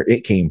to know where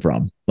it came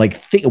from. Like,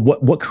 think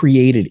what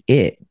created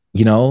it.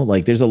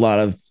 Like there's a lot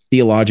of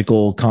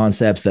theological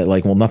concepts that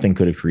like, well, nothing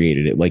could have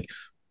created it. Like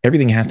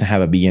everything has to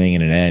have a beginning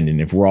and an end.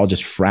 And if we're all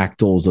just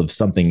fractals of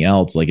something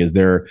else, like, is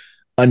there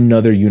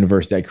another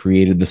universe that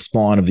created the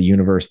spawn of the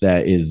universe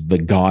that is the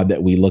God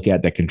that we look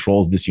at that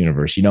controls this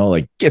universe?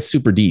 Like gets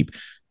super deep.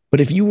 But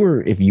if you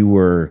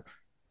were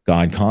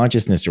God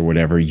consciousness or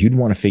whatever, you'd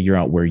want to figure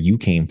out where you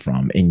came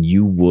from, and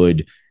you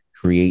would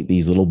create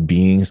these little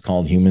beings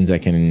called humans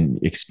that can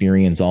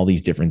experience all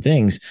these different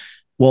things.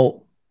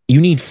 Well, you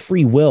need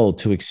free will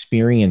to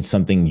experience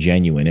something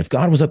genuine. If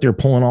God was up there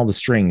pulling all the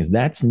strings,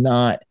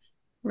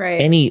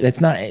 Right.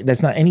 that's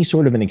not any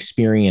sort of an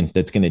experience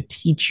that's going to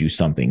teach you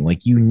something.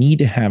 Like you need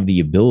to have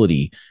the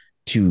ability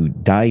to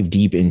dive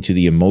deep into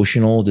the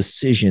emotional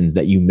decisions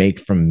that you make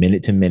from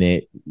minute to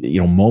minute,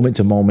 moment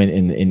to moment,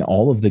 in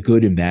all of the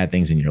good and bad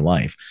things in your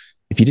life.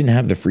 If you didn't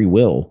have the free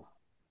will,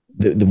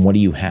 then what do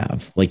you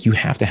have? Like you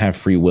have to have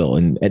free will.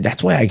 And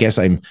that's why I guess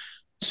I'm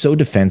so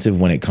defensive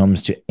when it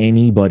comes to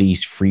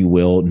anybody's free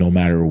will, no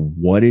matter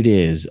what it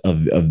is,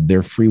 of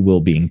their free will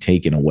being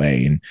taken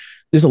away. And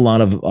there's a lot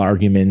of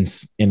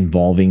arguments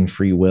involving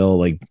free will.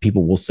 Like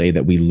people will say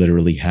that we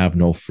literally have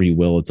no free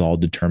will. It's all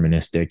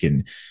deterministic.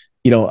 And,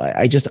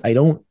 I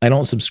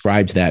don't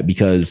subscribe to that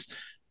because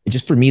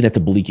just for me, that's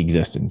a bleak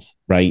existence,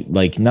 right?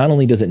 Like not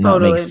only does it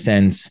not make Totally.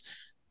 sense,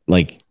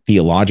 like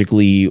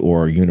theologically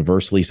or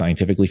universally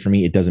scientifically for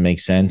me, it doesn't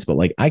make sense. But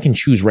like I can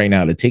choose right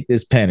now to take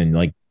this pen and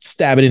like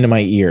stab it into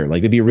my ear. Like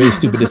it'd be a really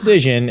stupid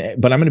decision,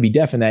 but I'm going to be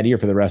deaf in that ear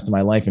for the rest of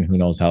my life. And who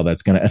knows how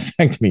that's going to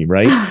affect me,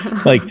 right?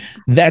 Like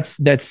that's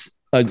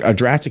a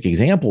drastic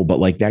example, but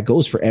like that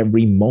goes for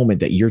every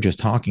moment that you're just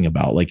talking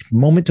about. Like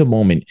moment to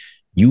moment,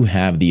 you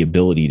have the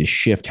ability to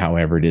shift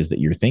however it is that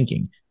you're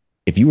thinking.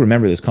 If you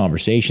remember this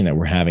conversation that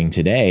we're having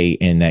today,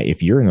 and that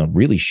if you're in a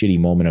really shitty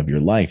moment of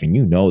your life and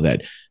you know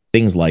that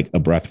things like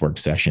a breathwork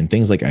session,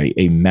 things like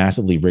a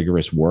massively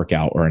rigorous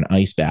workout or an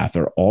ice bath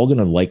are all going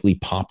to likely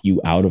pop you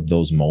out of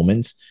those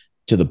moments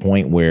to the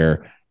point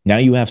where now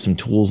you have some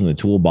tools in the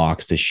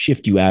toolbox to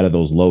shift you out of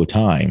those low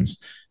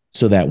times,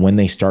 so that when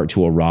they start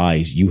to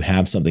arise, you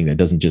have something that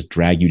doesn't just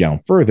drag you down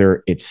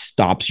further, it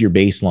stops your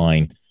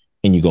baseline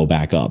and you go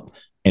back up.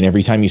 And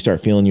every time you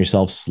start feeling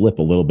yourself slip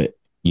a little bit,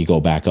 you go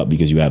back up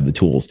because you have the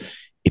tools.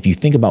 If you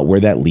think about where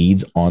that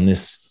leads on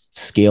this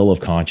scale of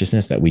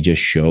consciousness that we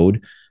just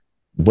showed,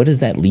 what does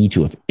that lead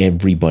to if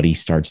everybody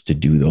starts to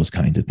do those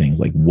kinds of things?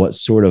 Like what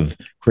sort of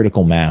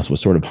critical mass, what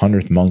sort of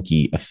 100th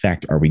monkey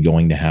effect are we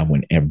going to have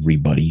when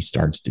everybody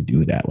starts to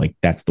do that? Like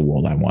that's the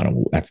world I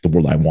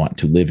want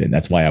to live in.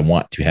 That's why I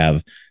want to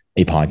have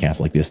a podcast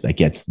like this that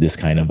gets this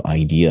kind of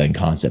idea and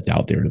concept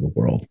out there to the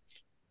world.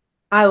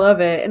 I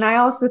love it. And I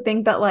also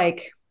think that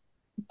like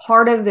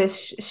part of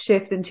this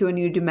shift into a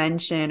new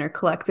dimension or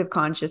collective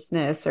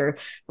consciousness or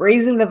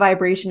raising the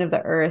vibration of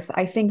the earth,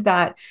 I think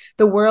that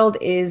the world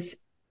is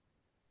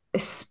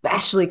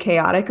especially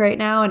chaotic right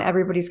now, and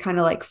everybody's kind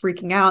of like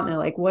freaking out and they're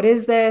like, what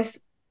is this?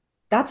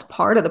 That's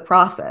part of the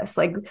process.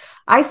 Like,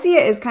 I see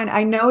it as kind of,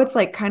 I know it's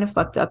like kind of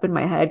fucked up in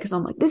my head because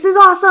I'm like, this is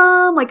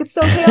awesome, like it's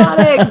so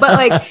chaotic,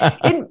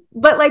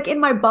 but like in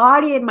my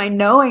body and my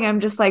knowing, I'm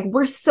just like,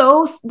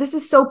 this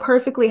is so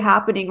perfectly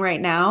happening right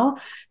now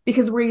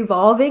because we're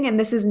evolving and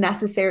this is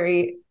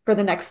necessary for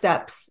the next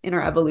steps in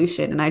our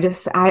evolution. And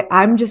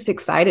I'm just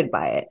excited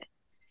by it.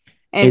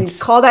 And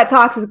call that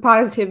toxic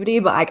positivity,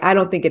 but I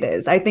don't think it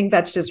is. I think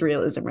that's just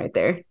realism right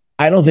there.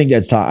 I don't think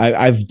that's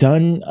I've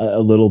done a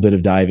little bit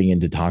of diving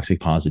into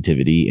toxic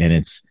positivity, and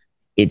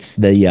it's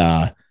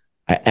the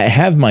I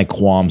have my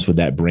qualms with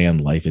that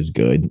brand Life is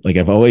Good. Like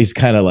I've always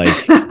kind of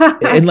like,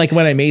 and like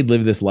when I made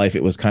Live This Life,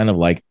 it was kind of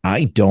like,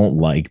 I don't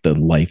like the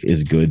Life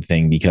is Good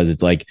thing because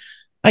it's like,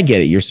 I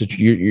get it.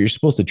 You're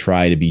supposed to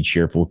try to be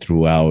cheerful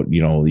throughout,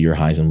 your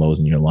highs and lows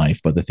in your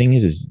life. But the thing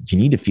is you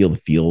need to feel the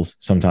feels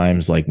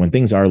sometimes. Like when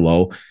things are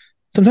low,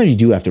 sometimes you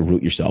do have to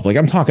root yourself. Like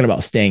I'm talking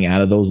about staying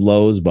out of those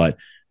lows, but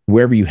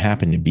wherever you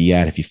happen to be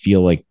at, if you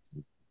feel like,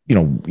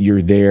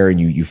 you're there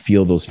and you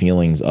feel those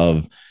feelings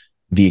of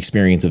the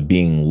experience of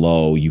being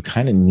low, you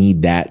kind of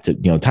need that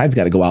to, tide's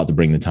got to go out to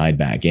bring the tide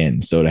back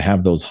in. So to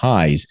have those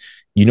highs,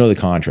 the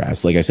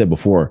contrast, like I said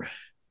before,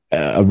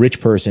 a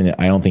rich person,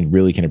 I don't think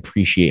really can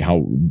appreciate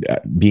how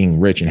being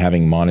rich and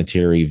having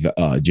monetary,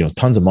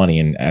 tons of money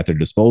and at their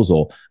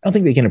disposal. I don't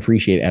think they can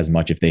appreciate as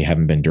much if they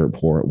haven't been dirt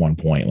poor at one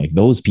point. Like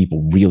those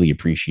people really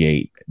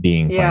appreciate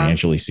being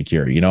financially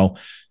secure,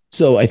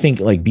 So I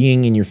think like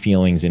being in your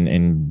feelings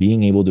and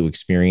being able to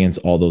experience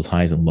all those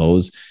highs and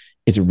lows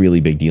is a really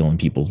big deal in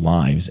people's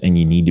lives. And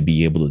you need to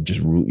be able to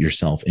just root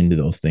yourself into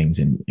those things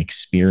and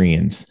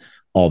experience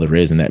all there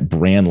is. And that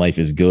brand Life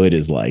is Good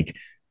is like,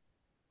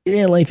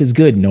 yeah, life is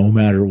good no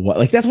matter what.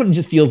 Like that's what it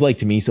just feels like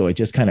to me. So it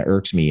just kind of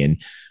irks me. And,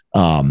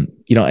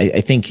 I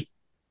think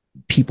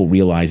people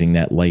realizing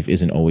that life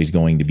isn't always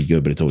going to be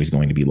good, but it's always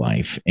going to be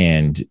life.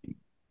 And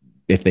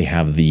if they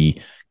have the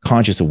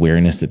conscious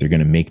awareness that they're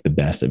going to make the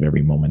best of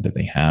every moment that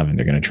they have, and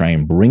they're going to try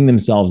and bring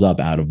themselves up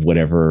out of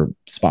whatever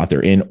spot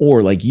they're in,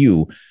 or like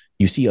you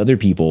see other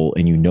people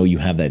and you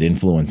have that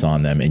influence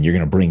on them and you're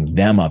going to bring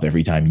them up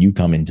every time you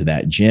come into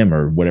that gym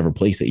or whatever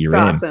place that you're in.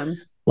 Awesome.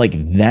 Like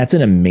that's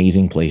an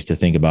amazing place to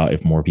think about.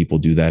 If more people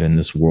do that in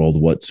this world,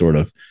 what sort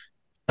of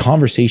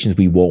conversations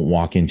we won't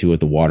walk into at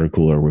the water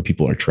cooler where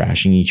people are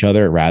trashing each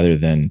other rather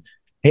than,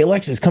 hey,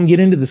 Alexis, come get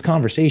into this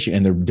conversation.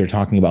 And they're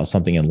talking about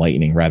something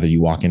enlightening, rather you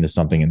walk into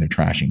something and they're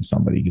trashing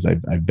somebody, because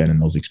I've been in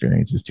those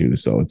experiences too.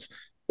 So it's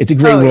a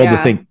great world to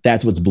think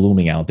that's what's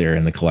blooming out there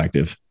in the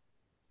collective.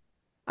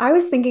 I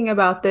was thinking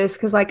about this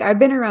because like I've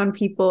been around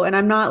people and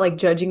I'm not like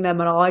judging them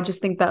at all. I just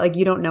think that like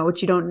you don't know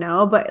what you don't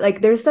know. But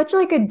like there's such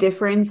like a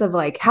difference of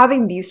like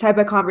having these type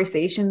of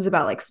conversations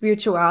about like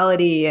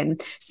spirituality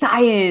and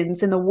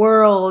science and the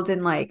world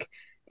and like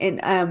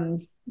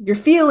and your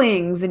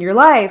feelings and your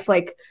life.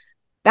 Like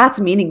that's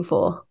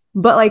meaningful.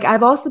 But like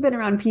I've also been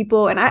around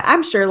people, and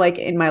I'm sure like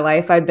in my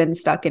life I've been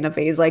stuck in a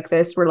phase like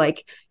this where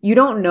like you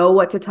don't know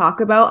what to talk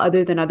about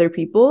other than other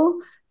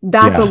people.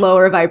 That's a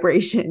lower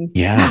vibration.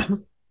 Yeah.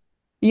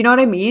 You know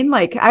what I mean?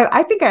 Like,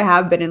 I think I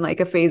have been in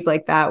like a phase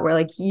like that where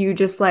like you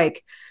just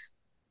like,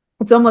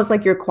 it's almost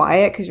like you're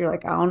quiet because you're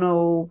like, I don't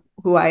know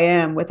who I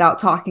am without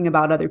talking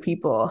about other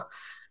people.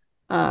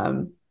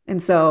 And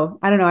so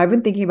I don't know. I've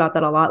been thinking about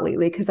that a lot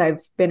lately because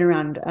I've been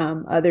around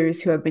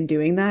others who have been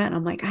doing that. And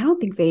I'm like, I don't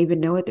think they even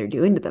know what they're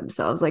doing to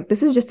themselves. Like,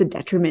 this is just a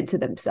detriment to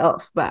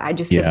themselves. But I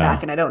just sit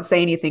back and I don't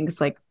say anything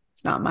because like,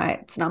 it's not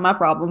my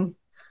problem.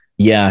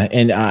 Yeah.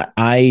 And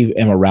I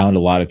am around a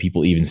lot of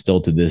people, even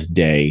still to this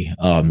day,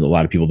 a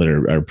lot of people that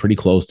are pretty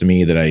close to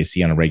me that I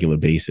see on a regular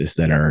basis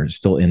that are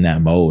still in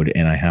that mode.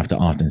 And I have to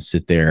often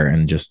sit there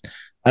and just,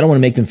 I don't want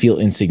to make them feel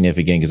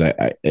insignificant because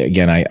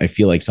I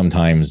feel like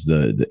sometimes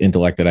the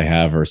intellect that I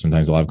have, or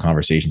sometimes a lot of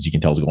conversations you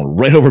can tell is going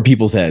right over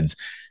people's heads.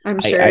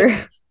 I'm sure.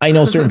 I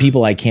know certain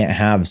people, I can't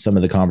have some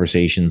of the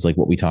conversations like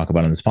what we talk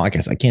about on this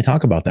podcast. I can't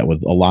talk about that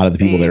with a lot of the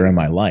people that are in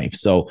my life.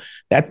 So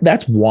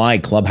that's why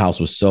Clubhouse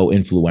was so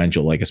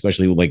influential. Like,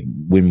 especially like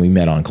when we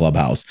met on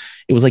Clubhouse,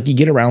 it was like you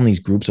get around these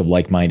groups of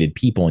like-minded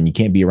people and you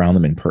can't be around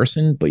them in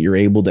person, but you're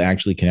able to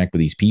actually connect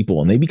with these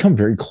people and they become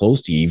very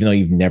close to you, even though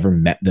you've never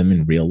met them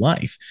in real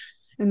life.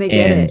 And they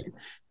get it.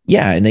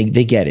 Yeah. And they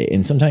get it.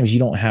 And sometimes you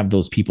don't have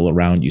those people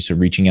around you. So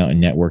reaching out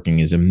and networking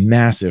is a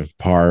massive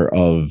part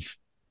of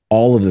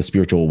all of the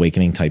spiritual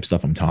awakening type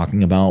stuff I'm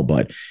talking about,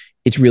 but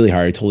it's really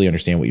hard. I totally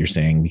understand what you're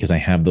saying because I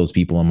have those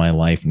people in my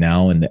life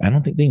now and I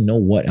don't think they know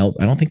what else.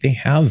 I don't think they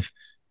have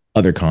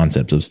other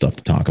concepts of stuff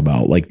to talk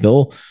about. Like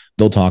they'll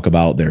talk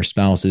about their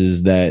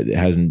spouses that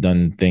hasn't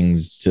done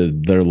things to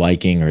their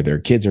liking or their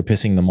kids are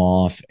pissing them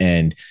off.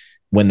 And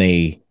when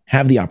they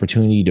have the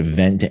opportunity to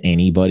vent to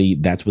anybody,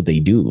 that's what they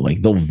do.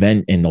 Like they'll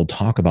vent and they'll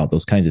talk about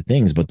those kinds of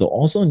things, but they'll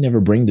also never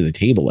bring to the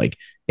table like,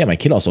 yeah, my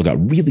kid also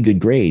got really good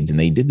grades and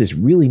they did this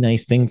really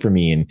nice thing for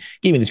me and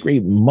gave me this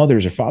great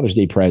Mother's or Father's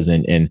Day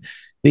present. And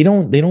they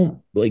don't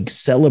like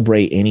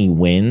celebrate any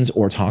wins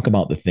or talk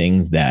about the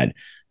things that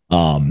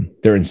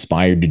they're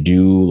inspired to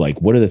do. Like,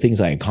 what are the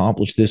things I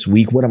accomplished this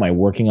week? What am I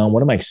working on?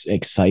 What am I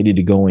excited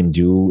to go and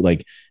do?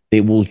 Like, they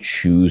will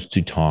choose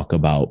to talk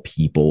about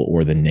people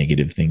or the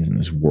negative things in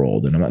this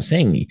world. And I'm not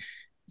saying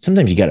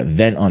sometimes you got to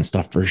vent on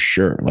stuff for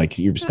sure. Like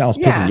your spouse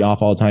pisses you Yeah,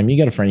 off all the time. You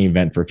got a friend you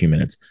vent for a few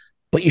minutes,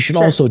 but you should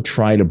sure. also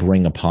try to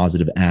bring a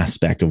positive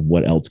aspect of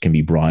what else can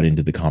be brought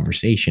into the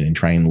conversation and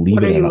try and leave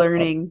What are it on you a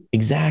learning?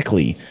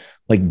 exactly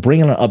like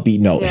bring on an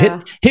upbeat note.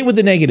 Yeah. Hit with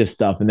the negative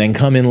stuff and then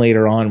come in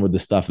later on with the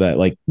stuff that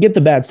like get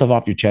the bad stuff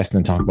off your chest and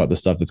then talk about the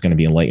stuff that's going to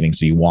be enlightening.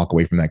 So you walk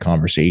away from that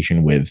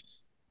conversation with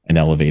an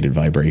elevated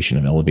vibration,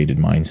 an elevated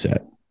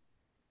mindset.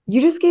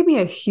 You just gave me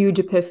a huge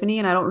epiphany,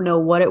 and I don't know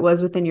what it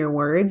was within your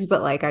words,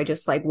 but like I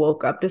just like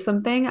woke up to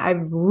something.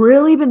 I've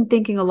really been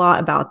thinking a lot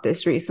about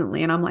this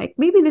recently, and I'm like,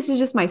 maybe this is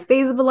just my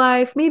phase of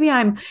life. Maybe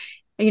I'm,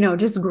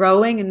 just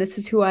growing and this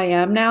is who I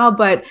am now.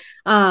 But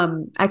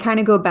I kind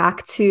of go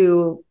back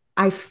to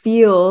I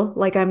feel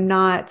like I'm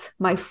not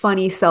my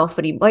funny self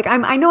anymore. Like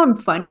I know I'm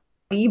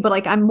funny, but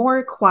like I'm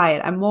more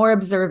quiet, I'm more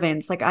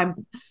observant. Like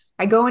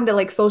I go into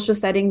like social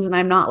settings and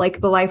I'm not like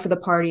the life of the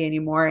party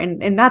anymore.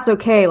 And that's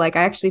okay. Like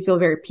I actually feel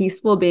very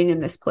peaceful being in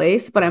this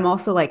place, but I'm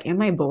also like,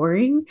 am I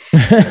boring?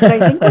 But I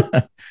think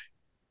with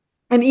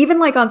and even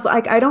like on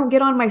like I don't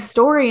get on my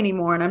story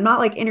anymore and I'm not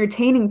like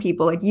entertaining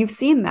people. Like you've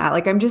seen that.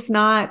 Like I'm just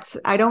not,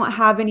 I don't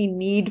have any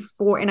need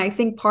for, and I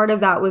think part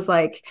of that was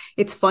like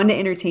it's fun to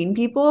entertain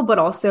people, but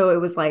also it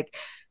was like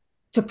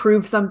to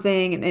prove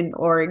something and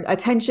or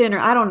attention or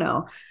I don't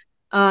know.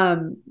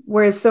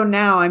 Whereas so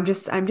now I'm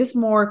just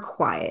more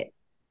quiet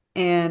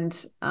and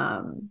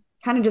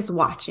kind of just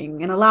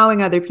watching and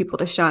allowing other people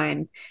to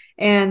shine.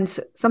 And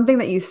something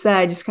that you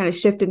said just kind of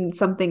shifted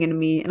something in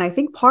me. And I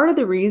think part of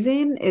the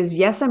reason is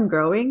yes, I'm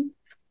growing.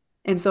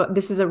 And so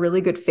this is a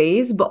really good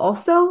phase, but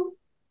also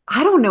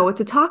I don't know what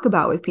to talk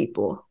about with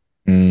people.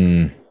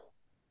 Mm,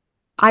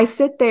 I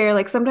sit there,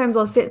 like sometimes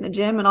I'll sit in the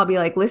gym and I'll be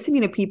like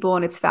listening to people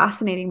and it's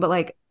fascinating, but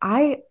like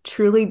I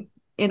truly,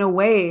 in a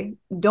way,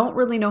 don't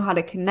really know how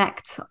to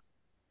connect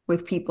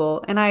with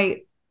people. And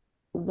I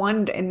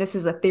wonder, and this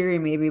is a theory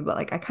maybe, but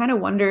like I kind of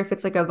wonder if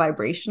it's like a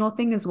vibrational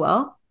thing as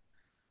well.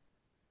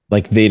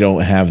 like they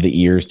don't have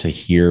the ears to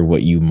hear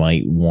what you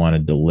might want to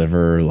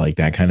deliver, like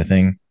that kind of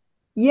thing.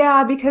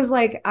 Yeah, because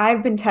like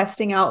I've been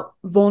testing out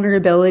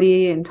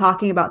vulnerability and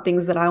talking about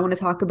things that I want to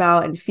talk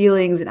about and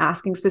feelings and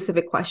asking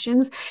specific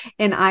questions.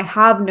 And I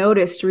have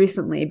noticed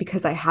recently,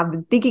 because I have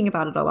been thinking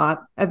about it a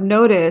lot, I've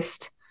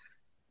noticed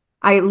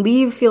I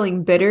leave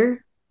feeling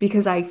bitter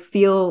because I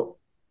feel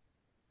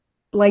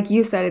like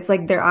you said, it's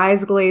like their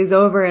eyes glaze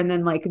over and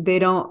then like they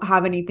don't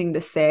have anything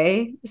to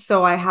say.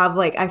 So I have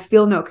like, I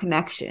feel no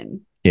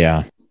connection.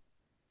 Yeah.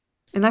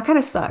 And that kind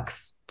of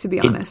sucks, to be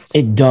It honest.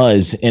 it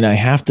does, and I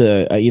have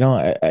to.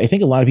 I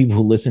think a lot of people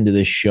who listen to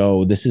this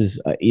show, this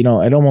is,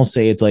 I'd almost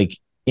say it's like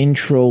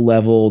intro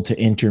level to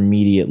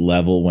intermediate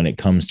level when it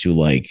comes to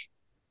like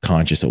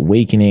conscious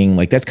awakening.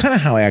 Like that's kind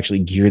of how I actually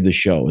geared the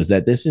show. Is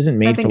that this isn't I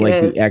made for think it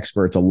like the is.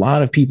 experts. A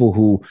lot of people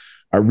who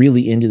are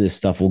really into this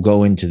stuff will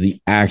go into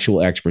the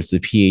actual experts, the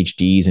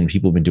PhDs, and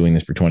people have been doing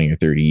this for 20 or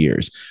 30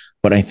 years.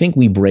 But I think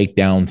we break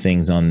down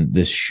things on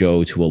this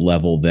show to a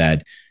level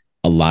that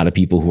a lot of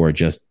people who are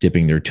just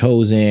dipping their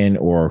toes in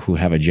or who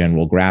have a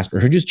general grasp or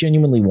who just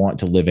genuinely want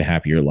to live a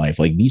happier life.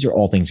 Like these are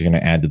all things that are going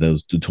to add to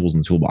those tools in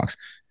the toolbox.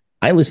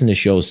 I listen to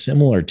shows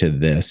similar to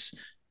this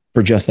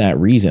for just that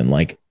reason.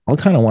 Like I'll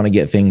kind of want to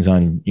get things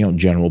on,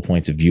 general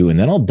points of view, and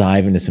then I'll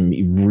dive into some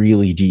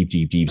really deep,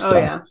 deep, deep Oh,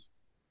 stuff. yeah.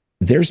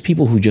 There's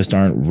people who just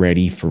aren't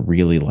ready for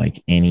really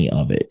like any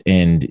of it.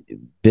 And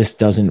this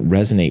doesn't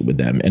resonate with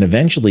them. And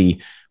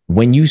eventually,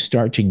 when you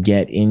start to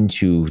get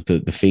into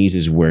the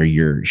phases where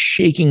you're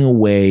shaking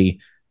away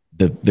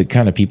the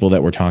kind of people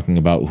that we're talking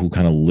about who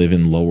kind of live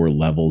in lower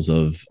levels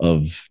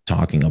of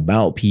talking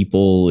about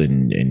people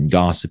and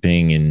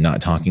gossiping and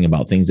not talking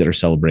about things that are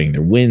celebrating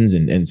their wins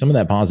and some of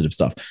that positive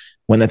stuff,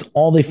 when that's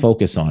all they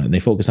focus on and they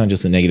focus on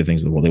just the negative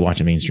things of the world, they watch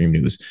the mainstream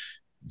news,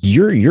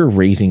 you're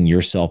raising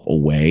yourself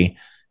away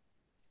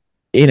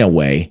in a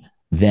way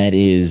that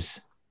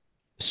is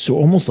so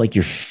almost like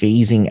you're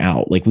phasing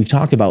out. Like we've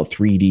talked about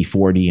 3D,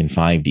 4D, and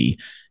 5D.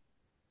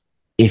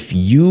 If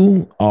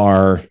you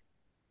are,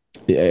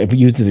 I've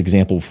used this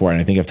example before, and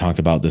I think I've talked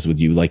about this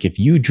with you. Like if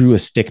you drew a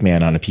stick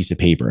man on a piece of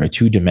paper, a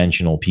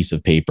two-dimensional piece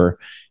of paper,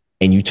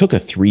 and you took a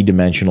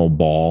three-dimensional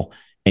ball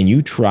and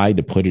you tried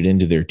to put it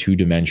into their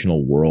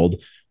two-dimensional world,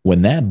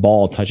 when that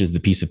ball touches the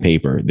piece of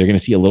paper, they're going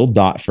to see a little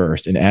dot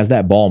first. And as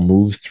that ball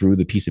moves through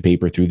the piece of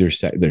paper, through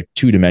their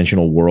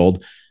two-dimensional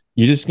world,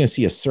 you're just going to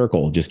see a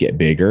circle just get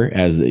bigger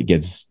as it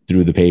gets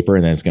through the paper,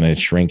 and then it's going to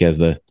shrink as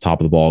the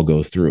top of the ball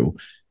goes through.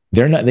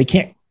 They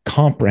can't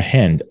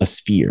comprehend a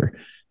sphere.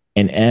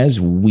 And as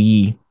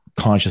we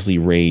consciously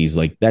raise,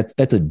 like that's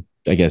a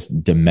I guess,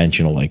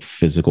 dimensional, like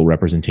physical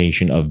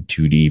representation of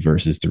 2D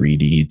versus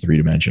 3D, three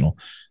dimensional.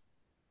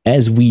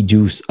 As we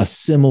do a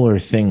similar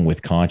thing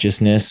with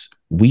consciousness,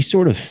 we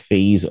sort of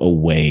phase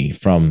away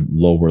from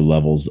lower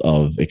levels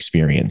of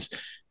experience.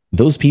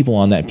 Those people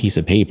on that piece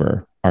of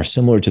paper are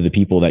similar to the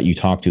people that you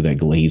talk to that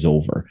glaze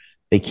over.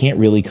 They can't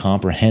really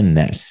comprehend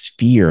that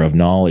sphere of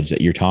knowledge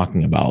that you're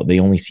talking about. They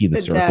only see the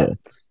circle.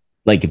 depth.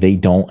 Like they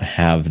don't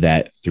have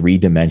that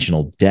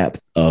three-dimensional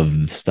depth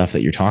of the stuff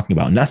that you're talking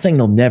about. I'm not saying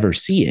they'll never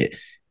see it.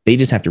 They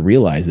just have to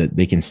realize that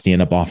they can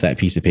stand up off that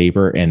piece of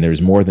paper and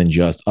there's more than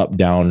just up,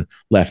 down,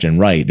 left, and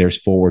right.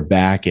 There's forward,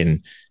 back,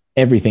 and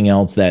everything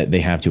else that they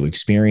have to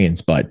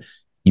experience. But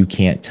you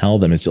can't tell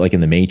them. It's like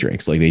in the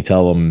Matrix. Like they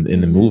tell them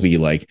in the movie,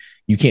 like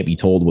you can't be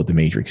told what the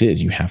Matrix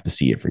is. You have to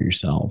see it for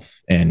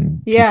yourself.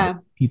 And Yeah.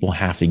 people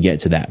have to get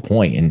to that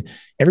point. And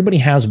everybody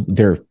has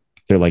their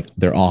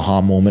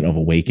aha moment of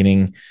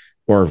awakening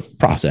or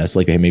process.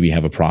 Like they maybe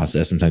have a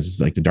process. Sometimes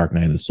it's like the dark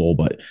night of the soul,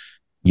 but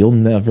you'll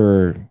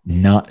never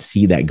not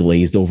see that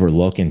glazed over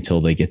look until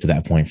they get to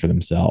that point for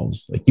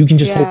themselves. Like you can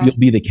just hope you'll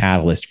be the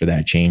catalyst for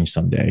that change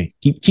someday.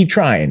 Keep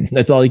trying.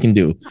 That's all you can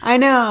do. I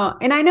know.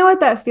 And I know what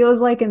that feels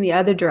like in the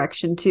other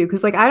direction too.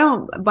 Cause like,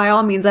 by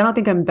all means, I don't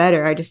think I'm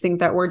better. I just think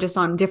that we're just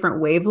on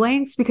different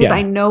wavelengths because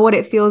I know what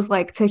it feels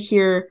like to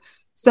hear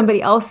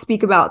somebody else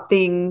speak about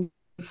things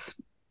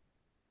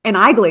and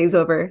I glaze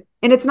over.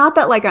 And it's not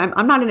that like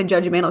I'm not in a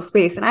judgmental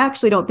space. And I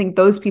actually don't think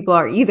those people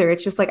are either.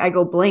 It's just like I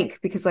go blank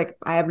because like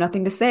I have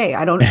nothing to say.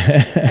 I don't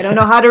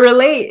know how to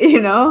relate, you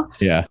know?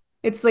 Yeah.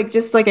 It's like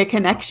just like a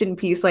connection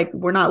piece. Like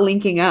we're not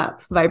linking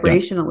up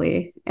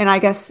vibrationally. Yep. And I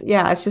guess,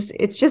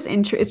 it's just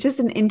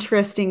an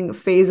interesting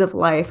phase of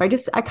life.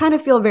 I kind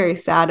of feel very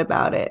sad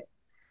about it.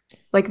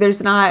 Like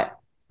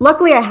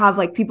luckily I have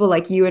like people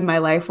like you in my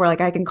life where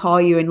like I can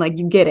call you and like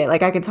you get it.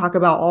 Like I can talk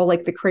about all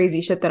like the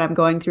crazy shit that I'm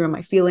going through and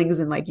my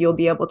feelings and like you'll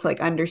be able to like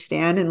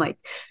understand and like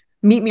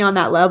meet me on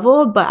that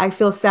level. But I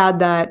feel sad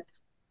that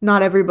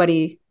not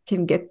everybody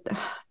can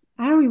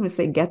I don't even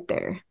say get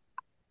there.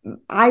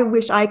 I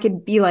wish I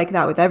could be like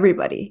that with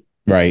everybody.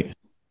 Right.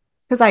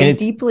 Because I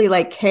deeply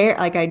like care.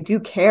 Like I do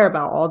care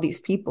about all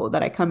these people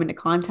that I come into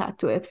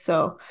contact with.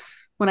 So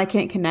when I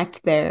can't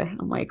connect there,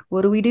 I'm like,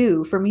 what do we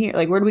do from here?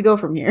 Like, where do we go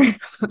from here?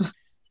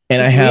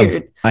 And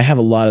I have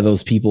a lot of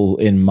those people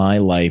in my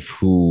life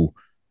who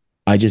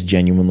I just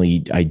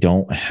genuinely, I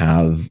don't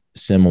have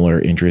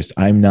similar interests.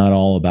 I'm not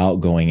all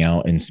about going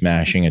out and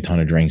smashing a ton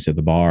of drinks at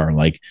the bar.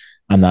 Like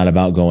I'm not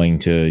about going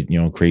to,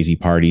 crazy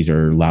parties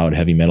or loud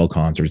heavy metal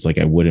concerts like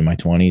I would in my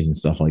 20s and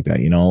stuff like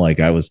that. Like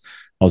I was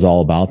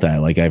all about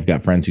that. Like I've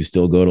got friends who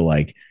still go to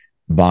like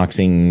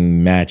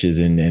boxing matches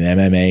and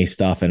MMA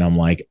stuff. And I'm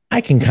like,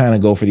 I can kind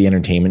of go for the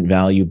entertainment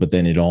value, but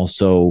then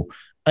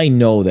I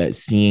know that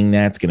seeing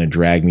that's going to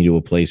drag me to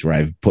a place where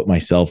I've put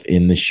myself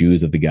in the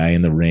shoes of the guy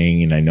in the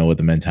ring and I know what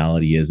the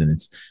mentality is. And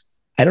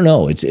I don't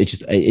know. It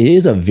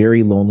is a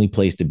very lonely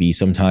place to be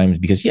sometimes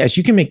because yes,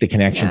 you can make the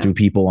connection through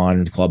people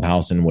on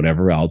Clubhouse and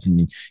whatever else.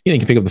 And, you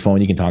can pick up the phone,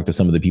 you can talk to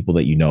some of the people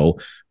that you know,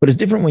 but it's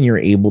different when you're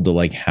able to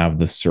like have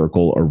the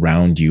circle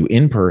around you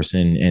in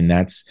person. And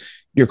that's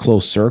your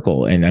close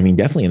circle. And I mean,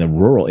 definitely in the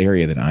rural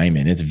area that I'm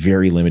in, it's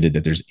very limited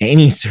that there's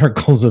any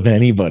circles of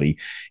anybody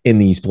in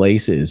these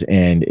places.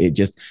 And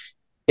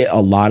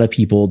a lot of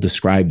people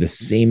describe the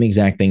same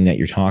exact thing that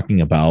you're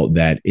talking about,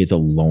 that it's a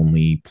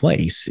lonely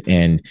place.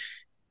 And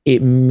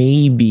it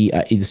may be,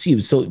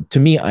 so to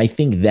me, I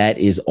think that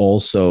is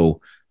also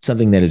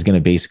something that is going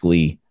to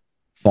basically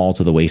fall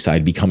to the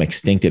wayside, become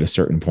extinct at a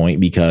certain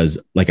point, because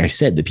like I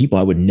said, the people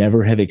I would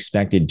never have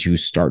expected to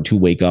start to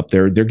wake up,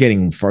 they're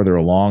getting farther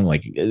along.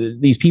 Like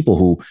these people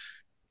who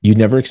you'd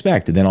never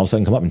expect, and then all of a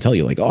sudden come up and tell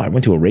you like, oh, I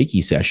went to a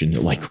Reiki session.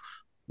 You're like,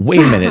 wait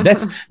a minute,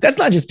 that's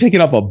not just picking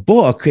up a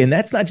book, and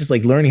that's not just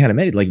like learning how to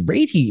meditate. Like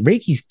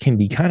Reiki can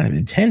be kind of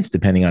intense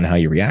depending on how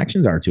your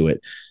reactions are to it.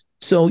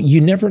 So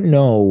you never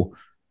know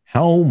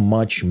how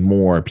much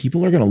more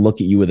people are going to look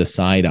at you with a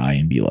side eye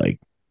and be like,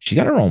 she's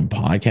got her own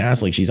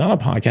podcast. Like she's on a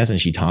podcast and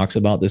she talks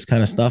about this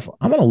kind of stuff.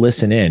 I'm going to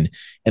listen in.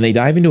 And they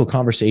dive into a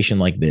conversation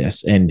like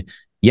this. And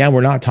yeah,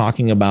 we're not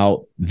talking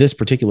about this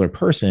particular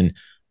person,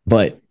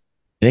 but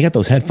they got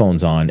those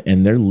headphones on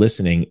and they're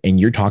listening and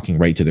you're talking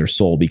right to their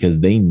soul because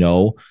they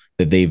know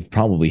that they've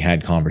probably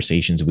had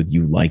conversations with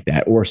you like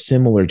that or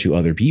similar to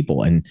other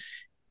people. And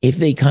if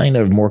they kind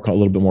of a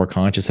little bit more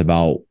conscious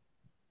about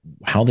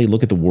how they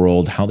look at the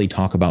world, how they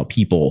talk about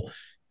people,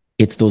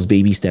 it's those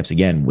baby steps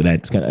again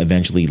that's going to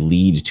eventually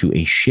lead to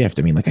a shift.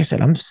 I mean, like I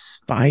said, I'm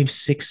 5,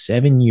 6,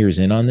 7 years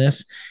in on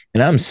this,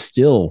 and I'm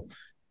still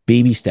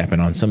baby stepping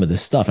on some of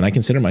this stuff. And I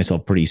consider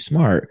myself pretty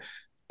smart.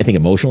 I think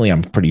emotionally,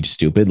 I'm pretty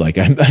stupid. Like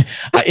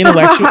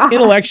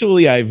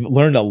intellectually, I've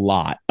learned a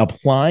lot.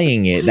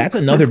 Applying it, that's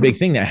another big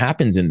thing that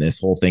happens in this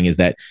whole thing is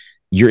that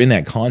you're in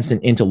that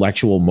constant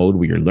intellectual mode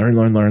where you're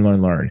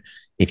learn.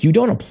 If you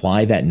don't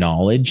apply that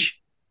knowledge,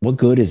 what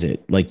good is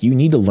it? Like you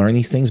need to learn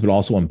these things, but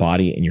also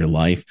embody it in your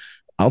life.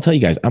 I'll tell you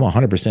guys, I'm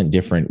 100%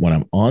 different when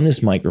I'm on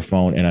this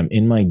microphone and I'm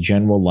in my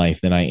general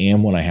life than I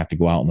am when I have to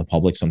go out in the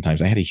public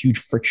sometimes. I had a huge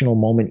frictional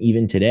moment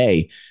even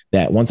today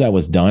that once I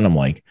was done, I'm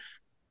like,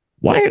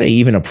 why did I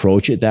even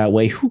approach it that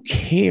way? Who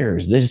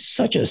cares? This is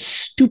such a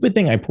stupid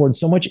thing I poured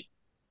so much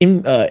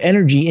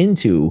energy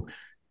into.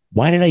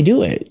 Why did I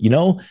do it? You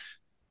know?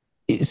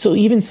 So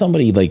even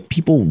somebody like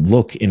people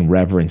look in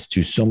reverence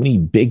to so many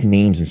big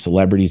names and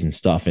celebrities and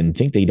stuff and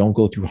think they don't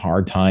go through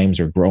hard times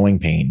or growing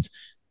pains.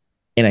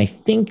 And I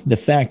think the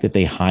fact that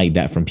they hide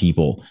that from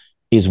people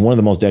is one of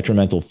the most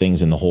detrimental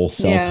things in the whole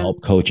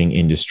self-help coaching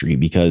industry,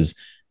 because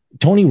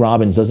Tony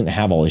Robbins doesn't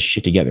have all his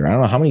shit together. I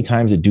don't know how many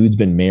times a dude's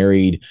been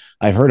married.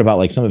 I've heard about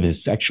like some of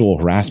his sexual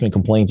harassment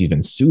complaints. He's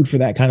been sued for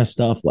that kind of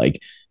stuff. Like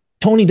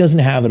Tony doesn't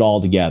have it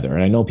all together.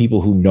 And I know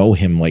people who know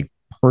him like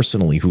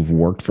personally who've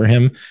worked for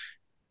him.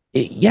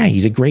 Yeah,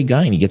 he's a great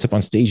guy and he gets up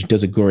on stage,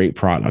 does a great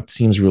product,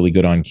 seems really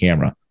good on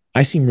camera.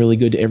 I seem really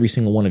good to every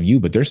single one of you,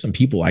 but there's some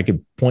people I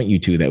could point you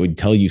to that would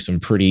tell you some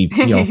pretty,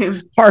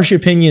 harsh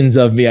opinions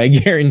of me. I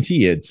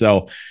guarantee it.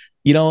 So,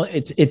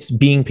 it's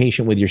being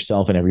patient with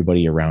yourself and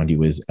everybody around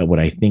you is what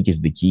I think is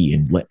the key,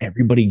 and let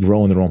everybody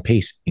grow in their own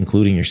pace,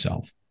 including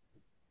yourself.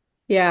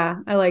 Yeah,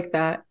 I like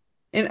that.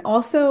 And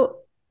also,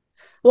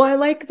 well, I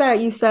like that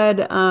you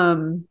said,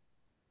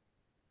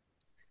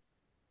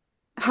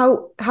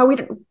 how we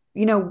don't,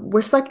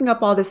 we're sucking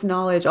up all this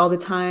knowledge all the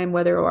time,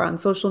 whether we're on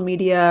social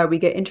media or we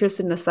get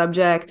interested in a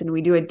subject and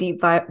we do a deep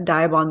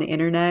dive on the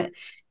internet.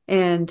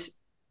 And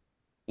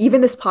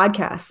even this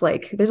podcast,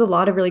 like there's a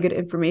lot of really good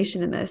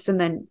information in this. And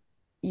then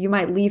you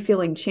might leave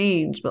feeling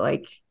changed, but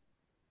like,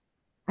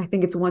 I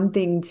think it's one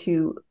thing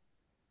to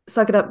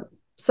suck up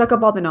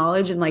all the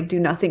knowledge and like do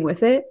nothing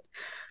with it.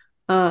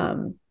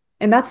 And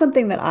that's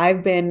something that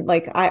I've been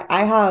like,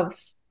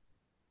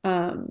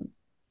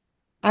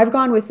 I've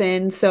gone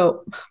within.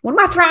 So what am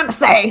I trying to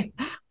say?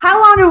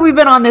 How long have we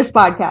been on this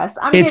podcast?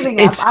 I'm giving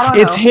up. I don't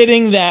know. It's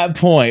hitting that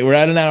point. We're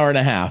at an hour and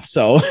a half.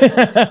 So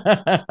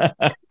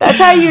that's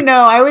how you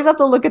know. I always have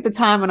to look at the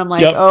time and I'm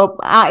like, it's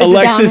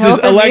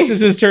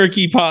Alexis's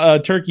turkey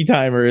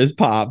timer is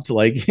popped.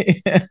 Like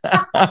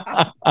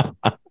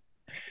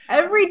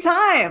every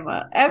time.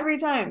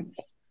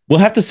 We'll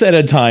have to set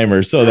a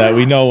timer so that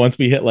we know once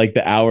we hit like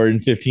the hour and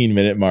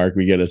 15-minute mark,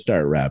 we got to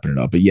start wrapping it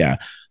up. But yeah.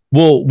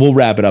 We'll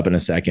wrap it up in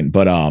a second,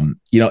 but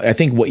I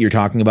think what you're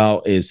talking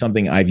about is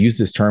something I've used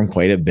this term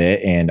quite a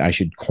bit, and I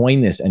should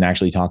coin this and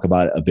actually talk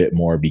about it a bit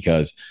more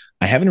because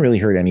I haven't really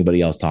heard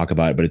anybody else talk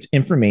about it. But it's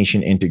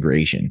information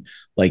integration.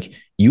 Like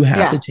you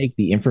have to take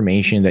the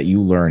information that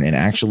you learn and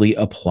actually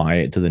apply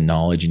it to the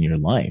knowledge in your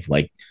life.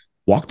 Like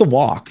walk the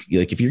walk.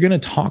 Like if you're going to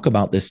talk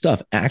about this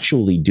stuff,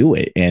 actually do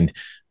it. And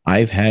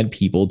I've had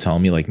people tell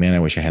me like, man,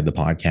 I wish I had the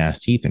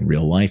podcast teeth in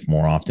real life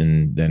more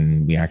often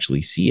than we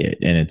actually see it,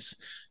 and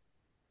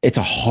it's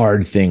a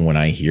hard thing when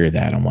I hear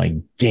that. I'm like,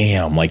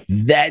 damn, like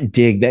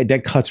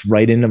that cuts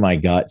right into my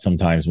gut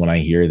sometimes when I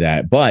hear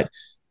that. But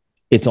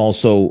it's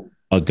also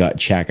a gut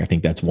check. I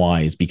think that's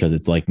wise because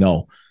it's like,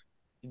 no,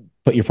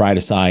 put your pride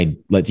aside,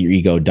 let your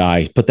ego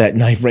die, put that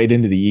knife right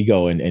into the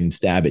ego and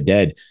stab it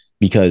dead,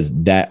 because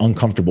that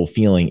uncomfortable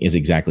feeling is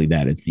exactly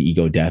that. It's the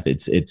ego death.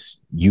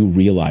 It's you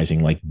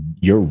realizing like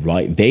you're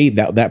right.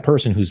 That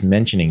person who's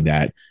mentioning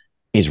that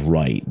is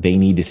right. They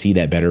need to see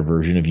that better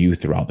version of you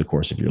throughout the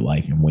course of your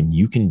life. And when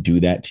you can do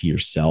that to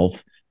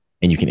yourself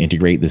and you can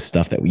integrate this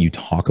stuff that you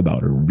talk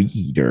about or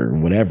read or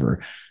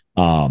whatever,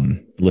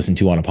 listen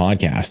to on a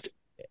podcast,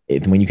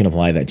 when you can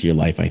apply that to your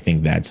life, I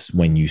think that's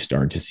when you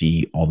start to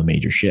see all the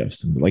major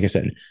shifts. Like I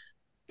said,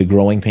 the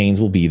growing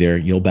pains will be there.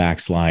 You'll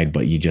backslide,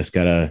 but you just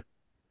gotta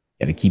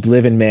keep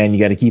living, man. You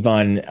got to keep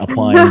on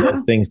applying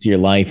those things to your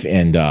life,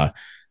 and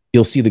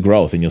you'll see the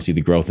growth, and you'll see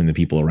the growth in the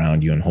people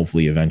around you. And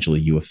hopefully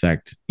eventually you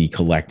affect the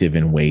collective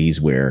in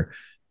ways where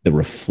the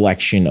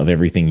reflection of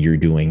everything you're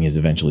doing is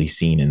eventually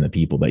seen in the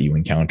people that you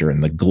encounter,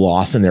 and the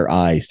gloss in their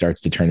eye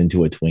starts to turn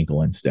into a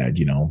twinkle instead,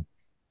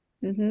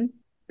 Mm-hmm.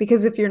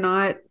 Because if you're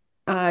not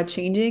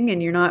changing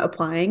and you're not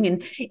applying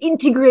and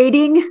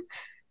integrating,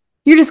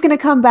 you're just going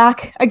to come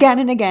back again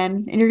and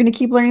again, and you're going to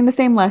keep learning the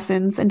same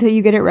lessons until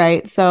you get it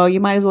right. So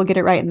you might as well get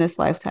it right in this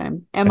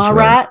lifetime. Am I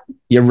right?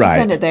 You're right.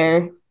 Send it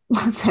there.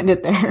 Let's end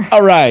it there.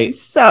 All right. I'm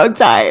so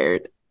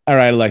tired. All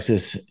right,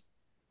 Alexis.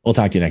 We'll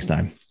talk to you next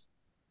time.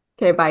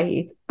 Okay, bye,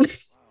 Heath.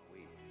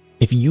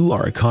 If you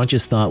are a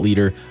conscious thought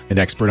leader, an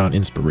expert on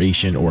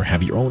inspiration, or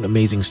have your own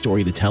amazing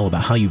story to tell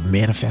about how you've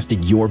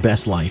manifested your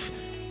best life,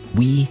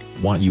 we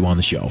want you on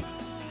the show.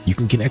 You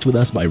can connect with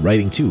us by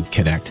writing to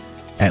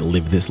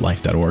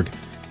connect@livethislife.org.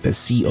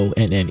 That's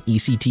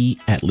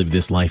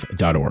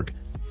CONNECT@livethislife.org.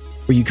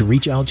 Or you can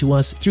reach out to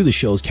us through the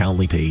show's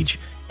Calendly page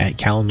at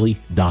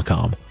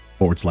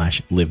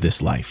calendly.com/live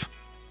this life.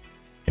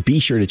 And be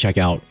sure to check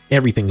out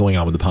everything going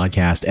on with the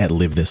podcast at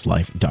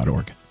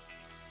livethislife.org.